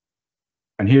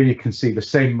 And here you can see the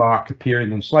same mark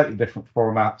appearing in slightly different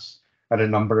formats at a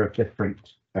number of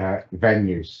different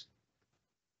venues.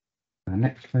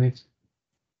 Next, please.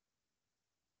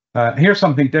 Here's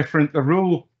something different. The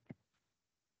rule,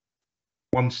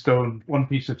 1 stone, 1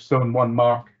 piece of stone, 1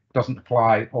 mark, doesn't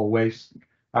apply always.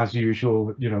 As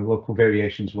usual, you know, local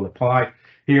variations will apply.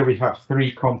 Here we have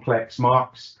 3 complex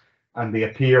marks, and they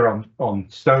appear on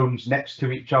stones next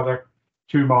to each other.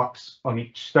 2 marks on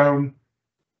each stone.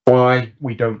 Why?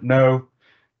 We don't know.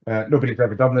 Nobody's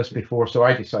ever done this before, so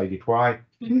I decided why.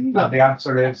 And the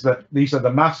answer is that these are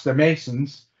the master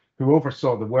masons who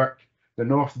oversaw the work. The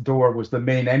north door was the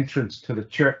main entrance to the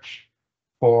church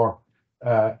for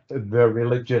the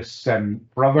religious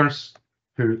brothers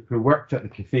who worked at the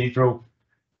cathedral.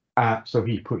 So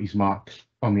he put his mark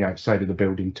on the outside of the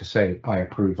building to say, I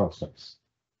approve of this.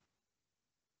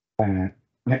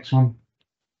 Next one.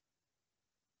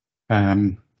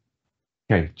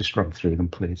 Okay, just run through them,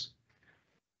 please.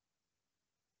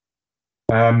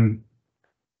 Putting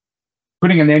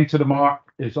an end to the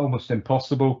mark is almost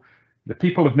impossible. The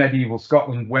People of Medieval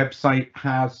Scotland website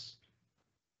has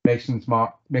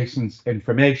Mason's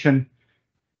information,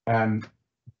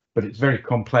 but it's very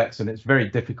complex and it's very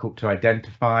difficult to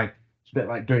identify. It's a bit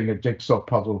like doing a jigsaw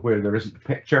puzzle where there isn't a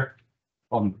picture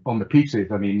on the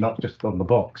pieces, I mean, not just on the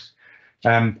box.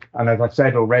 And as I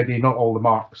said already, not all the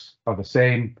marks are the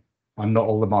same and not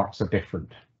all the marks are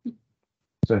different.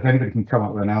 So if anybody can come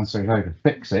up with an answer how to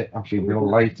fix it, I'll be real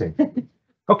delighted.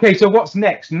 Okay, so what's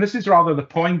next? And this is rather the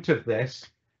point of this.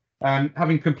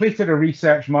 Having completed a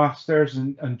research master's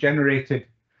and generated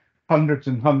hundreds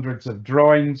and hundreds of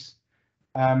drawings,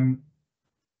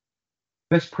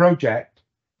 this project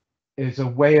is a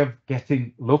way of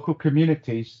getting local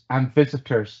communities and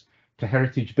visitors to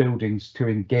heritage buildings to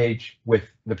engage with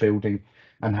the building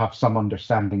and have some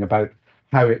understanding about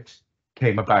how it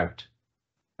came about.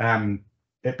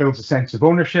 It builds a sense of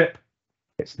ownership,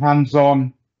 it's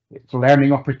hands-on, it's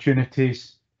learning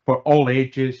opportunities for all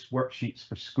ages, worksheets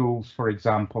for schools, for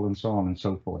example, and so on and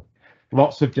so forth.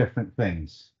 Lots of different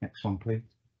things. Next one, please.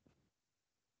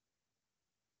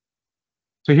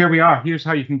 So here we are. Here's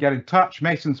how you can get in touch.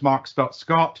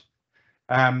 masonsmarks.scot.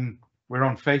 We're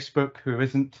on Facebook. Who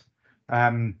isn't?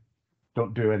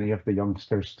 Don't do any of the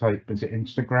youngsters type. Is it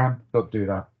Instagram? Don't do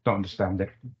that. Don't understand it.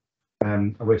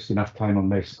 I waste enough time on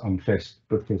this on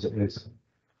Facebook as it is.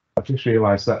 I've just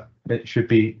realised that there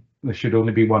should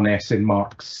only be 1 S in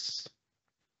marks.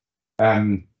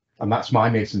 And that's my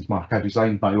Mason's mark. I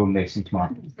designed my own Mason's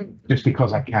mark just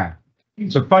because I can.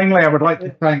 So finally, I would like to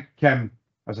thank,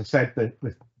 as I said, the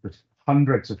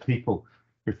hundreds of people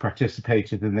who've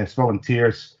participated in this,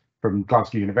 volunteers from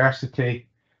Glasgow University,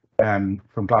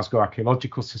 from Glasgow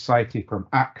Archaeological Society, from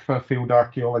ACFA Field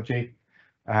Archaeology,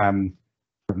 from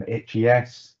the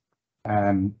HES,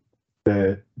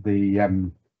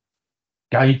 the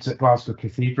guides at Glasgow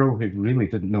Cathedral who really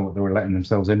didn't know what they were letting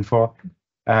themselves in for,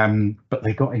 but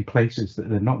they got in places that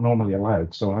they're not normally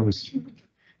allowed. So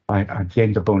I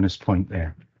gained a bonus point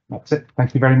there. That's it.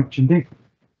 Thank you very much indeed.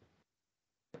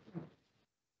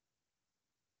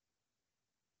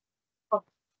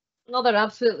 Another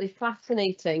absolutely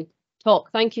fascinating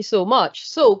talk. Thank you so much.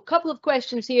 So, a couple of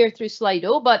questions here through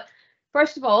Slido, but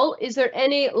first of all, is there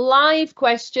any live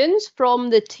questions from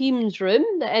the Teams room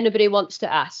that anybody wants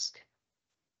to ask?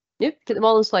 Yep, put them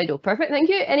all on Slido. Perfect, thank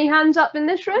you. Any hands up in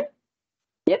this room?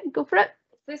 Yep, go for it.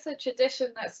 Is this a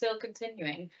tradition that's still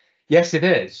continuing? Yes, it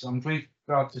is. I'm really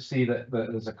glad to see that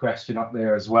there's a question up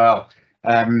there as well.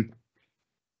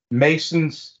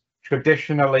 Masons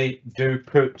traditionally do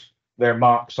put their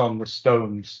marks on the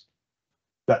stones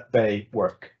that they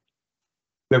work.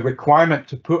 The requirement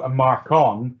to put a mark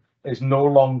on is no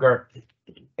longer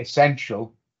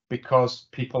essential because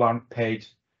people aren't paid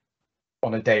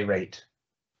on a day rate.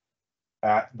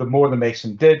 The more the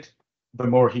mason did, the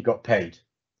more he got paid.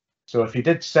 So if he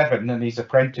did 7 and his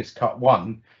apprentice cut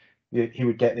 1, he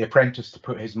would get the apprentice to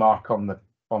put his mark on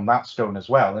that stone as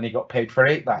well, and he got paid for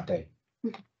 8 that day.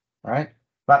 Right?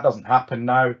 That doesn't happen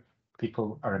now.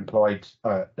 People are employed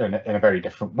in a very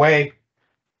different way.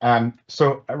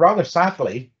 So rather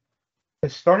sadly,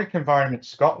 Historic Environment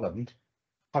Scotland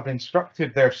have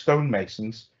instructed their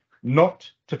stonemasons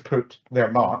not to put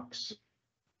their marks.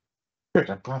 Good,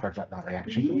 I'm glad I got that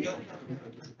reaction.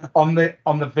 On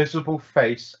the visible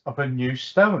face of a new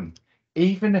stone,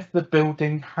 even if the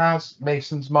building has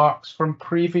mason's marks from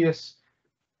previous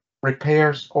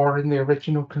repairs or in the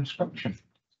original construction.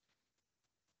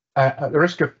 At the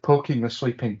risk of poking the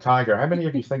sleeping tiger, how many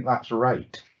of you think that's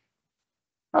right?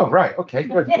 Oh, right, okay,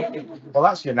 good. Well,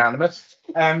 that's unanimous.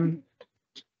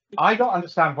 I don't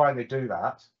understand why they do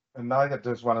that, and neither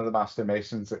does one of the master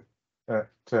masons at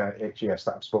HES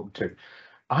that I've spoken to.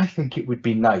 I think it would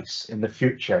be nice in the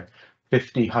future,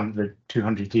 50, 100,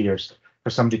 200 years, for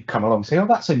somebody to come along and say, oh,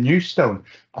 that's a new stone.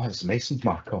 Oh, there's a mason's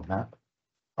mark on that.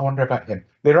 I wonder about him.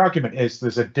 Their argument is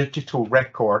there's a digital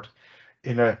record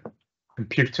in a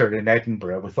computer in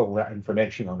Edinburgh with all that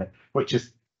information on it, which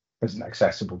isn't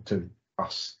accessible to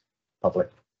us,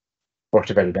 public, or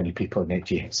to very many people in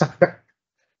HES.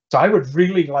 So I would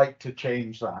really like to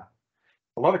change that.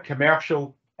 A lot of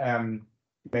commercial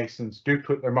masons do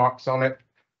put their marks on it.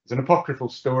 There's an apocryphal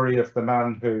story of the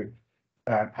man who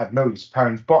had millions of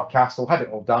pounds, bought a castle, had it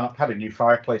all done up, had a new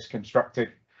fireplace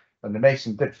constructed, and the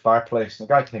mason did the fireplace, and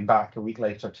the guy came back a week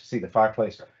later to see the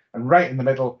fireplace, and right in the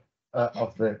middle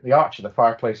of the arch of the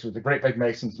fireplace was a great big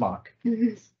mason's mark.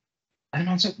 And the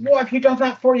man said, what have you done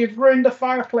that for? You've ruined the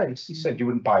fireplace. He said, you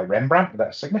wouldn't buy a Rembrandt with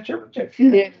that signature, would you?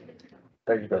 Yeah.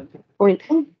 There you go.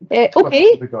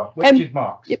 Okay. We got witches'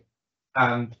 marks. Yep.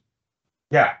 And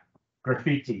yeah,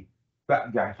 graffiti.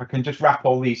 But yeah, if I can just wrap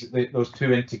all those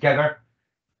two in together,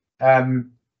 it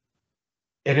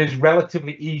is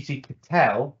relatively easy to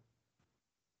tell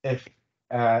if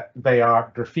they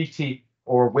are graffiti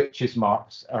or witches'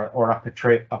 marks or a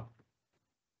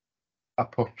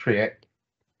portrait.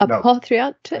 Yeah,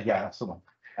 that's the one.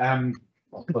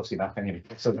 Well, close enough anyway.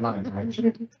 So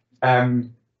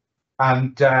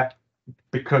and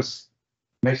because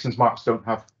mason's marks don't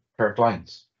have curved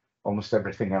lines, almost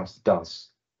everything else does.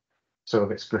 So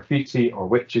if it's graffiti or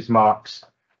witches' marks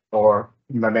or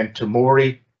memento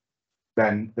mori,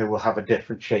 then they will have a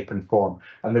different shape and form,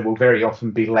 and they will very often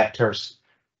be letters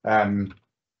from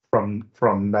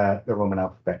the Roman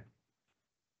alphabet.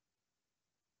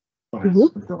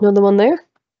 Another one there.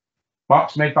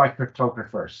 Marks made by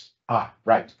cartographers. Ah,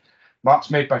 right. Marks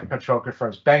made by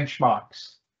cartographers.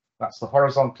 Benchmarks. That's the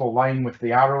horizontal line with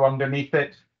the arrow underneath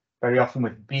it, very often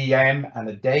with BM and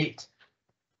a date,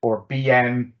 or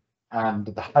BM and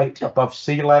the height above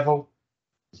sea level.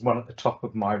 There's one at the top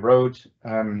of my road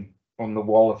on the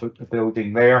wall of the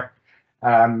building there.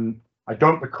 I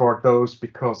don't record those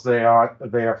because they are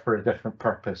there for a different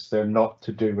purpose. They're not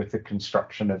to do with the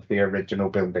construction of the original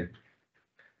building.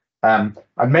 And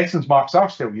mason's marks are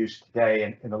still used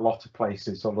today in a lot of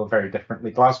places, although very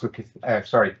differently.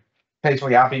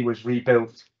 Paisley Abbey was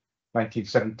rebuilt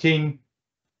 1917,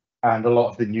 and a lot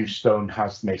of the new stone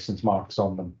has mason's marks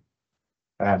on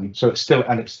them. So it's still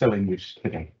in use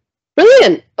today.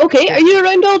 Brilliant. Okay, are you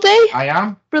around all day? I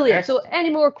am. Brilliant. Yes. So any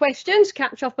more questions?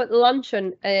 Catch up at the lunch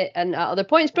and at other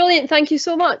points. Brilliant. Thank you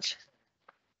so much.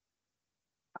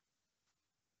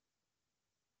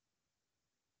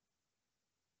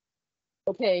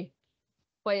 Okay,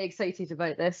 quite excited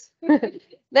about this.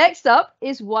 Next up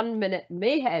is 1 Minute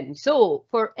Mayhem. So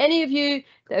for any of you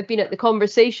that have been at the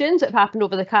conversations that have happened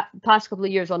over the past couple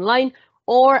of years online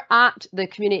or at the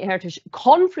Community Heritage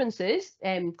conferences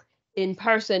in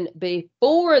person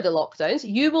before the lockdowns,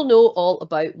 you will know all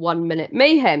about 1 Minute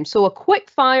Mayhem. So a quick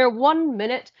fire 1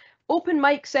 minute open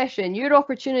mic session, your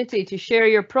opportunity to share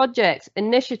your projects,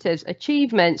 initiatives,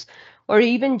 achievements, or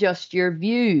even just your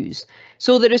views.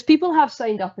 So that as people have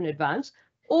signed up in advance,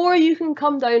 or you can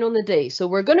come down on the day. So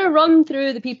we're going to run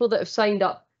through the people that have signed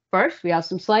up first. We have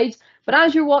some slides, but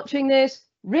as you're watching this,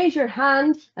 raise your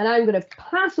hand and I'm going to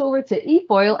pass over to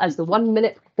Efoyle as the 1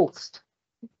 minute host.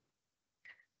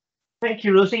 Thank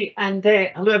you, Rosie, and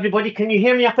hello everybody. Can you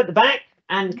hear me up at the back?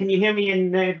 And can you hear me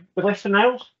in the Western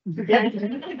Isles? Yeah.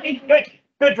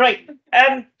 Good, right.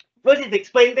 Rosie's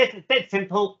explained this. It's dead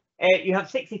simple. You have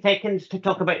 60 seconds to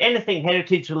talk about anything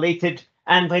heritage related,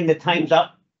 and when the time's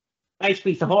up, I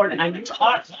squeeze the horn and you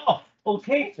start off.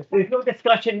 Okay, there's no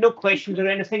discussion, no questions or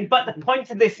anything. But the point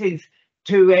of this is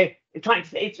to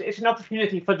it's an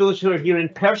opportunity for those who are here in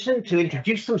person to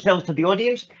introduce themselves to the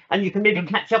audience, and you can maybe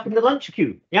catch up in the lunch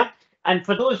queue. Yeah. And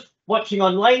for those watching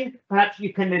online, perhaps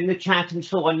you can, in the chat and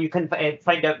so on, you can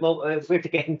find out where to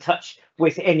get in touch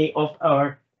with any of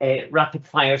our rapid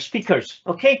fire speakers.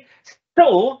 Okay,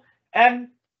 so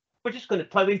we're just going to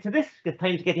plow into this. The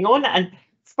time's getting on. And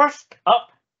first up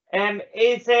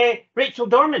is Rachel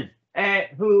Dorman,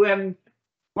 who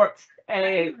works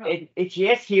in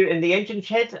HES here in the engine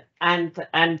shed and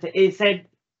is our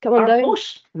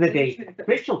host for the day.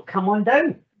 Rachel, come on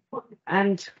down.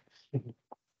 And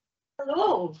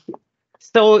hello.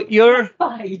 So you're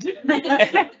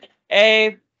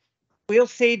we'll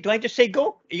say, do I just say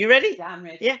go? Are you ready? Yeah, I'm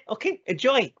ready. Yeah, okay,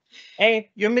 enjoy.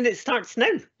 Your minute starts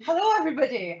now. Hello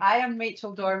everybody, I am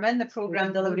Rachel Dorman, the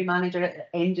Programme Delivery Manager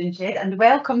at the Engine Shed, and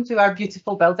welcome to our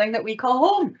beautiful building that we call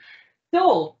home.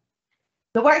 So,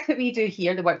 the work that we do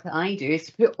here, the work that I do, is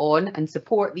to put on and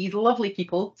support these lovely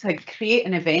people to create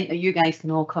an event that you guys can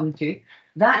all come to.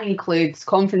 That includes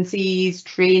conferences,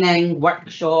 training,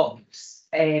 workshops.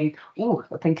 Oh,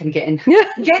 I think I'm getting.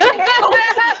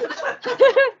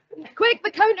 Quick,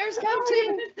 the counter's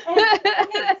counting.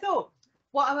 So,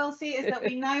 what I will say is that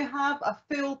we now have a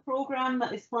full programme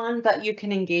that is planned that you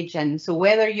can engage in. So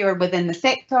whether you're within the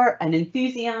sector, an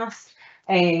enthusiast,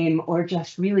 or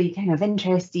just really kind of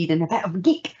interested in a bit of a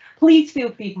geek, please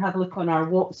feel free to have a look on our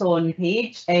What's On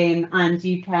page, and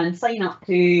you can sign up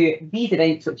to these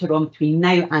events which are on between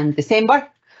now and December.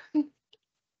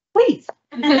 Please.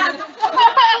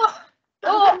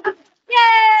 Oh,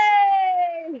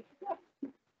 yay!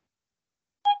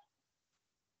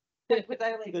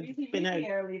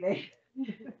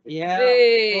 Yeah.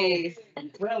 Hey. Oh,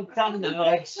 well done.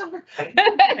 Right,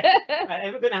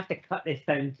 we're going to have to cut this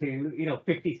down to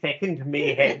 50 seconds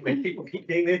mayhem when people keep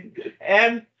doing this.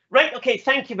 Right. Okay.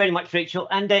 Thank you very much, Rachel.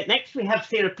 And next we have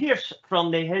Sarah Pearce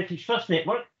from the Heritage Trust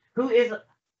Network, who is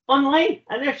online,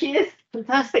 and there she is.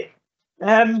 Fantastic.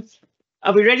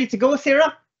 Are we ready to go,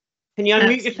 Sarah? Can you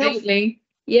unmute yourself? Absolutely.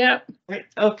 Yeah. Right.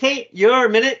 Okay. Your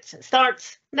minute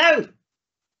starts now.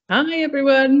 Hi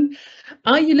everyone.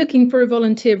 Are you looking for a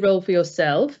volunteer role for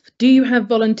yourself? Do you have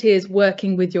volunteers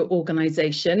working with your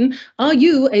organisation? Are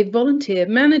you a volunteer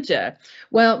manager?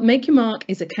 Well, Make Your Mark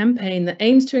is a campaign that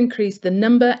aims to increase the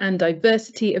number and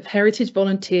diversity of heritage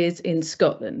volunteers in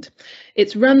Scotland.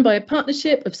 It's run by a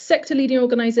partnership of sector-leading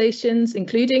organisations,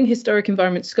 including Historic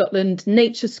Environment Scotland,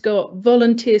 Nature Scot,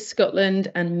 Volunteer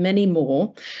Scotland, and many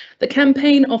more. The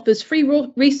campaign offers free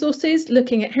resources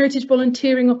looking at heritage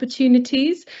volunteering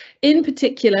opportunities. In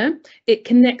particular, it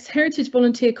connects heritage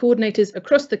volunteer coordinators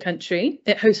across the country.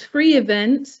 It hosts free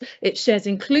events. It shares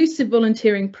inclusive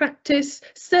volunteering practice,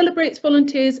 celebrates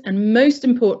volunteers, and most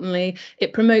importantly,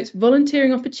 it promotes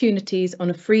volunteering opportunities on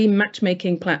a free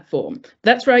matchmaking platform.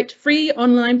 That's right, free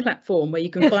online platform where you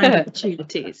can find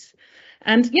opportunities.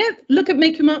 And yeah, look at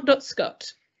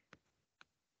makeyourmark.scot.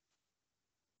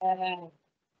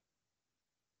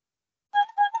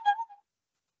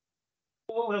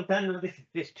 Oh, well done. No, this is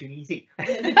just too easy.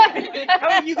 How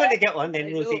are you going to get on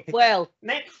then, Rosie? Well,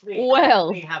 next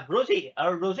we have Rosie,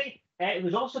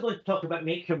 who's also going to talk about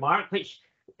Make Your Mark, which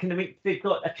they've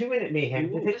got a 2-minute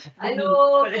mayhem. I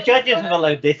know. But the judges have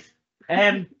allowed this.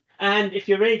 And if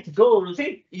you're ready to go,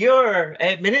 Rosie, your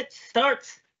minute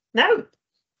starts now.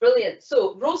 Brilliant.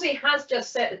 So Rosie has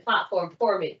just set the platform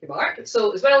for Make Your Mark.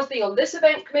 So as well as being on this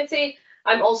event committee,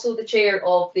 I'm also the chair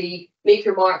of the Make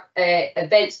Your Mark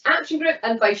Events Action Group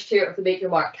and vice chair of the Make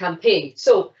Your Mark campaign.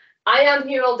 So I am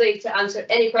here all day to answer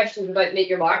any questions about Make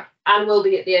Your Mark and will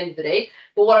be at the end of the day.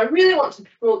 But what I really want to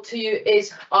promote to you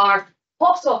is our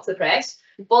hot off the press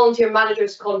Volunteer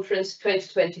Managers Conference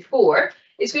 2024.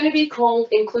 It's going to be called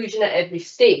Inclusion at Every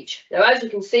Stage. Now, as you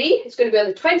can see, it's going to be on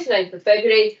the 29th of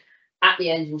February at the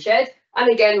Engine Shed,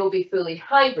 and again, will be fully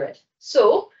hybrid.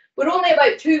 So we're only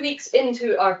about 2 weeks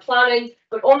into our planning,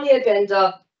 but on the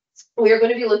agenda, we are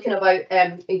going to be looking about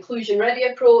inclusion ready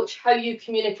approach, how you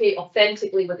communicate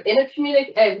authentically within a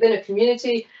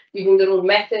community, using their own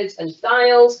methods and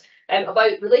styles,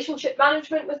 about relationship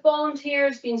management with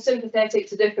volunteers, being sympathetic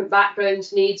to different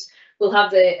backgrounds, needs. We'll have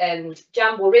the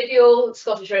Jambo Radio,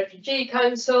 Scottish Refugee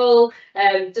Council,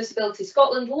 Disability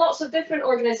Scotland, lots of different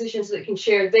organisations that can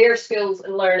share their skills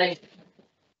and learning.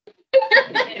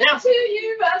 To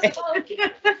you as well.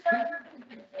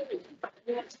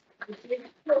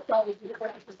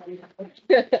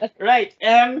 Right.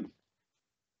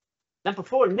 Number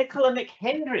 4, Nicola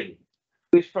McHenry,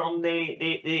 who's from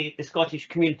the Scottish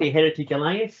Community Heritage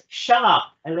Alliance. Shah,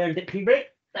 I learned at pre-break.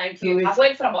 Thank you. I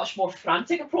went for a much more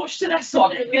frantic approach to this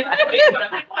one.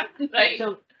 Right.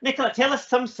 So, Nicola, tell us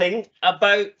something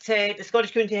about the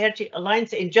Scottish Community Heritage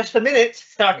Alliance in just a minute,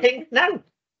 starting now.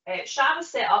 SHA was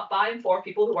set up by and for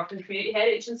people who work in community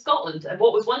heritage in Scotland, and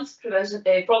what was once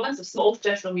a province of small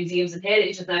traditional museums and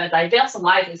heritage is now a diverse and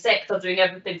lively sector doing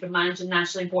everything from managing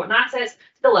nationally important assets to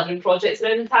delivering projects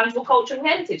around intangible culture and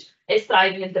heritage. It's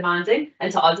thriving and demanding,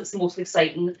 and to us it's the most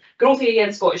exciting growth area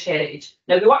in Scottish heritage.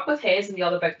 Now, we work with HES and the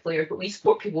other big players, but we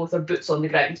support people with their boots on the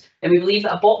ground, and we believe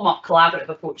that a bottom-up collaborative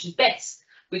approach is best.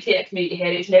 We create a community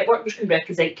heritage network which can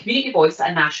represent community voice at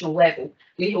a national level.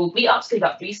 We hold meetups,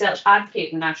 conduct research,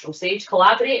 advocate on the national stage,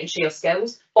 collaborate and share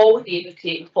skills, all with the aim of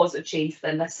creating positive change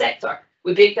within this sector.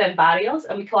 We break down barriers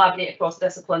and we collaborate across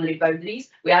disciplinary boundaries.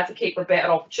 We advocate for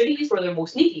better opportunities where they're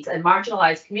most needed in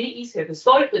marginalised communities who have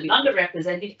historically been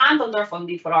underrepresented and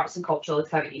underfunded for arts and cultural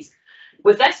activities.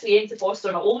 With this, we aim to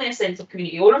foster not only a sense of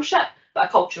community ownership, but a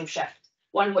cultural shift.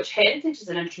 One in which heritage is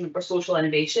an instrument for social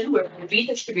innovation, where we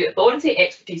redistribute authority,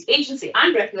 expertise, agency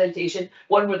and representation,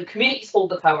 one where the communities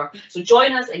hold the power. So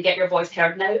join us and get your voice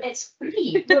heard now. It's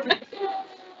free.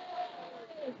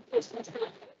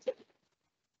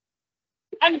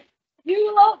 And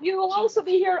you will also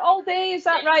be here all day, is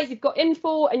that right? You've got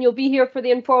info and you'll be here for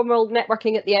the informal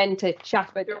networking at the end to chat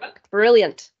about your book.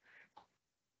 Brilliant.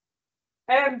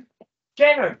 Gerard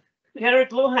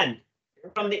Lohan,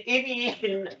 from the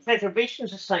Aviation Preservation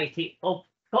Society of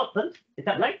Scotland, is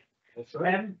that right? That's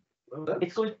right.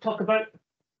 It's going to talk about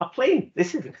a plane.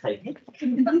 This is exciting.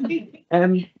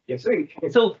 Yes,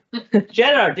 so,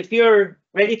 Gerard, if you're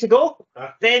ready to go,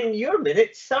 then your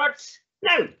minute starts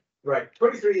now. Right,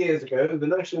 23 years ago, the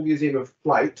National Museum of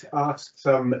Flight asked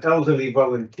some elderly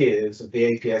volunteers of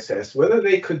the APSS whether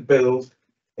they could build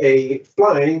a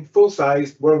flying,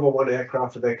 full-sized World War I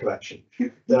aircraft for their collection.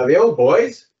 Now, the old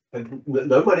boys had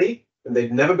no money, and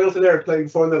they'd never built an airplane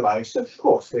before in their lives, so of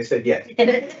course they said yes.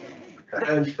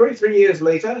 And 23 years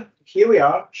later, here we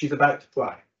are, she's about to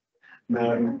fly.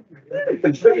 Don't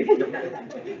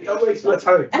waste my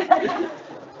time.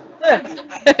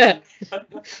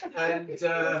 And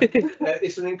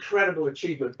it's an incredible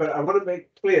achievement, but I want to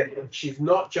make clear that she's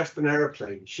not just an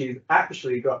aeroplane. She's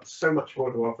actually got so much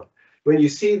more to offer. When you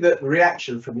see the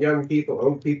reaction from young people,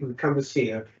 old people who come to see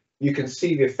her, you can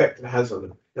see the effect it has on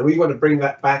them. And we want to bring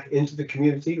that back into the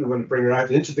community. We want to bring her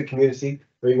out into the community.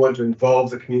 We want to involve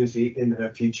the community in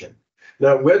her future.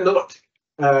 Now, we're not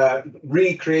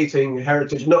recreating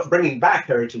heritage, not bringing back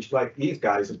heritage like these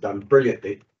guys have done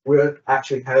brilliantly. We're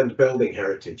actually hand building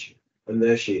heritage. And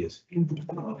there she is.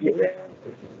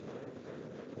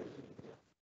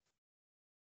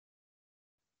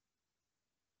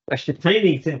 Gosh, the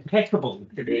timing's impeccable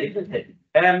today, isn't it?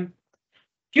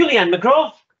 Julianne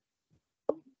McGraw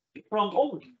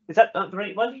from, is that the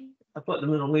right one? I've got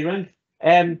them the wrong way around.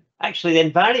 Actually,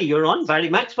 then Barry, you're on. Barry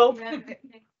Maxwell.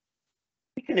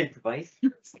 We can improvise.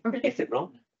 Get it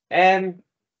wrong. Barry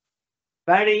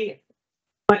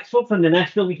Maxwell from the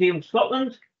National Museum of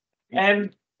Scotland.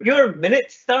 Your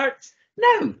minute starts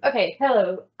now. Okay,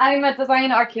 hello. I'm a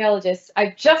design archaeologist.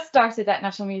 I've just started at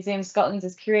National Museum of Scotland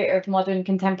as curator of modern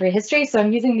contemporary history, so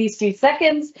I'm using these few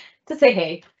seconds to say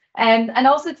hey, and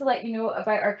also to let you know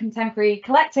about our contemporary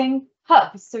collecting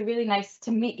hub. So really nice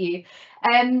to meet you.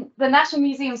 The National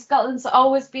Museum of Scotland's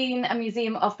always been a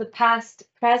museum of the past,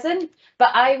 present,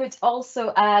 but I would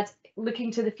also add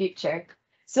looking to the future.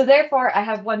 So therefore, I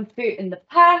have one foot in the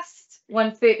past,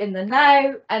 one foot in the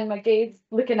now, and my gaze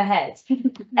looking ahead.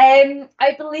 I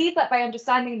believe that by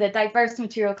understanding the diverse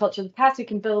material culture of the past, we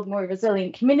can build more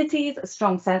resilient communities, a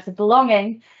strong sense of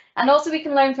belonging, and also we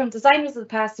can learn from designers of the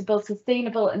past to build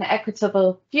sustainable and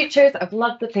equitable futures. I've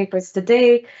loved the papers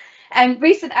today.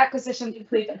 Recent acquisitions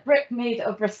include a brick made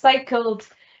of recycled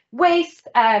waste,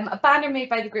 a banner made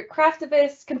by the group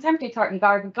Craftivist, contemporary tartan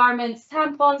garden garments,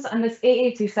 tampons, and this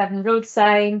AA27 road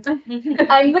sign.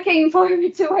 I'm looking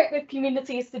forward to work with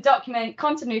communities to document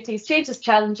continuities, changes,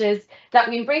 challenges that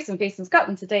we embrace and face in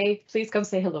Scotland today. Please come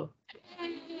say hello.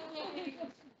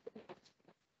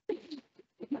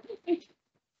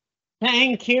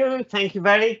 Thank you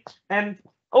very.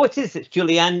 It's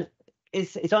Julianne.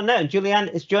 is on now, and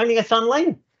Julianne is joining us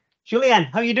online.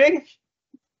 Julianne, how are you doing?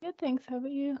 Good, thanks. How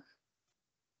about you?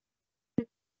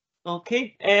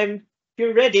 Okay, if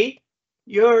you're ready,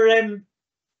 your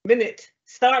minute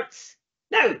starts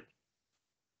now.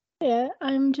 Yeah,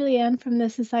 I'm Julianne from the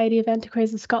Society of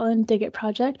Antiquaries of Scotland Dig It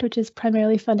project, which is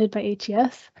primarily funded by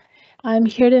HES. I'm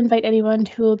here to invite anyone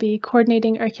who will be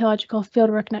coordinating archaeological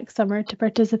fieldwork next summer to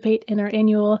participate in our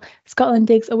annual Scotland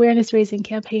Digs awareness raising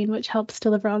campaign, which helps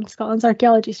deliver on Scotland's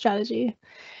archaeology strategy.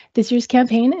 This year's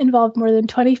campaign involved more than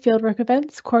 20 fieldwork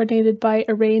events coordinated by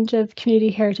a range of community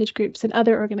heritage groups and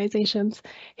other organisations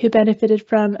who benefited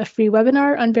from a free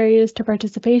webinar on barriers to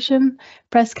participation,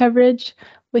 press coverage,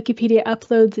 Wikipedia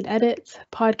uploads and edits,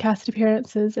 podcast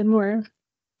appearances, and more.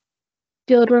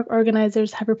 Fieldwork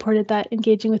organisers have reported that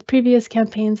engaging with previous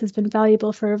campaigns has been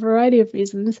valuable for a variety of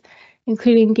reasons,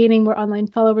 including gaining more online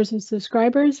followers and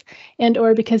subscribers,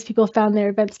 and/or because people found their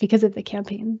events because of the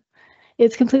campaign.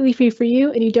 It's completely free for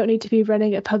you, and you don't need to be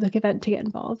running a public event to get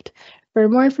involved. For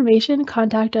more information,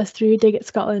 contact us through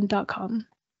digitscotland.com.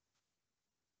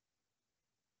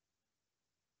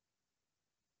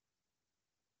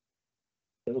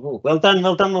 Well done,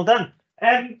 well done, well done.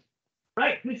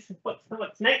 Right,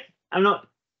 what's next? I'm not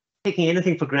taking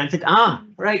anything for granted.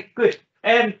 Right, good.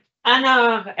 Anna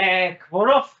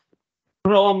Kvorov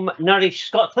from Nourish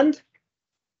Scotland.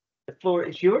 The floor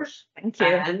is yours. Thank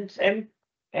you.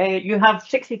 And you have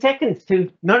 60 seconds to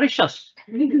nourish us.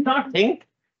 Starting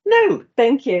now.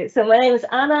 Thank you. So my name is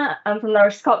Anna. I'm from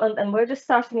Nourish Scotland, and we're just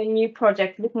starting a new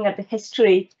project looking at the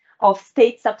history of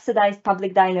state-subsidised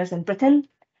public diners in Britain.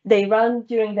 They ran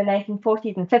during the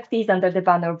 1940s and 50s under the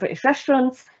banner of British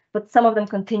restaurants, but some of them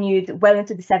continued well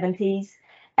into the 70s.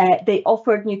 They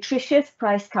offered nutritious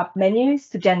price-capped menus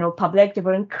to general public. They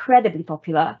were incredibly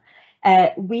popular.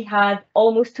 We had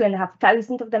almost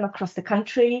 2,500 of them across the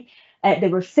country.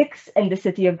 There were 6 in the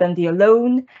city of Dundee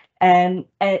alone. And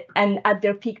at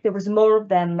their peak, there was more of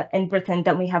them in Britain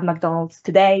than we have McDonald's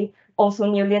today, also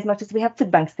nearly as much as we have food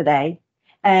banks today.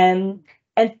 And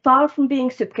far from being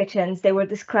soup kitchens, they were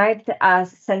described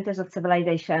as centres of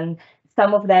civilization.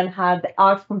 Some of them had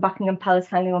art from Buckingham Palace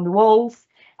hanging on the walls.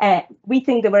 We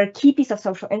think they were a key piece of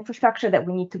social infrastructure that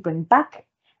we need to bring back.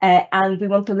 And we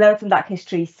want to learn from that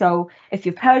history. So if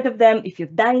you've heard of them, if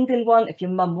you've dined in one, if your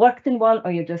mum worked in one,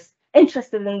 or you're just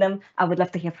interested in them, I would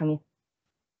love to hear from you.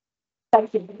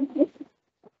 Thank you.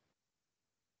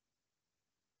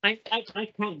 I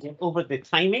can't get over the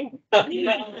timing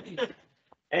today.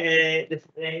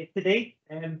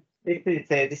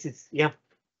 This is too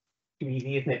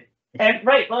easy, isn't it?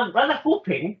 Right, well, I'm rather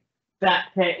hoping that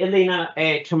Elena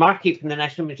Tremarchi from the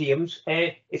National Museums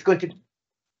is going to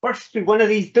burst through one of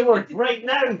these doors right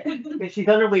now. She's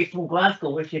on her way from Glasgow,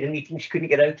 where she had a meeting she couldn't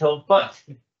get out of. But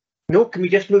no, can we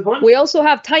just move on? We also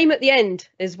have time at the end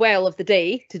as well of the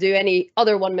day to do any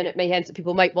other 1 minute mayhems that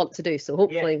people might want to do. So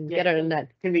hopefully we'll get her in then.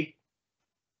 Can we?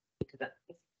 That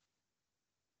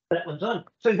one's on.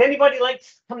 So does anybody like to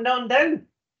come down?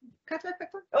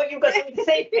 Oh, you've got something to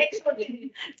say?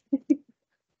 Excellent.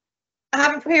 I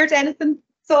haven't prepared anything.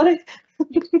 Sorry.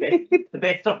 The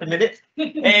best of the minute.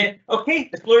 Okay,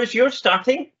 the floor is yours,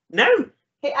 starting now.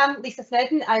 Hey, I'm Lisa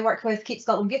Snedden. I work with Keep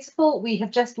Scotland Beautiful. We have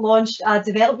just launched a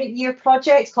development year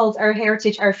project called Our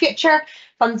Heritage, Our Future,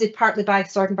 funded partly by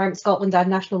Sword and Environment Scotland and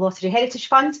National Lottery Heritage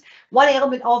Fund. One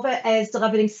element of it is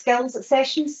delivering skills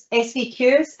sessions,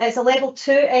 SVQs. It's a level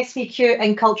 2 SVQ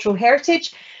in cultural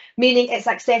heritage, meaning it's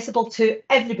accessible to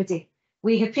everybody.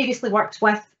 We have previously worked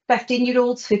with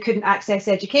 15-year-olds who couldn't access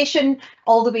education,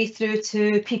 all the way through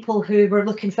to people who were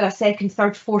looking for a second,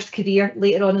 third, fourth career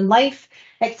later on in life.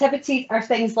 Activities are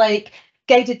things like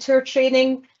guided tour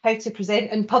training, how to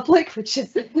present in public, which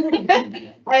is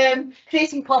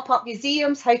creating pop-up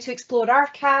museums, how to explore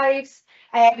archives.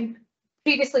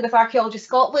 Previously with Archaeology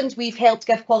Scotland, we've helped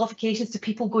give qualifications to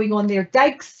people going on their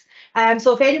digs.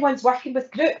 So if anyone's working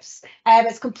with groups,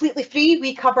 it's completely free.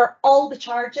 We cover all the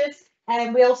charges.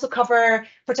 We also cover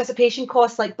participation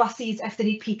costs like buses if they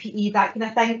need PPE, that kind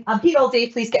of thing. I'm here all day,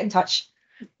 please get in touch.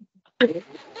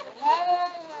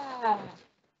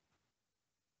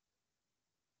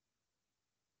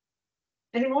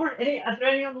 Any more? Are there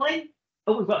any online?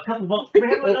 Oh, we've got a couple of.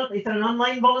 Is there an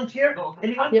online volunteer?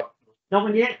 Anyone? Yep. No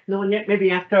one yet. No one yet.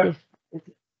 Maybe after.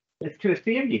 There's 2 or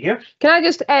 3 of you here. Can I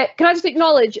just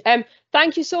acknowledge?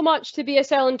 Thank you so much to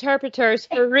BSL interpreters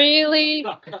for really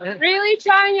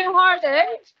trying your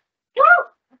hardest.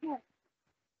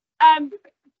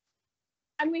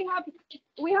 And we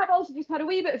have also just had a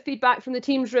wee bit of feedback from the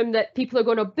Teams room that people are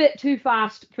going a bit too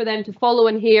fast for them to follow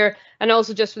and hear, and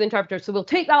also just for the interpreters. So we'll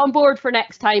take that on board for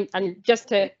next time, and just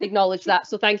to acknowledge that.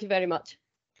 So thank you very much.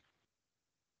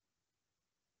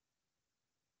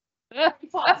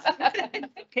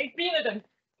 Okay, 3 of them.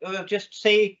 We'll just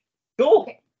say go.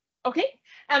 Okay.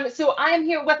 So I am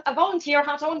here with a volunteer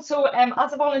hat on. So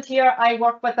as a volunteer, I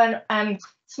work with an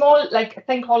small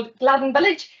thing called Gladden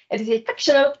Village. It is a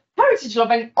fictional,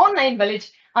 heritage-loving online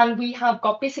village, and we have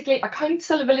got basically a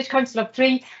council, a village council of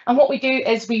 3. And what we do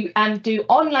is we do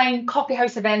online coffee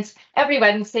house events every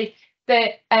Wednesday.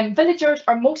 The villagers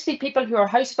are mostly people who are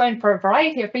housebound for a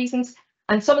variety of reasons,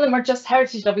 and some of them are just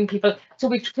heritage-loving people. So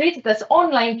we've created this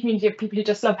online community of people who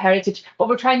just love heritage, but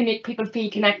we're trying to make people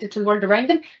feel connected to the world around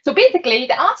them. So basically,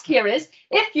 the ask here is,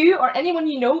 if you or anyone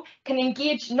you know can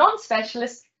engage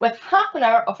non-specialists with half an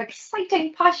hour of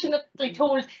exciting, passionately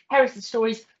told heritage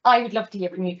stories, I would love to hear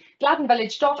from you.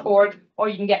 gladdenvillage.org, or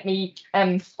you can get me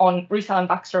on Ruth Ann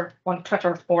Baxter on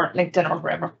Twitter or LinkedIn or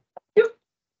wherever.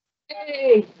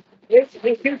 Hey, yes,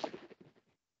 thank you.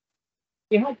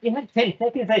 You had 10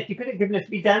 seconds left. You could have given us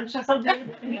 3 dance or something.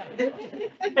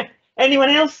 Anyone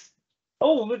else?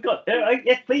 Oh, we've got,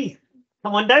 yes, please.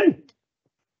 Come on down.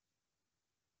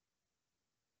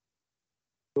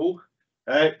 Cool.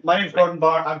 My name's Gordon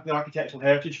Bart. I'm from the Architectural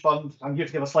Heritage Fund. I'm here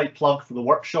to give a slight plug for the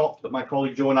workshop that my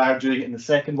colleague Jo and I are doing in the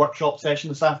second workshop session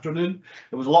this afternoon.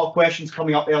 There was a lot of questions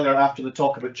coming up earlier after the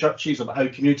talk about churches, about how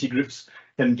community groups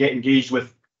can get engaged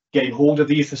with getting hold of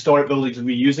these historic buildings and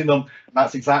reusing them. And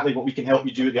that's exactly what we can help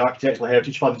you do at the Architectural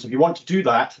Heritage Fund. So if you want to do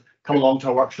that, come along to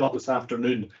our workshop this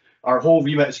afternoon. Our whole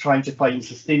remit is trying to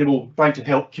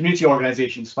help community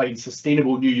organisations find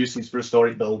sustainable new uses for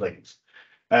historic buildings.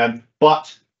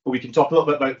 But we can talk a little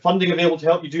bit about funding available to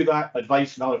help you do that,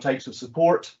 advice and other types of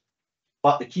support.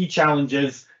 But the key challenge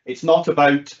is, it's not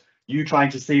about you trying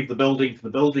to save the building for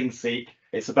the building's sake.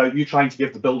 It's about you trying to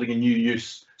give the building a new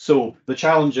use. So the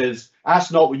challenge is,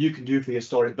 ask not what you can do for the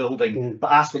historic building,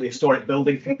 but ask what the historic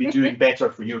building could be doing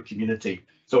better for your community.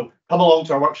 So come along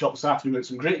to our workshop this afternoon with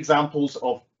some great examples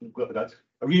of, we've got a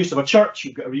reuse of a church,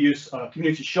 we've got a reuse of a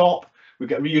community shop, we've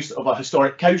got a reuse of a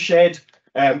historic cowshed.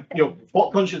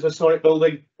 What constitutes a historic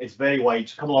building is very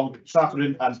wide. Come along this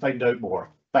afternoon and find out more.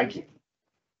 Thank you.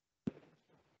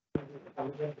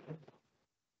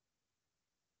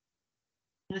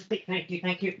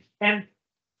 Thank you.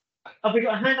 Have we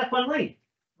got a hand up online?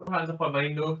 No hands up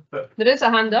online, no. But there is a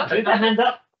hand up. There is a hand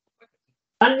up.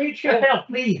 Unmute yourself,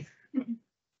 please.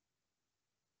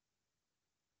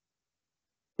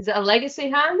 Is it a legacy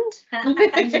hand?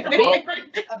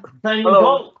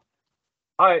 Hello.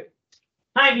 Hi.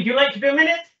 Hi, would you like to do a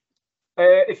minute?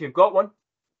 If you've got one.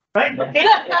 Right,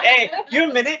 okay.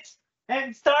 Your minute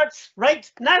starts right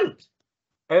now.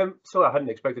 So I hadn't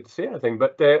expected to say anything,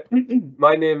 but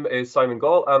my name is Simon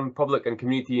Gall. I'm Public and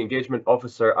Community Engagement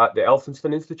Officer at the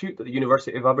Elphinstone Institute at the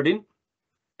University of Aberdeen.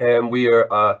 We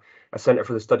are a centre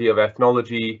for the study of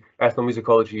ethnology,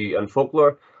 ethnomusicology and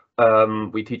folklore.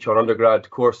 We teach on undergrad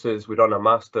courses, we run a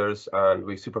master's, and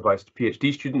we supervise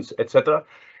PhD students, etc.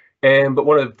 But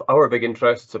one of our big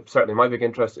interests, certainly my big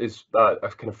interest, is a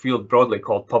kind of field broadly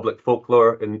called public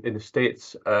folklore in the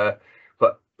States.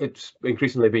 But it's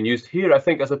increasingly being used here, I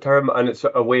think, as a term, and it's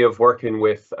a way of working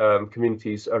with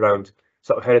communities around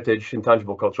sort of heritage,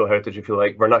 intangible cultural heritage, if you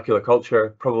like, vernacular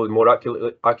culture, probably more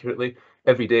accurately,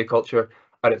 everyday culture.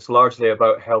 And it's largely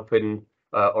about helping,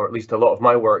 or at least a lot of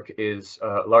my work is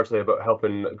largely about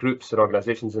helping groups and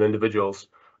organizations and individuals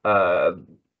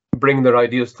bring their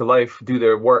ideas to life, do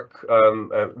their work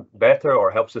better, or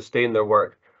help sustain their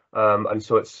work. And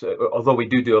so it's, although we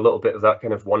do a little bit of that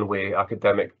kind of one-way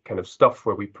academic kind of stuff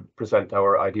where we present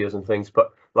our ideas and things,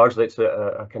 but largely it's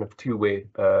a kind of two-way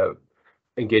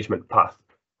engagement path.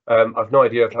 I've no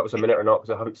idea if that was a minute or not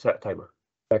because I haven't set a timer.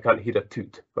 I can't hear a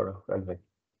toot or anything.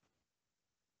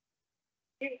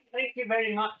 Thank you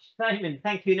very much, Simon.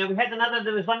 Thank you. Now we had another,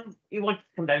 there was one you wanted to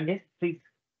come down, yes, please.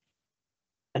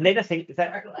 And then I think, is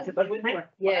that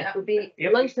yeah, it will be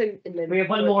lunchtime. We have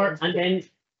one more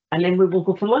and then we will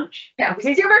go for lunch. Yeah,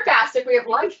 okay. Super fast if we have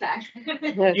lunch then.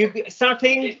 You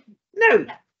starting now.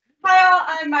 Hi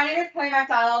all, my name is Kelly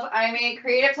MacDonald. I'm a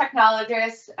creative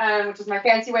technologist, which is my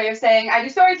fancy way of saying I do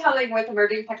storytelling with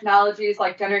emerging technologies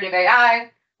like generative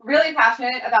AI. Really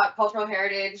passionate about cultural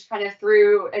heritage, kind of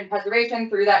and preservation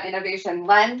through that innovation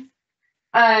lens.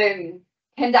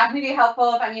 Can definitely be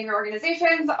helpful if any of your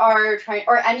organizations are trying,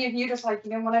 or any of you just want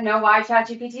to know why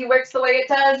ChatGPT works the way it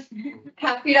does.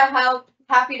 Happy to help,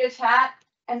 happy to chat.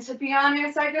 And to be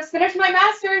honest, I just finished my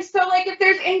master's, so if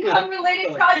there's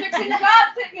income-related projects and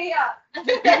jobs, hit me up.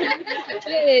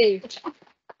 Yay.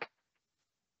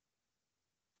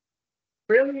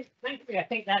 Brilliant, thank you. I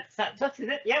think that's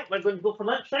it. Yeah, we're going to go for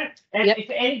lunch now. Yep. If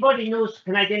anybody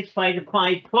can identify the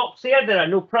 5 clocks there are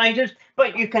no prizes,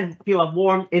 but you can feel a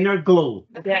warm inner glow.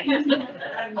 Yeah,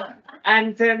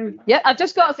 I've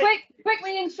just got a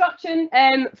quickly instruction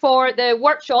for the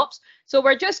workshops. So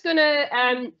we're just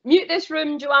gonna mute this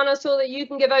room, Joanna, so that you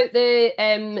can give out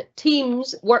the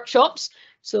Teams workshops.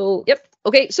 So yep,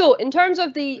 okay. So in terms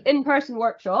of the in-person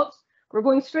workshops, we're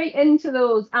going straight into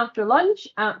those after lunch.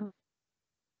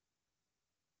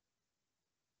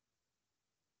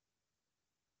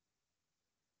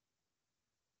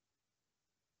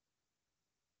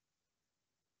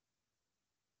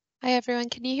 Hi everyone,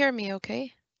 can you hear me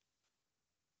okay?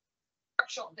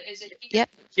 Workshop that is Yep.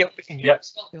 Yep, we can hear.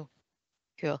 Cool.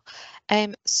 Cool.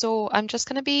 So I'm just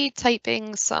going to be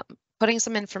putting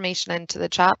some information into the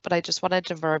chat, but I just wanted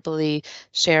to verbally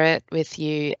share it with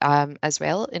you as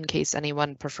well, in case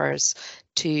anyone prefers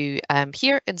to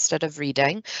hear instead of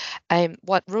reading.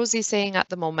 What Rosie's saying at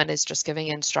the moment is just giving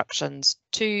instructions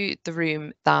to the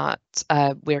room that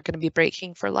we're going to be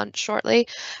breaking for lunch shortly.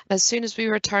 As soon as we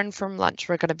return from lunch,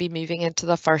 we're going to be moving into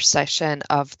the first session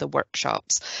of the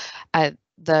workshops.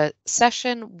 The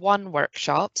session 1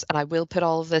 workshops, and I will put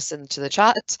all of this into the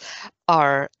chat,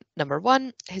 are number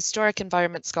 1, Historic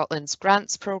Environment Scotland's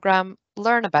grants programme,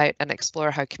 learn about and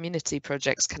explore how community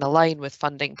projects can align with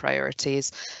funding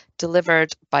priorities,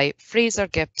 delivered by Fraser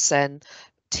Gibson,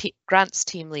 grants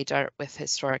team leader with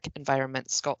Historic Environment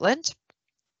Scotland.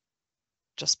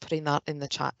 Just putting that in the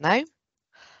chat now.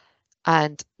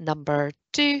 And number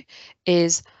 2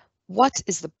 is what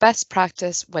is the best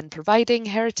practice when providing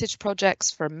heritage projects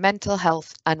for mental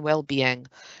health and well-being?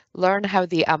 Learn how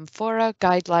the Amphora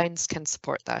guidelines can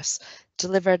support this.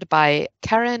 Delivered by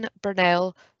Karen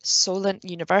Burnell, Solent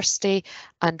University,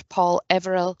 and Paul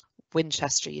Everill,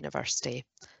 Winchester University.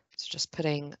 So just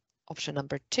putting option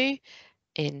number 2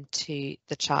 into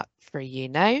the chat for you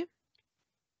now.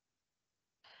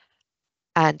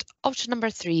 And option number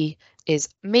 3 is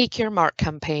Make Your Mark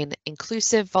campaign,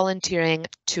 inclusive volunteering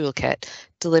toolkit,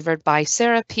 delivered by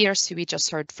Sarah Pierce, who we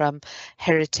just heard from,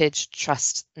 Heritage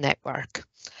Trust Network.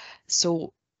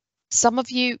 So some of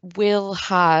you will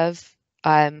have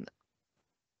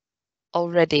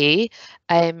already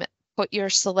put your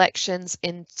selections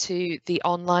into the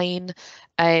online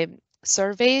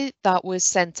survey that was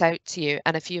sent out to you.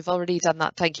 And if you've already done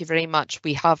that, thank you very much.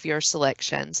 We have your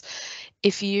selections.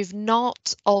 If you've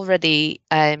not already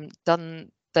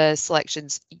done the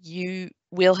selections, you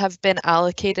will have been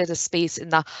allocated a space in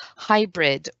the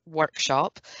hybrid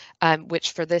workshop,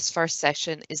 which for this first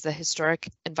session is the Historic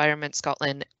Environment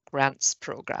Scotland Grants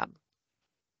Programme.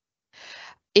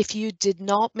 If you did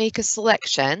not make a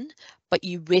selection, but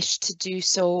you wish to do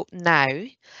so now,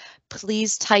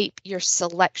 please type your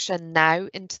selection now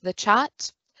into the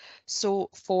chat. So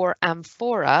for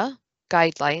Amphora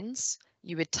guidelines,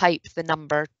 you would type the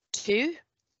number 2,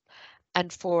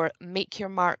 and for Make Your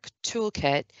Mark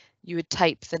toolkit, you would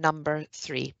type the number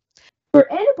 3.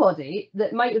 For anybody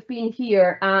that might have been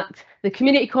here at the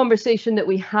community conversation that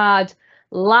we had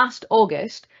last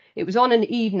August, it was on an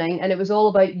evening and it was all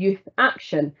about youth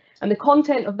action. And the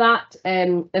content of that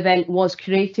event was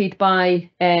created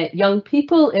by young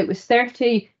people. It was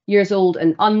 30 years old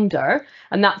and under,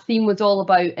 and that theme was all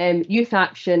about youth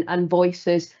action and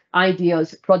voices,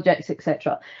 ideas, projects,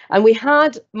 etc. And we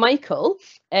had Michael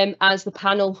as the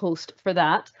panel host for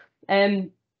that.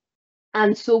 And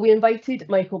so we invited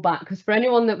Michael back, because for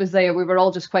anyone that was there, we were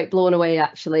all just quite blown away,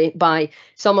 actually, by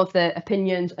some of the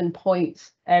opinions and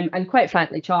points, and quite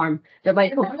frankly, charm that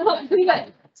Michael brought to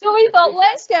it. So we thought,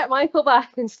 let's get Michael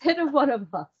back instead of one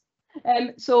of us.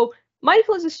 So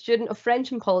Michael is a student of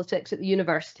French and politics at the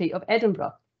University of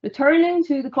Edinburgh. Returning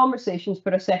to the conversations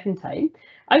for a second time,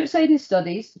 outside his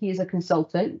studies, he is a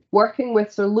consultant working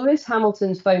with Sir Lewis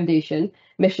Hamilton's Foundation,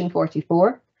 Mission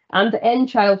 44, and the End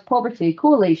Child Poverty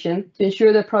Coalition to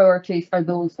ensure their priorities are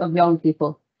those of young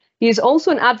people. He is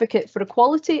also an advocate for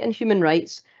equality and human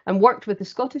rights and worked with the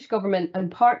Scottish Government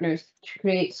and partners to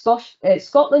create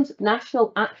Scotland's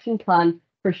National Action Plan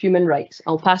for Human Rights.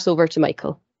 I'll pass over to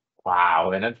Michael.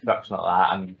 Wow, an introduction like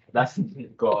that, and that's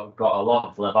got a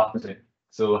lot to live up to.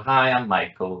 So hi, I'm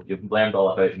Michael. You've learned all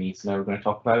about me, so now we're going to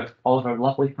talk about all of our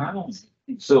lovely panels.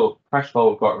 So first of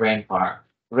all, we've got Ren Park.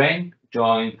 Ren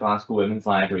joined Glasgow Women's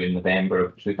Library in November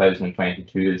of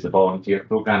 2022 as a volunteer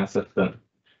programme assistant.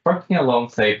 Working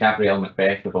alongside Gabrielle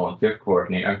Macbeth, the volunteer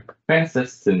coordinator, Ren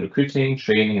assists in recruiting,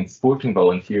 training and supporting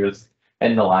volunteers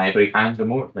in the library and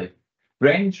remotely.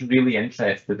 Ren's really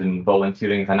interested in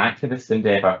volunteering as an activist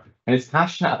endeavour and is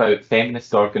passionate about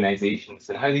feminist organisations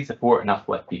and how they support and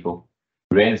uplift people.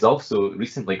 Ren has also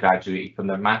recently graduated from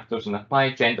their Masters in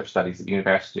Applied Gender Studies at the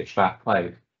University of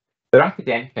Strathclyde. Their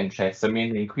academic interests are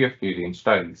mainly in queer theory and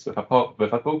studies, with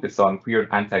a focus on queer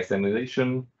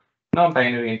anti-assimilation,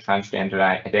 non-binary and transgender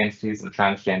identities, and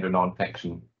transgender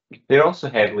non-fiction. They are also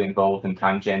heavily involved in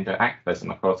transgender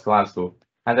activism across Glasgow,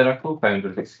 and they are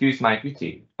co-founders of Excuse My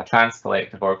Beauty, a trans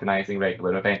collective organising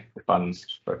regular event funds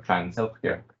for trans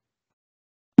healthcare.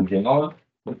 Moving on,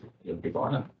 we've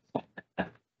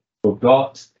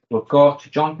got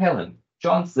John Pellin.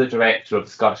 John's the director of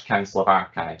the Scottish Council of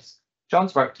Archives.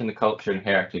 John's worked in the culture and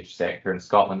heritage sector in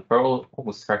Scotland for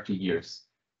almost 30 years.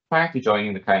 Prior to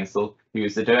joining the council, he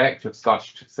was the director of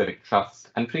Scottish Civic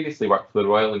Trust and previously worked for the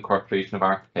Royal Incorporation of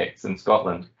Architects in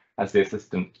Scotland as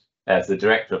the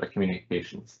director of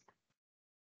communications.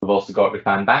 We've also got Ruth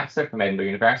Ann Baxter from Edinburgh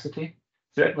University.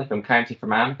 She's originally from County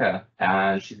Fermanagh,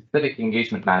 and she's a civic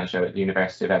engagement manager at the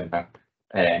University of Edinburgh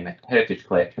Heritage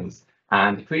Collections,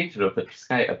 and the creator of the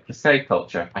Prescribed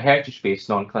Culture, a heritage-based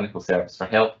non-clinical service for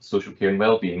health, social care and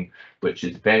well-being, which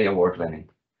is very award-winning.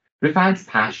 Ruth Ann's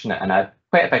passionate and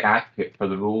quite a big advocate for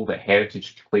the role that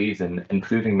heritage plays in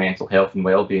improving mental health and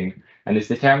well-being, and is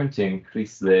determined to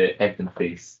increase the evidence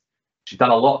base. She's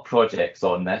done a lot of projects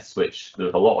on this, which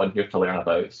there's a lot on here to learn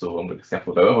about, so I'm going to skip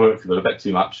over it because they're a bit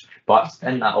too much. But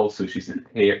in that also, she's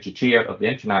the chair of the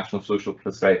International Social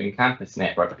Prescribing Campus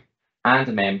Network and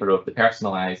a member of the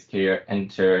Personalised Care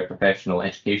Interprofessional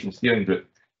Education Steering Group.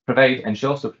 And she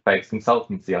also provides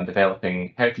consultancy on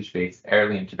developing heritage-based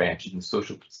early intervention in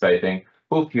social prescribing,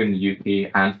 both here in the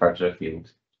UK and further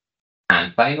afield.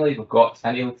 And finally, we've got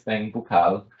Anil Singh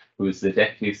Bhupal, who is the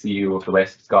Deputy CEO of the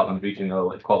West of Scotland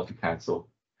Regional Equality Council.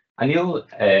 Anil,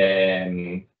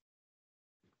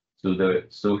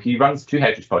 so he runs two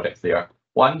heritage projects there.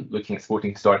 One, looking at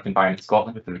supporting historic environment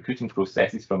Scotland with the recruiting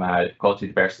processes from a equality,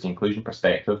 diversity, inclusion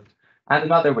perspective, and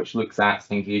another which looks at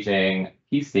engaging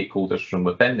key stakeholders from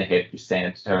within the Heritage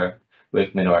Centre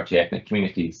with minority ethnic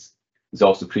communities. He's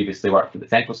also previously worked with the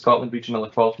Central Scotland Regional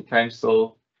Equality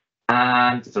Council,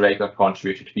 and is a regular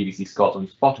contributor to BBC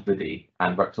Scotland's Spot of the Day,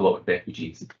 and worked a lot with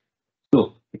refugees.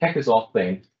 So to kick us off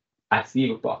then, I see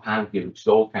we've got a panel here which is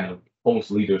all kind of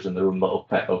almost leaders in their own little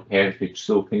bit of heritage.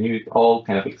 So can you all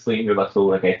kind of explain your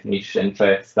little, I guess, niche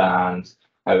interest and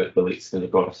how it relates to the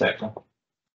broader sector?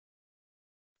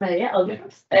 Yeah, I'll go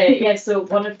first. So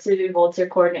one of two volunteer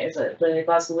coordinators at the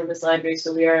Glasgow Women's Library.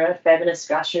 So we are a feminist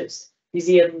grassroots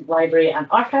museum, library and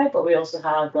archive, but we also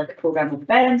have like a programme of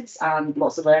events and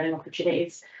lots of learning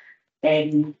opportunities.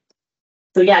 So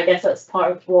yeah, I guess that's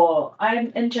part of what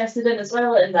I'm interested in as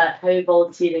well, in that how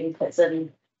volunteering fits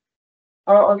in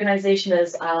our organisation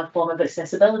as a form of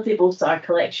accessibility, both to our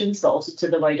collections, but also to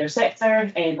the wider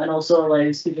sector, and also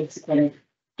allows people to kind of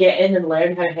get in and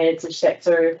learn how heritage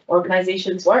sector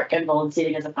organisations work, and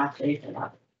volunteering as a pathway to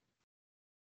that.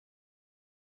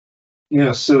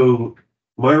 Yeah, so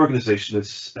my organisation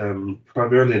is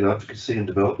primarily an advocacy and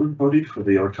development body for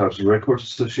the Archives and Records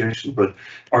Association, but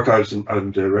Archives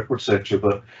and Record sector.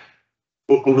 But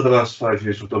over the last 5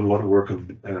 years, we've done a lot of work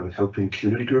on helping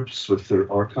community groups with their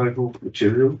archival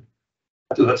material.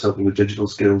 So that's helping with digital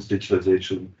skills,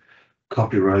 digitalisation,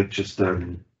 copyright, just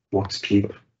what to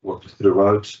keep, what to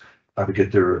throw out, how to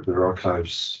get their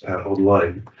archives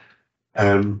online.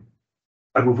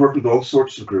 And we've worked with all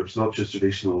sorts of groups, not just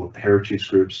traditional heritage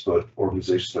groups, but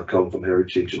organisations like Come From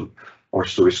Heritage and Our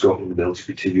Story Scotland and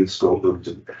LGBT Youth Scotland.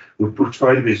 And we've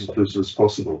tried to be as inclusive as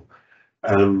possible.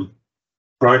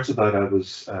 Prior to that, I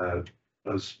was,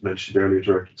 as mentioned earlier,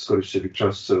 director of the Scottish Civic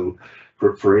Trust. So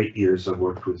for 8 years, I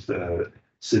worked with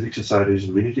civic societies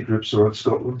and community groups around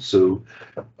Scotland. So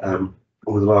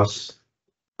over the last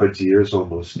 20 years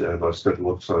almost, I've spent a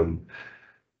lot of time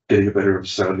getting a better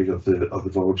understanding of the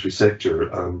voluntary sector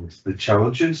and the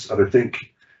challenges. And I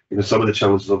think, you know, some of the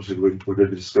challenges obviously we're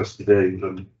going to discuss today,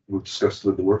 and we'll discuss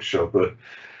them in the workshop. But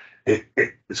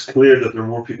it's clear that there are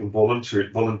more people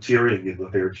volunteering in the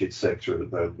heritage sector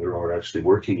than there are actually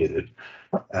working in it.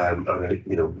 And I,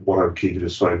 you know, what I'm keen to do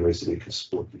is find ways that we can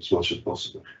support them as much as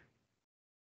possible.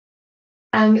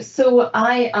 So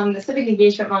I am the Civic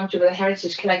Engagement Manager with the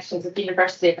Heritage Collections at the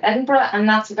University of Edinburgh, and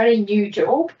that's a very new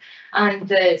job. And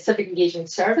the Civic Engagement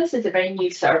Service is a very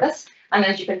new service. And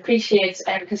as you can appreciate,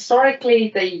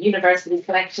 historically, the university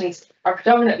collections are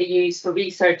predominantly used for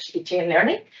research, teaching and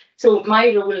learning. So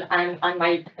my role and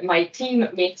my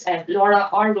teammate, Laura,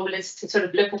 our role is to sort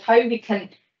of look at how we can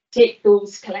take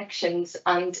those collections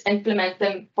and implement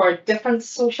them for different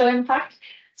social impact.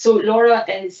 So Laura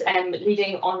is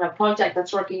leading on a project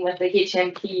that's working with the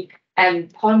HMP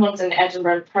Commons in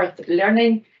Edinburgh and Perth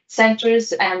Learning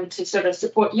centres to sort of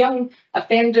support young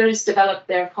offenders develop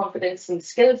their confidence and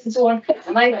skills and so on.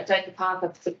 And I went down the path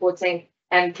of supporting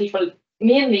people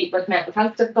mainly with mental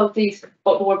health difficulties,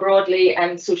 but more broadly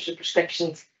social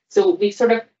prescriptions. So we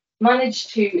sort of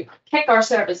managed to kick our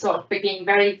service off by being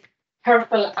very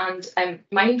careful and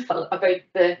mindful about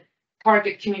the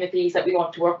target communities that we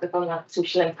want to work with on that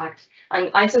social impact.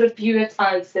 And I sort of view it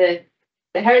as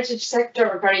the heritage sector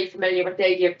are very familiar with the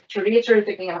idea of curators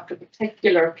looking after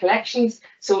particular collections.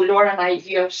 So Laura and I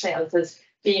view ourselves as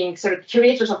being sort of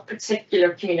curators of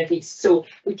particular communities. So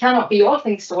we cannot be all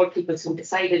things to all people, so we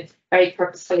decided very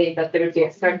purposefully that there would be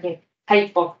a certain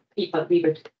type of people we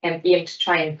would aim to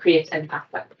try and create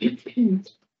impact with.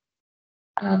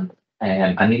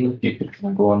 I need if you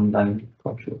could go on and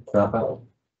contribute to that.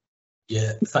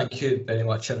 Yeah, thank you very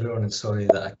much everyone, and sorry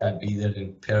that I can't be there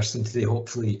in person today.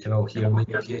 Hopefully you can all hear me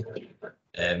okay.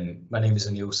 My name is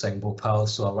Anil Singh Bhopal,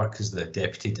 so I work as the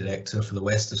Deputy Director for the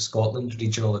West of Scotland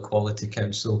Regional Equality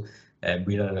Council.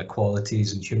 We're an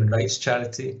equalities and human rights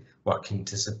charity working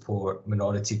to support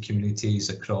minority communities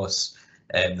across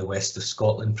the West of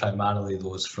Scotland, primarily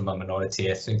those from a minority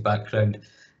ethnic background.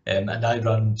 And I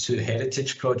run 2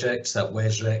 heritage projects at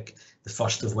Wesrec, the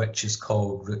first of which is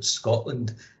called Roots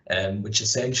Scotland, which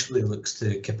essentially looks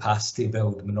to capacity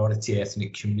build minority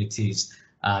ethnic communities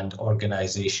and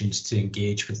organisations to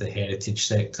engage with the heritage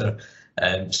sector.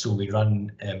 So we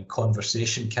run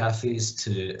conversation cafes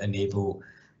to enable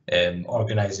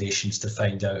organisations to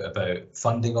find out about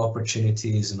funding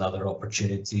opportunities and other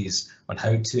opportunities on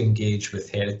how to engage with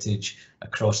heritage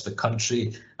across the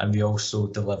country. And we also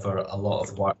deliver a lot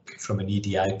of work from an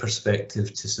EDI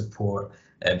perspective to support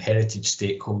heritage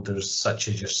stakeholders such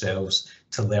as yourselves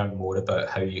to learn more about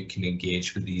how you can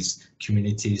engage with these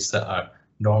communities that are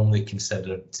normally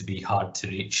considered to be hard to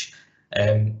reach.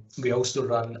 We also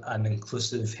run an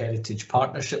inclusive heritage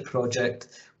partnership project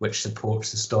which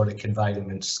supports Historic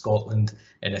Environment Scotland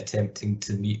in attempting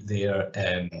to meet their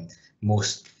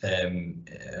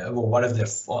one of their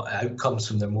outcomes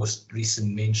from their most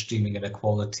recent mainstreaming and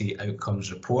equality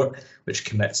outcomes report, which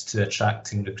commits to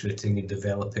attracting, recruiting and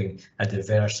developing a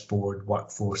diverse board,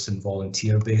 workforce and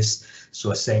volunteer base.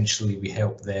 So essentially we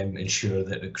help them ensure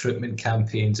that recruitment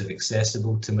campaigns are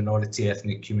accessible to minority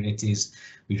ethnic communities.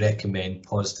 We recommend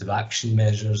positive action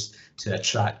measures to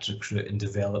attract, recruit and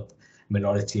develop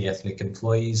minority ethnic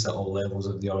employees at all levels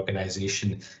of the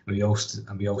organisation. We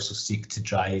also seek to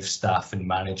drive staff and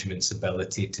management's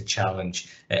ability to challenge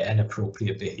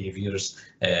inappropriate behaviours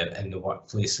in the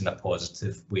workplace in a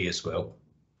positive way as well.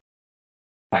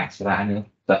 Thanks for that, Anil.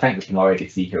 So I think we can already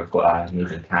see here we've got an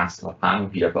amazing cast of a panel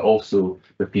here, but also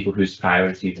with people whose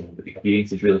priorities and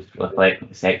experiences really reflect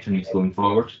the sector needs going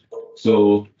forward.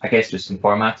 So I guess just some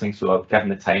formatting. So given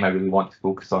the time, I really want to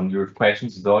focus on your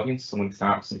questions as the audience. So I'm going to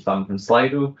start with some from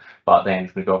Slido, but then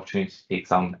for the opportunity to take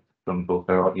some from both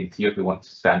our audience here who want to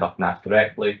stand up and ask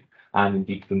directly, and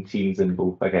indeed from teams in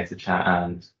both, I guess, the chat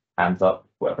and hands up,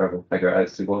 whatever we'll figure out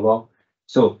as we go along.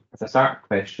 So as a start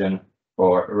question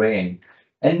for Rain,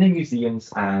 in the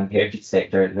museums and heritage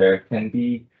sector, there can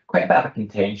be quite a bit of a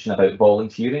contention about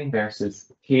volunteering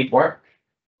versus paid work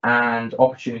and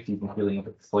opportunities in dealing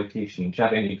with exploitation. Do you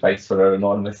have any advice for our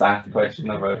anonymous asked question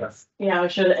about this? Yeah, I'm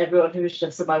sure that everyone who was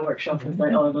just at my workshop was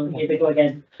like, oh, here they go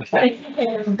again.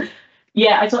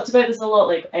 Yeah, I talked about this a lot.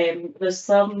 Like, there's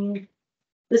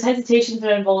hesitation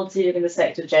around volunteering in the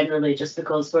sector generally, just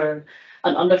because we're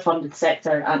an underfunded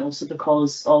sector, and also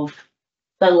because of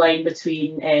the line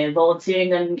between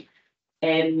volunteering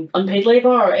and unpaid labour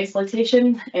or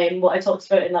exploitation. What I talked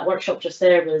about in that workshop just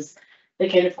there was the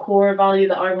kind of core value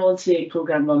that our volunteering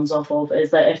programme runs off of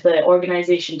is that if the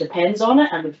organisation depends on it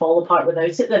and would fall apart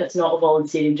without it, then it's not a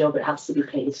volunteering job, it has to be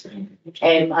paid.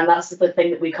 And that's the thing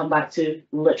that we come back to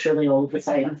literally all the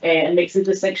time, and makes the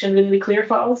distinction really clear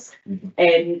for us.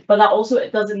 But that also,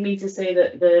 it doesn't mean to say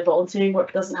that the volunteering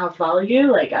work doesn't have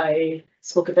value. Like I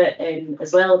spoke a bit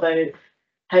as well about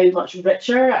how much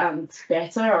richer and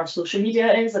better our social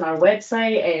media is and our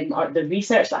website and the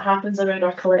research that happens around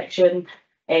our collection.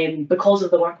 Because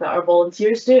of the work that our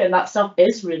volunteers do, and that stuff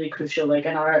is really crucial. Like,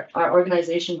 and our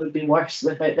organisation would be worse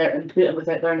without their input and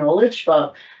without their knowledge,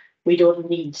 but we don't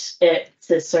need it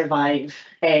to survive.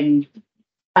 And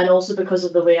also because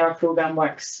of the way our programme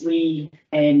works, we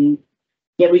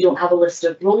don't have a list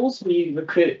of roles. We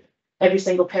recruit every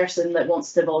single person that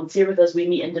wants to volunteer with us. We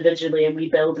meet individually and we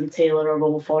build and tailor a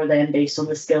role for them based on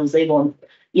the skills they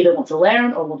either want to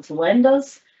learn or want to lend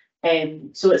us.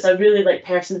 So it's a really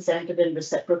person-centered and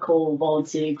reciprocal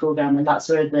volunteering programme, and that's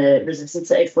where the resistance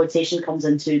to exploitation comes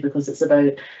into, because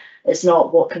it's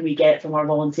not what can we get from our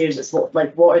volunteers, it's what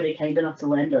are they kind enough to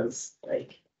lend us.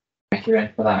 thank you,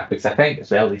 Ren, for that, because I think, as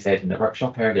well, they said in the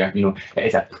workshop earlier, you know, it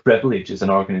is a privilege as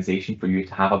an organisation for you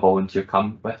to have a volunteer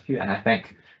come with you, and I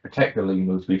think particularly, you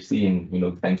know, as we've seen, you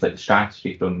know, things like the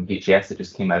strategy from HES that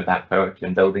just came out, that priority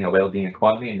on building a wellbeing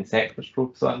economy, and the sector's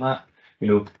focus on that, you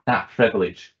know, that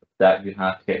privilege that you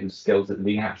have to get those skills that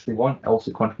they actually want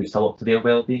also contributes a lot to their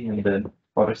wellbeing and the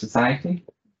broader society.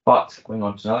 But going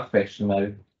on to another question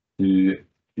now to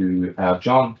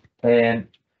John.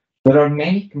 There are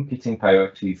many competing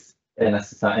priorities in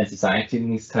society in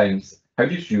these times. How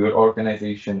does your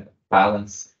organisation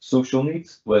balance social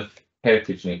needs with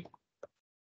heritage needs?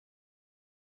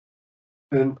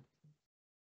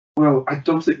 Well, I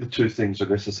don't think the two things are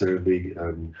necessarily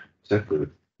separate.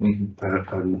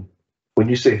 And when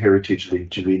you say heritage need,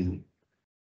 do you mean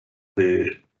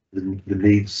the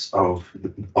needs of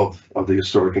the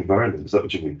historic environment? Is that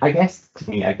what you mean? I guess,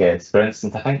 for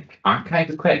instance, I think archive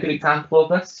is quite a good example of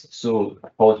this. So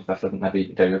apologies if I didn't maybe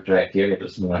do your direct area, but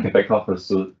something I can pick up.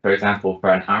 So for example,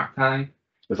 for an archive,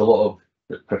 there's a lot of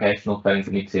professional things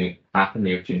that need to happen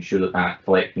there to ensure that that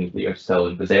collecting is there still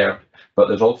and preserved. But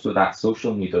there's also that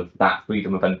social need of that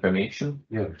freedom of information.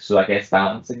 Yeah. So I guess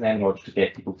balancing them in order to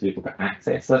get people to be able to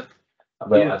access it,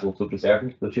 well as also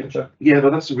preserving for the future. Yeah, but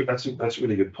that's a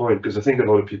really good point, because I think a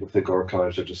lot of people think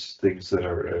archives are just things that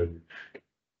are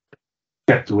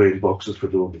kept away in boxes for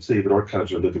no one to see, but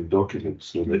archives are living documents.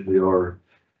 So they are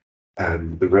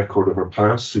the record of our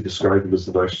past. We describe them as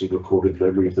the nationally recorded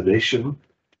memory of the nation.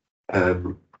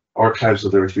 Archives are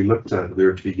there to be looked at,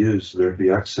 there to be used, there to be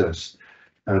accessed.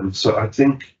 So I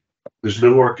think there's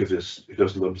no archivist who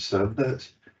doesn't understand that.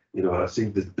 You know, I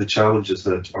think the challenge is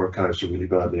that archives are really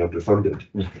badly underfunded,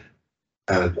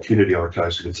 and community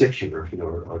archives in particular, you know,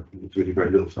 are really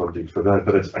very little funding for that.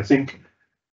 But I think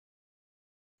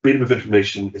freedom of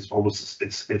information is almost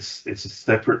it's a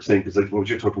separate thing, because like what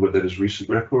you're talking about then is recent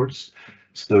records.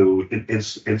 So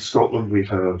in Scotland we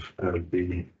have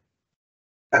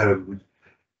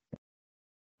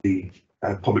the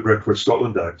Public Records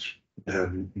Scotland Act,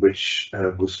 which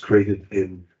was created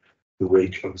in the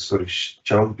wake of the Scottish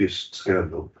child abuse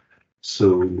scandal.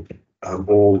 So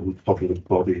all public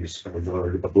bodies are now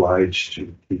obliged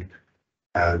to keep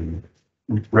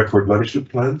record management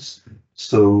plans.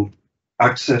 So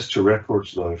access to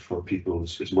records now for people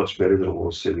is much better than it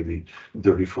was, say, maybe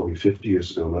 30, 40, 50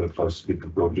 years ago. That applies to people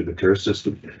going through the care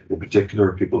system, in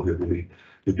particular, people who've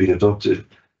been adopted.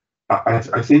 I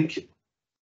think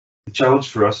the challenge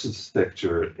for us as a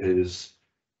sector is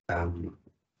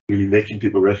really making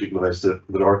people recognise that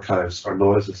archives are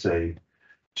not, as I say,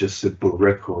 just simple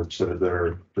records that are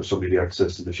there for somebody to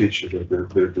access in the future.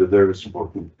 They're there as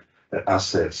important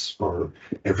assets for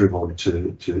everyone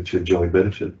to enjoy and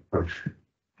benefit from.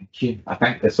 Thank you. I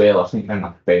think as well, I think that's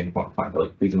a very important point about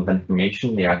like freedom of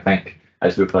information there. I think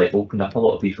as we've like opened up a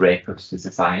lot of these records to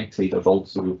society, there's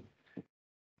also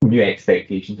new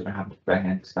expectations that we're having to bring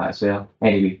into that as well.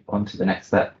 Anyway, on to the next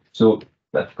step. So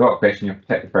I've got a question here,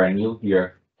 particularly for Neil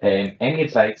here. Any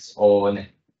advice on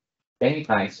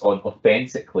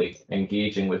authentically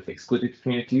engaging with excluded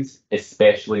communities,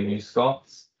 especially New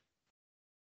Scots?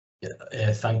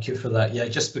 Yeah, thank you for that. Yeah,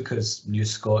 just because New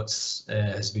Scots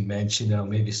has been mentioned, I'll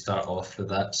maybe start off with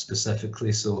that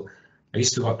specifically. So I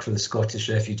used to work for the Scottish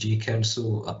Refugee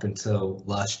Council up until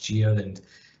last year, and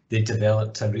they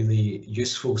developed a really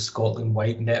useful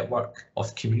Scotland-wide network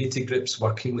of community groups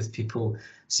working with people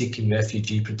seeking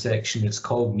refugee protection. It's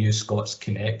called New Scots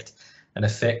Connect, and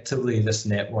effectively this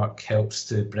network helps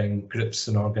to bring groups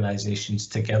and organisations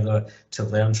together to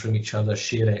learn from each other,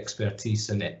 share expertise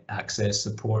and access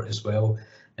support as well.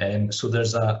 So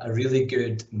there's a really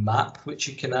good map which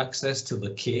you can access to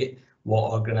locate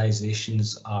what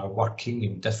organisations are working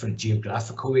in different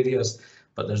geographical areas.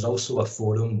 But there's also a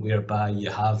forum whereby you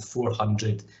have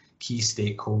 400 key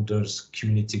stakeholders,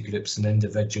 community groups and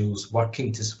individuals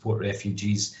working to support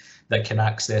refugees that can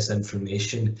access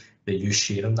information that you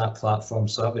share on that platform.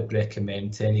 So I would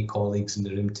recommend to any colleagues in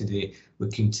the room today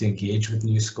looking to engage with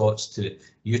New Scots to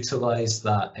utilise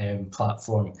that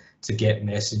platform to get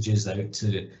messages out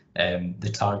to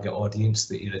the target audience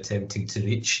that you're attempting to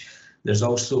reach. There's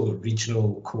also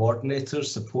regional coordinators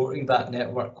supporting that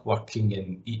network, working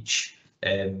in each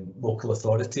local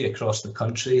authority across the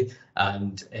country,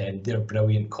 and they're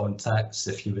brilliant contacts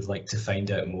if you would like to find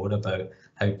out more about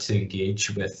how to engage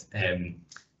with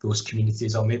those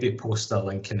communities. I'll maybe post a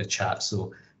link in the chat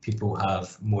so people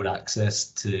have more access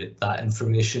to that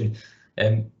information.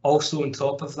 Also on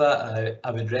top of that, I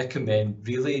would recommend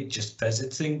really just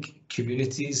visiting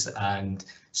communities and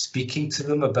speaking to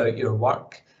them about your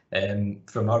work.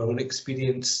 From our own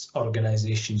experience,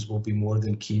 organisations will be more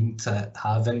than keen to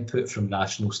have input from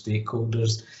national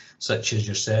stakeholders such as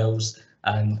yourselves,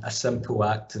 and a simple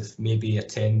act of maybe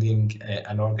attending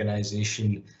an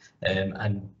organisation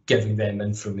and giving them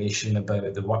information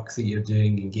about the work that you're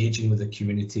doing, engaging with the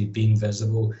community, being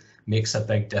visible, makes a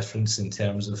big difference in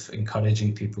terms of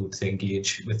encouraging people to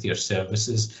engage with your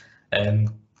services.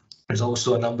 There's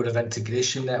also a number of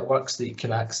integration networks that you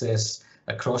can access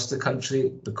across the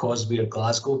country. Because we are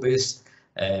Glasgow based,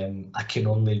 I can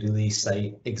only really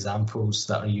cite examples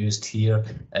that are used here,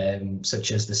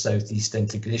 such as the South East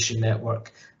Integration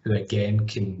Network, who again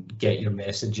can get your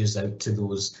messages out to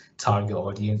those target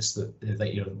audience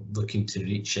that you're looking to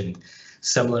reach. And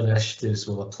similar initiatives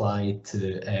will apply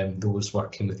to those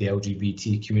working with the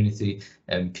LGBT community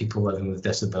and people living with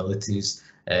disabilities,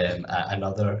 and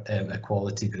other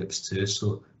equality groups too.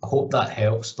 So I hope that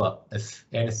helps, but if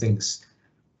anything's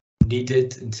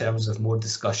needed in terms of more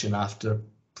discussion after,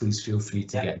 please feel free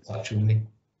to get in touch with me.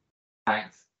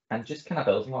 Thanks. And just kind of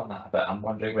building on that a bit, I'm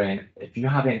wondering, Ryan, if you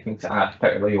have anything to add,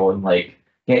 particularly on like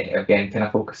again kind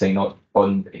of focusing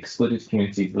on excluded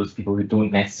communities, those people who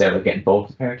don't necessarily get involved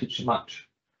with heritage so much.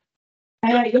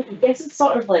 I guess it's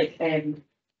sort of like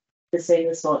the same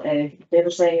as what they were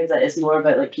saying, is that it's more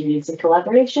about like community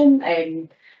collaboration.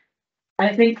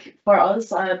 I think for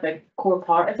us, a big core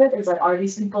part of it is like, are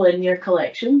these people in your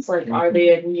collections? Like, are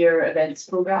they in your events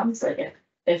programs? Like,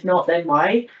 if not, then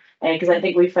why? Because I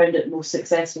think we found it most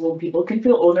successful when people can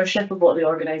feel ownership of what the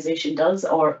organisation does,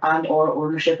 or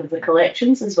ownership of the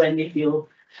collections, is when they feel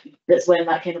that's when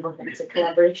that kind of authentic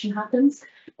collaboration happens.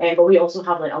 But we also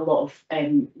have like a lot of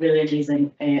really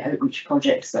amazing outreach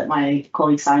projects that my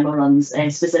colleague Simon runs,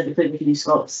 specifically with New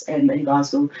Scots in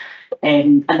Glasgow,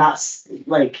 and that's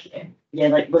like, yeah,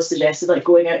 like was suggested, like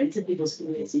going out into people's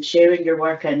communities, sharing your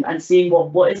work, and seeing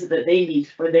what is it that they need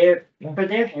for their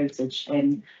heritage,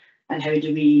 and how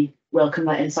do we welcome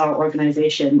that into our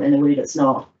organisation in a way that's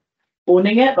not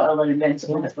owning it, but allowing them to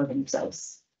own it for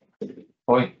themselves.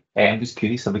 Point. I'm just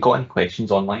curious, have we got any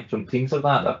questions online from things like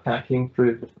that kind of came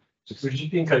through? Would you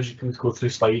be encouraging people to go through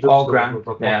slides? Oh, grand.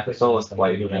 Yeah, it's all a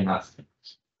slide, and that's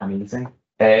amazing.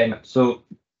 So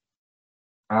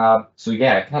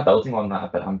yeah, kind of building on that a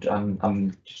bit,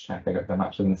 I'm just trying to figure out if I'm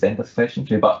actually going to send this question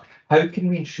to you, but how can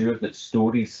we ensure that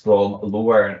stories from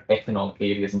lower economic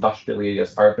areas, industrial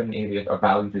areas, urban areas are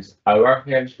valued as our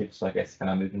heritage? So I guess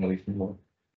kind of moving away from more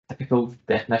typical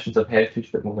definitions of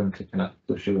heritage, but more into kind of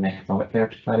social and economic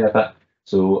heritage area a bit.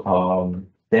 So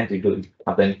then do you really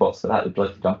have any thoughts to that? Would you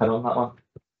like to jump in on that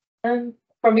one?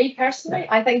 For me personally,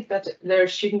 I think that there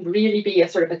shouldn't really be a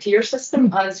sort of a tier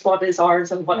system as what is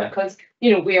ours and what, because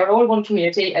we are all one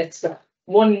community, it's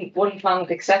one planet,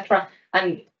 etc.,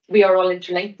 and we are all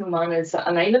interlinked, no man is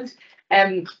an island.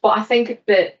 But I think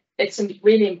that it's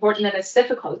really important, and it's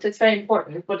difficult. It's very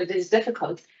important, but it is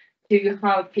difficult to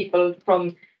have people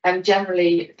from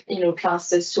generally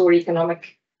classed as socioeconomic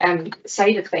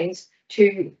side of things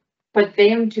for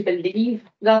them to believe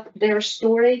that their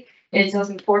story is as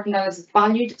important and as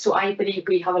valued. So I believe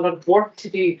we have a lot of work to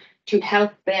do to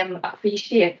help them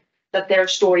appreciate that their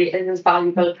story is as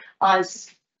valuable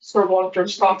as Sir Walter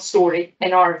Scott's story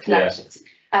in our collections.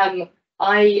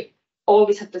 I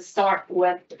always have to start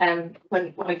with when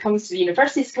it comes to the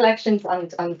university's collections,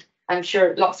 and I'm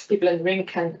sure lots of people in the room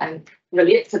can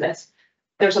relate to this.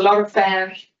 There's a lot of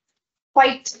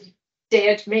quite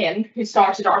dead men who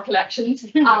started our collections,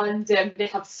 and they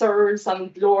have sirs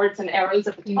and lords and earls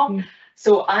at the top.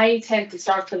 So I tend to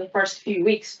start for the first few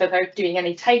weeks without doing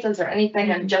any titles or anything,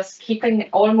 and just keeping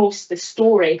almost the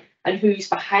story and who's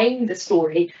behind the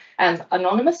story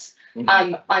anonymous.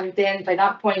 And then by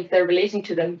that point they're relating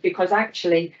to them, because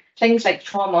actually things like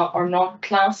trauma are not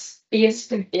class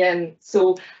based.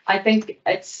 So I think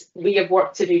we have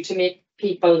work to do to make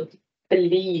people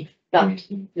believe that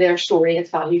their story is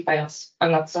valued by us,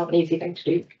 and that's not an easy thing to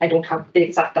do. I don't have the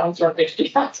exact answer on how to do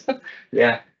that.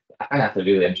 Yeah, I think that's a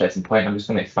really interesting point. I'm just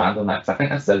going to expand on that,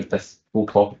 because I think this whole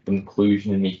topic of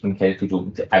inclusion and making heritage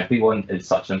open to everyone is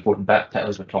such an important bit, particularly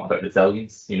as we're talking about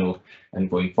resilience, and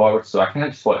going forward. So I kind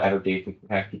of just want everybody to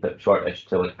kind of keep it shortish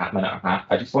to like a minute or a half.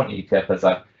 I just want you to tip as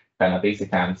a kind of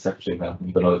basic answer,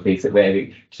 basic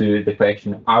way to the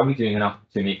question: are we doing enough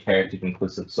to make heritage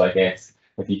inclusive? So I guess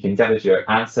if you can give us your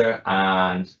answer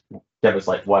and give us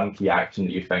like one key action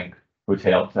that you think would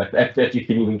help, if you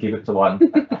can even keep it to one.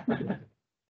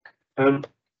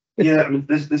 Yeah, I mean,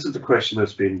 this is a question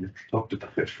that's been talked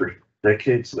about for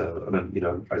decades now,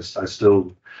 and I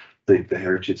still think the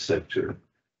heritage sector,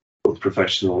 both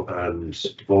professional and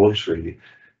voluntary,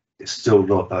 is still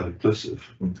not that inclusive.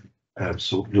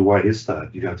 So why is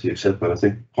that? You have to accept that. I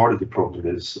think part of the problem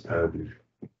is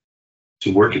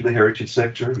to work in the heritage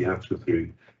sector, you have to go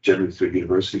through generally through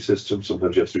university systems.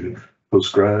 Sometimes you have to do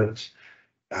postgrads.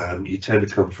 You tend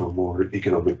to come from more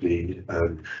economically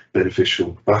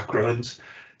beneficial backgrounds.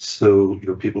 So,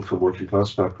 people from working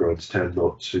class backgrounds tend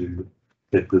not to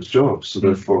get those jobs. So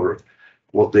therefore,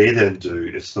 what they then do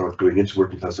is start going into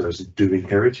working class areas and doing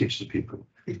heritage to people.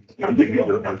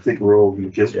 I think we're all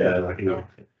guilty of that,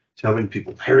 telling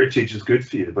people heritage is good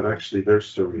for you, but actually their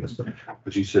stories,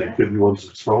 as you said, it could be ones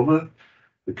of trauma,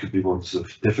 it could be ones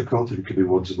of difficulty, it could be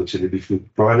ones in which they feel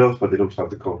proud of, but they don't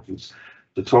have the confidence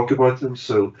to talk about them.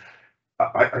 So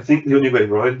I think the only way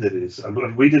around it is,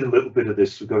 and we did a little bit of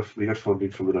this. We got funding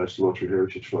from the National Lottery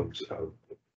Heritage Fund,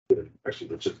 actually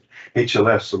that's just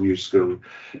HLF some years ago,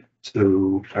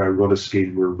 to run a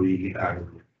scheme where we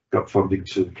got funding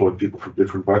to employ people from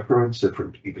different backgrounds,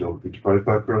 different economically deprived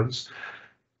backgrounds,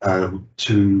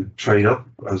 to train up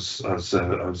as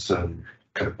kind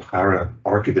of para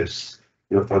archivists.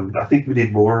 And I think we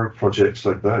need more projects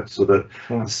like that, so that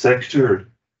the sector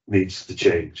needs to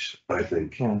change, I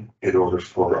think, in order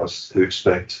for us to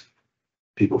expect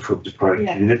people from deprived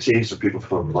communities or people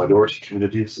from minority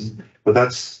communities. But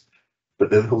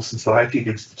then the whole society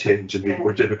needs to change and be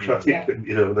more democratic. And,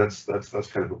 that's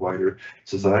kind of a wider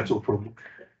societal problem.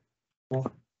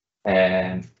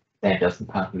 And then Justin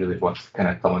Pat really wants to kind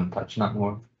of come and touch on that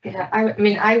more. Yeah,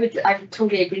 I would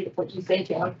totally agree with what you say,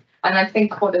 John. And I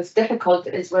think what is difficult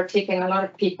is we're taking a lot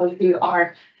of people who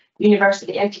are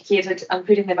university educated and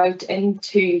putting them out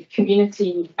into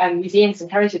community museums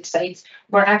and heritage sites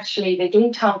where actually they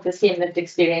don't have the same lived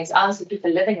experience as the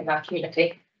people living in that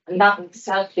community. And that in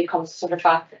itself becomes sort of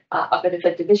a bit of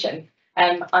a division.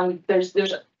 And there's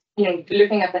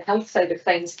looking at the health side of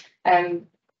things,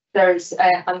 there's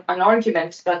an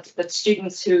argument that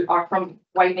students who are from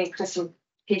widely Christian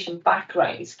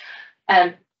backgrounds,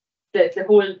 the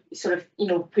whole sort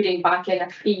of, putting back in a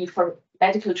fee for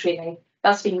medical training,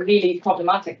 that's been really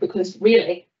problematic, because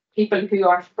really people who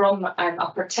are from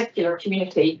a particular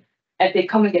community, if they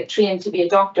come and get trained to be a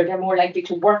doctor, they're more likely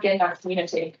to work in that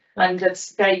community. And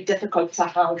it's very difficult to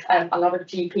have a lot of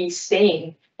GPs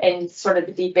staying in sort of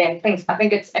the deep end things. I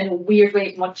think it's in a weird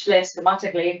way, much less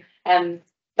dramatically,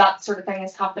 that sort of thing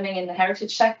is happening in the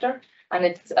heritage sector. And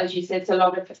it's, as you said, it's a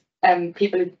lot of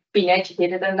people being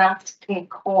educated, and that can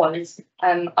cause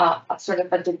a sort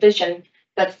of a division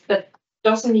that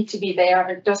doesn't need to be there.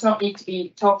 It does not need to be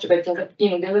talked about.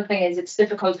 The other thing is, it's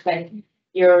difficult when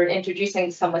you're introducing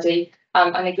somebody.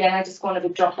 And again, I just want to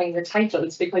be dropping the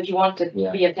titles, because you want it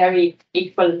to be a very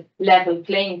equal, level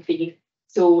playing field.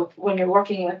 So when you're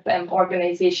working with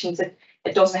organisations, it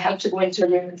doesn't help to go into a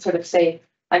room and sort of say,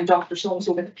 I'm Dr.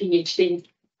 So-and-so with a PhD.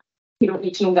 You don't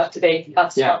need to know that today.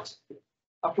 That's not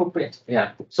appropriate.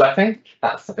 Yeah, so I think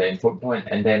that's a very important point.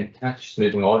 And then kind of just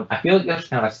moving on, I feel like there's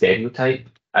kind of a stereotype,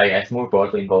 I guess more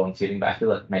broadly in volunteering, but I feel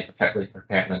like it might be particularly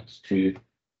pertinent to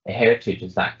heritage,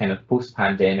 is that kind of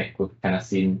post-pandemic we've kind of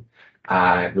seen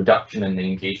a reduction in the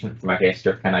engagement from, I guess,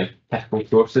 your kind of typical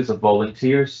sources of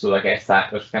volunteers. So I guess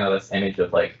that there's kind of this image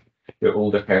of like your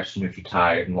older person who's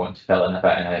retired and wanting to fill in a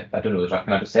bit, and I don't know, there's a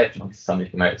kind of perception of somebody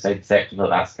from outside the sector that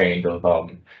that's kind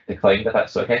of declined a bit.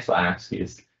 So I guess what I ask you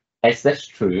is this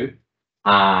true?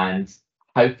 And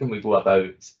how can we go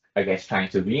about, I guess, trying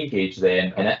to re-engage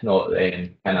them, and if not,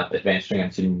 then kind of adventuring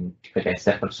into, I guess,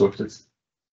 different sources?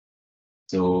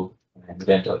 So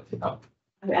then talk to that.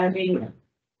 I mean,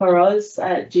 for us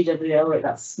at GWL, like,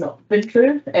 that's not been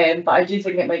true, but I do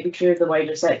think it might be true of the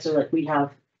wider sector. Like, we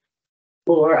have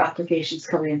more applications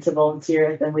coming into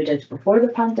volunteer than we did before the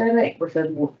pandemic, with a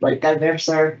more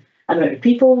diverser amount of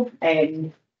people.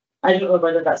 I don't know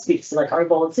whether that speaks to like our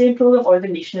volunteering program or the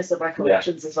nicheness of our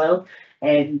collections as well.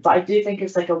 But I do think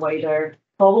it's like a wider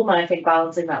problem, and I think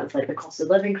balancing that with like the cost of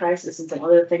living crisis and some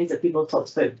other things that people have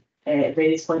talked about at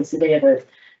various points today about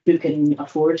who can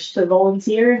afford to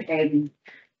volunteer.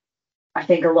 I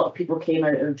think a lot of people came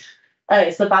out of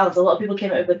it's the balance. A lot of people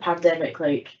came out of the pandemic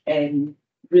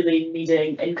really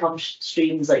needing income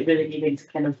streams, like really needing to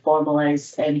kind of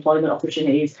formalise employment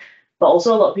opportunities. But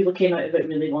also a lot of people came out of it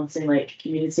really wanting like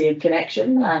community and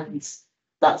connection, and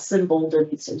that's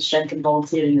emboldened and strengthened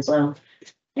volunteering as well.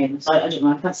 So I don't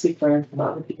know, I can't speak for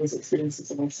other people's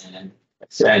experiences of this.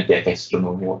 So I guess I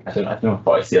don't know if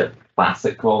I see a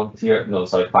classic volunteer,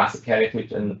 classic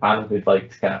heritage in the panel who'd like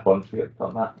to kind of contribute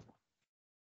on that.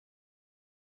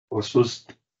 Well, I suppose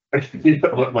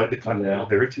what might be kind of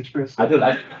heritage person. I don't.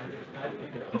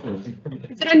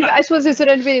 I suppose, is there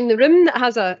anybody in the room that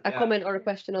has a comment or a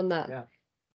question on that? Yeah.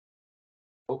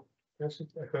 I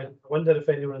wonder if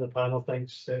anyone on the panel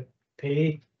thinks that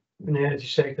pay in the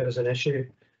heritage sector as an issue.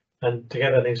 And to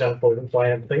give an example of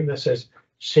why I'm thinking this is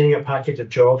seeing a package of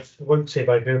jobs, I won't say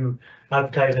by whom,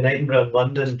 advertised in Edinburgh and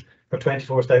London for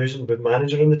 24,000 with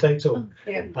manager in the title.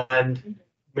 Yeah. And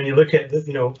when you look at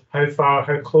you know how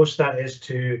close that is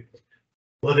to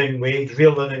real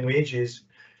living wages,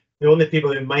 the only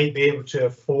people who might be able to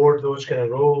afford those kind of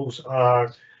roles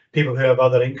are people who have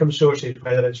other income sources,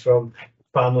 whether it's from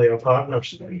family or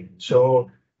partners. So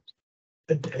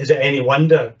is it any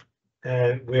wonder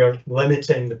we're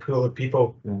limiting the pool of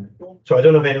people? So I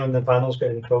don't know if anyone in the panel's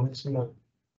got any comments on that.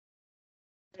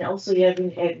 And also, yeah,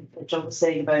 John was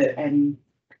saying about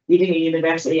needing a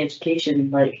university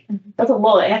education, like that's a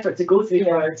lot of effort to go through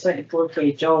for a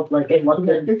 24K job, like in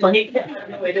London. Like, I don't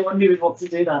know anyone who would want to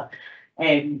do that.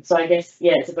 So I guess,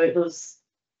 yeah, it's about those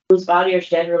barriers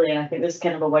generally, and I think there's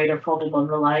kind of a wider problem on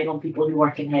relying on people who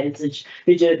work in heritage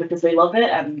who do it because they love it,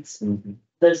 and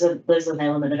there's an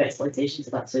element of exploitation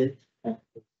to that too. And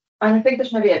I think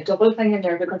there's maybe a double thing in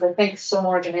there, because I think some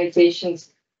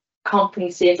organisations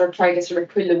compensate or try to sort of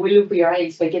pull the wool over your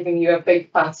eyes by giving you a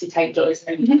big fancy title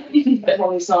but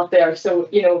money's not there. So,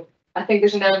 you know, I think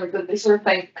there's an element that they sort of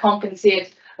think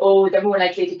compensate, oh, they're more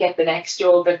likely to get the next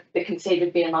job if they can say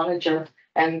they'd be a manager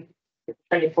and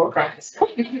 24 grand.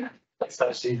 That's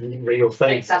actually a real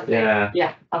thing. Exactly.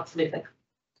 Yeah, absolutely.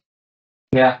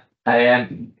 Yeah.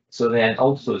 So then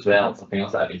also as well, something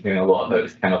else that I've been hearing a lot about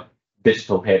is kind of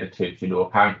digital heritage. You know,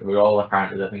 apparently we're all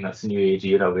living this new age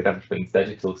era where everything's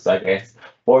digital. So I guess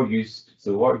what are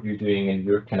you doing in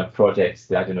your kind of projects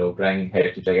to, I don't know, bring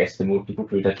heritage, I guess, to more people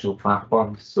through digital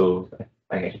platforms? So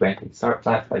I guess when can start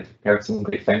that? I've heard some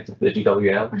great things with the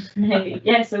GWL.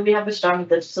 Yeah, so we have a strong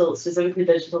digital, specifically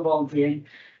digital volunteering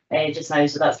just now.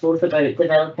 So that's both about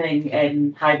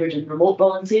developing hybrid and remote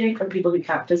volunteering for people who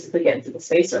can't physically get into the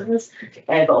space with us,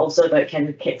 but also about kind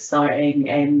of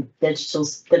kickstarting digital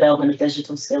development of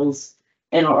digital skills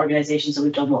in our organisation. So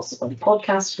we've done lots of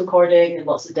podcast recording and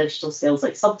lots of digital skills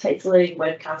like subtitling,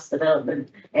 webcast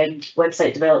development, and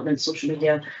website development, social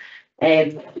media.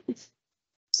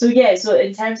 So yeah, so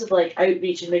in terms of like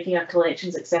outreach and making our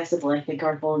collections accessible, I think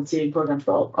our volunteering programs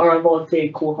our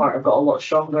volunteering cohort have got a lot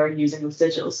stronger in using those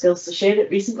digital skills to share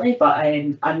it recently. But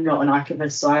I'm not an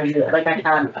archivist, so I've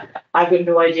got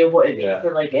no idea what it means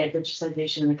for like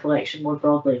digitization in the collection more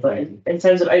broadly. But in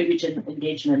terms of outreach and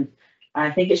engagement,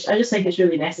 I just think it's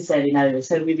really necessary now. It's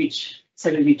how we reach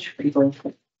people.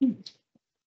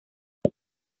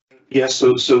 Yeah,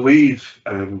 so we've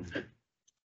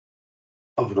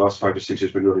over the last 5 or 6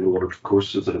 years been running a lot of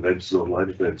courses and events and online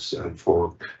events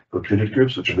for community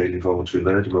groups, which are mainly voluntary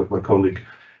led. My colleague,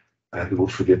 who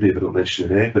won't forgive me if I don't mention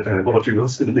her name, but Audrey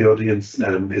Wilson in the audience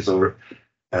is our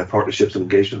partnerships and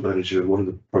engagement manager. And one of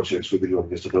the projects we've been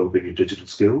running is developing new digital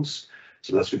skills.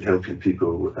 So that's been helping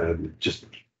people just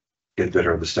get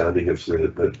better understanding of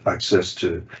the access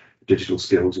to digital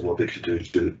skills and what they can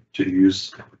do to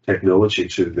use technology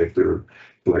to make their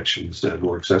collections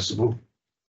more accessible.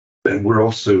 And we're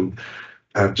also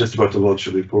just about to launch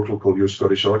a new portal called Your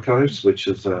Scottish Archives, which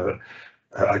is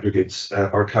aggregates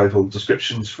archival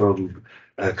descriptions from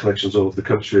collections all over the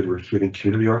country, and we're including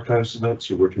community archives in that.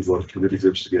 So we're working with a lot of community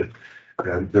groups to get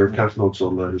their catalogues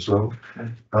online as well.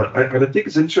 And I think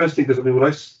it's interesting because I mean,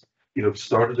 when I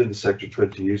started in the sector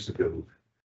 20 years ago,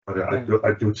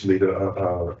 I'd go to meet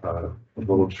a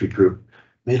voluntary group,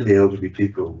 mainly elderly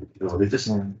people, and they just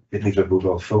didn't even have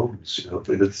mobile phones,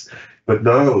 but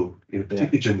now,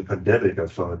 particularly during the pandemic, I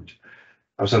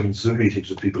was having Zoom meetings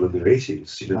with people in their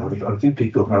 80s, I think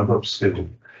people have upskilled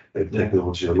in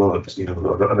technology a lot,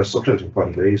 and I sometimes am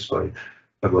quite amazed by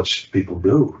how much people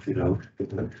know,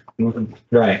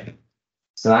 Right.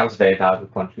 So that was a very valuable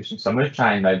contribution. So I'm going to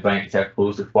try and now bring it to a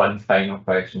close with one final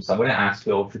question. So I'm going to ask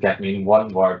you all to give me in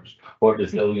one word what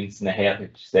resilience in the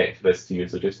heritage sector is to you.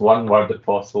 So just one word if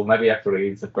possible, maybe a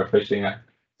phrase if we're pushing it.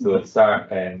 So let's start,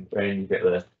 Brian, you get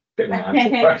the answer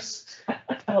first.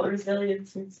 What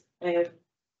resilience is? I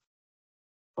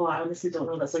honestly don't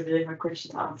know. That's a really hard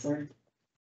question to answer.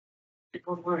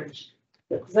 One word.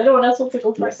 Because everyone else wants to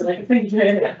go first, and I can think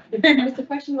The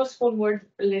question was one word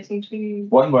relating to.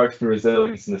 One word for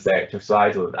resilience in the sector. So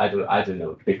I don't know.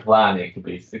 It could be planning, it could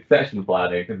be succession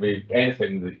planning, it could be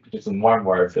anything. Just in one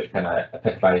word that kind of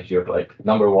epitomizes your like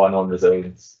number one on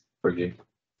resilience for you.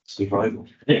 Survival.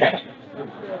 Yeah.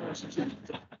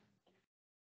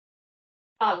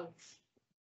 Balance.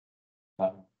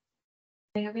 I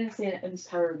think I'm going to say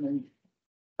empowerment.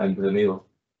 And Neil.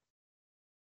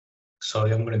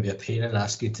 Sorry, I'm going to be a pain and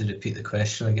ask you to repeat the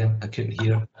question again. I couldn't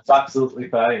hear. That's absolutely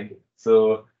fine.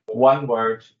 So one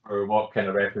word or what kind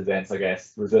of represents, I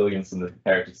guess, resilience in the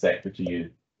heritage sector to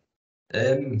you?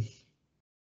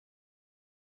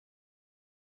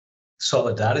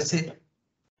 solidarity.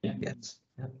 Yeah.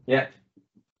 Yeah.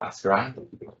 That's great.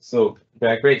 So,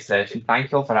 a great session.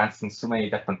 Thank you all for answering so many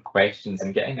different questions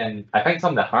and getting in. I think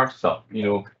some of the hard stuff, you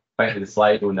know, thanks to the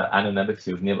slide on the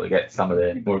anonymity, we've been able to get some of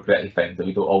the more gritty things that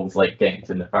we don't always like getting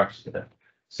to in the first.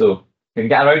 So, we can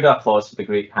get a round of applause for the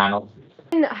great panel.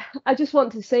 I just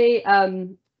want to say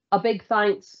a big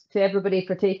thanks to everybody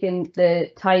for taking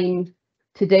the time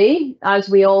today as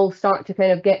we all start to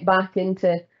kind of get back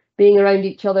into being around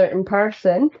each other in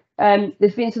person.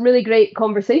 There's been some really great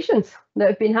conversations that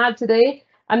have been had today,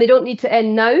 and they don't need to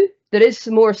end now. There is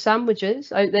some more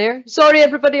sandwiches out there. Sorry,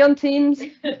 everybody on Teams.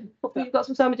 Hopefully you've got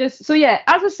some sandwiches. So yeah,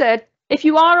 as I said, if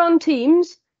you are on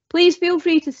Teams, please feel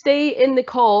free to stay in the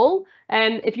call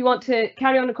if you want to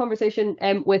carry on the conversation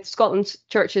with Scotland's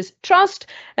Churches Trust.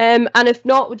 And if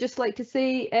not, we'd just like to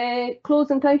say close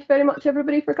and thank you very much,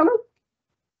 everybody, for coming.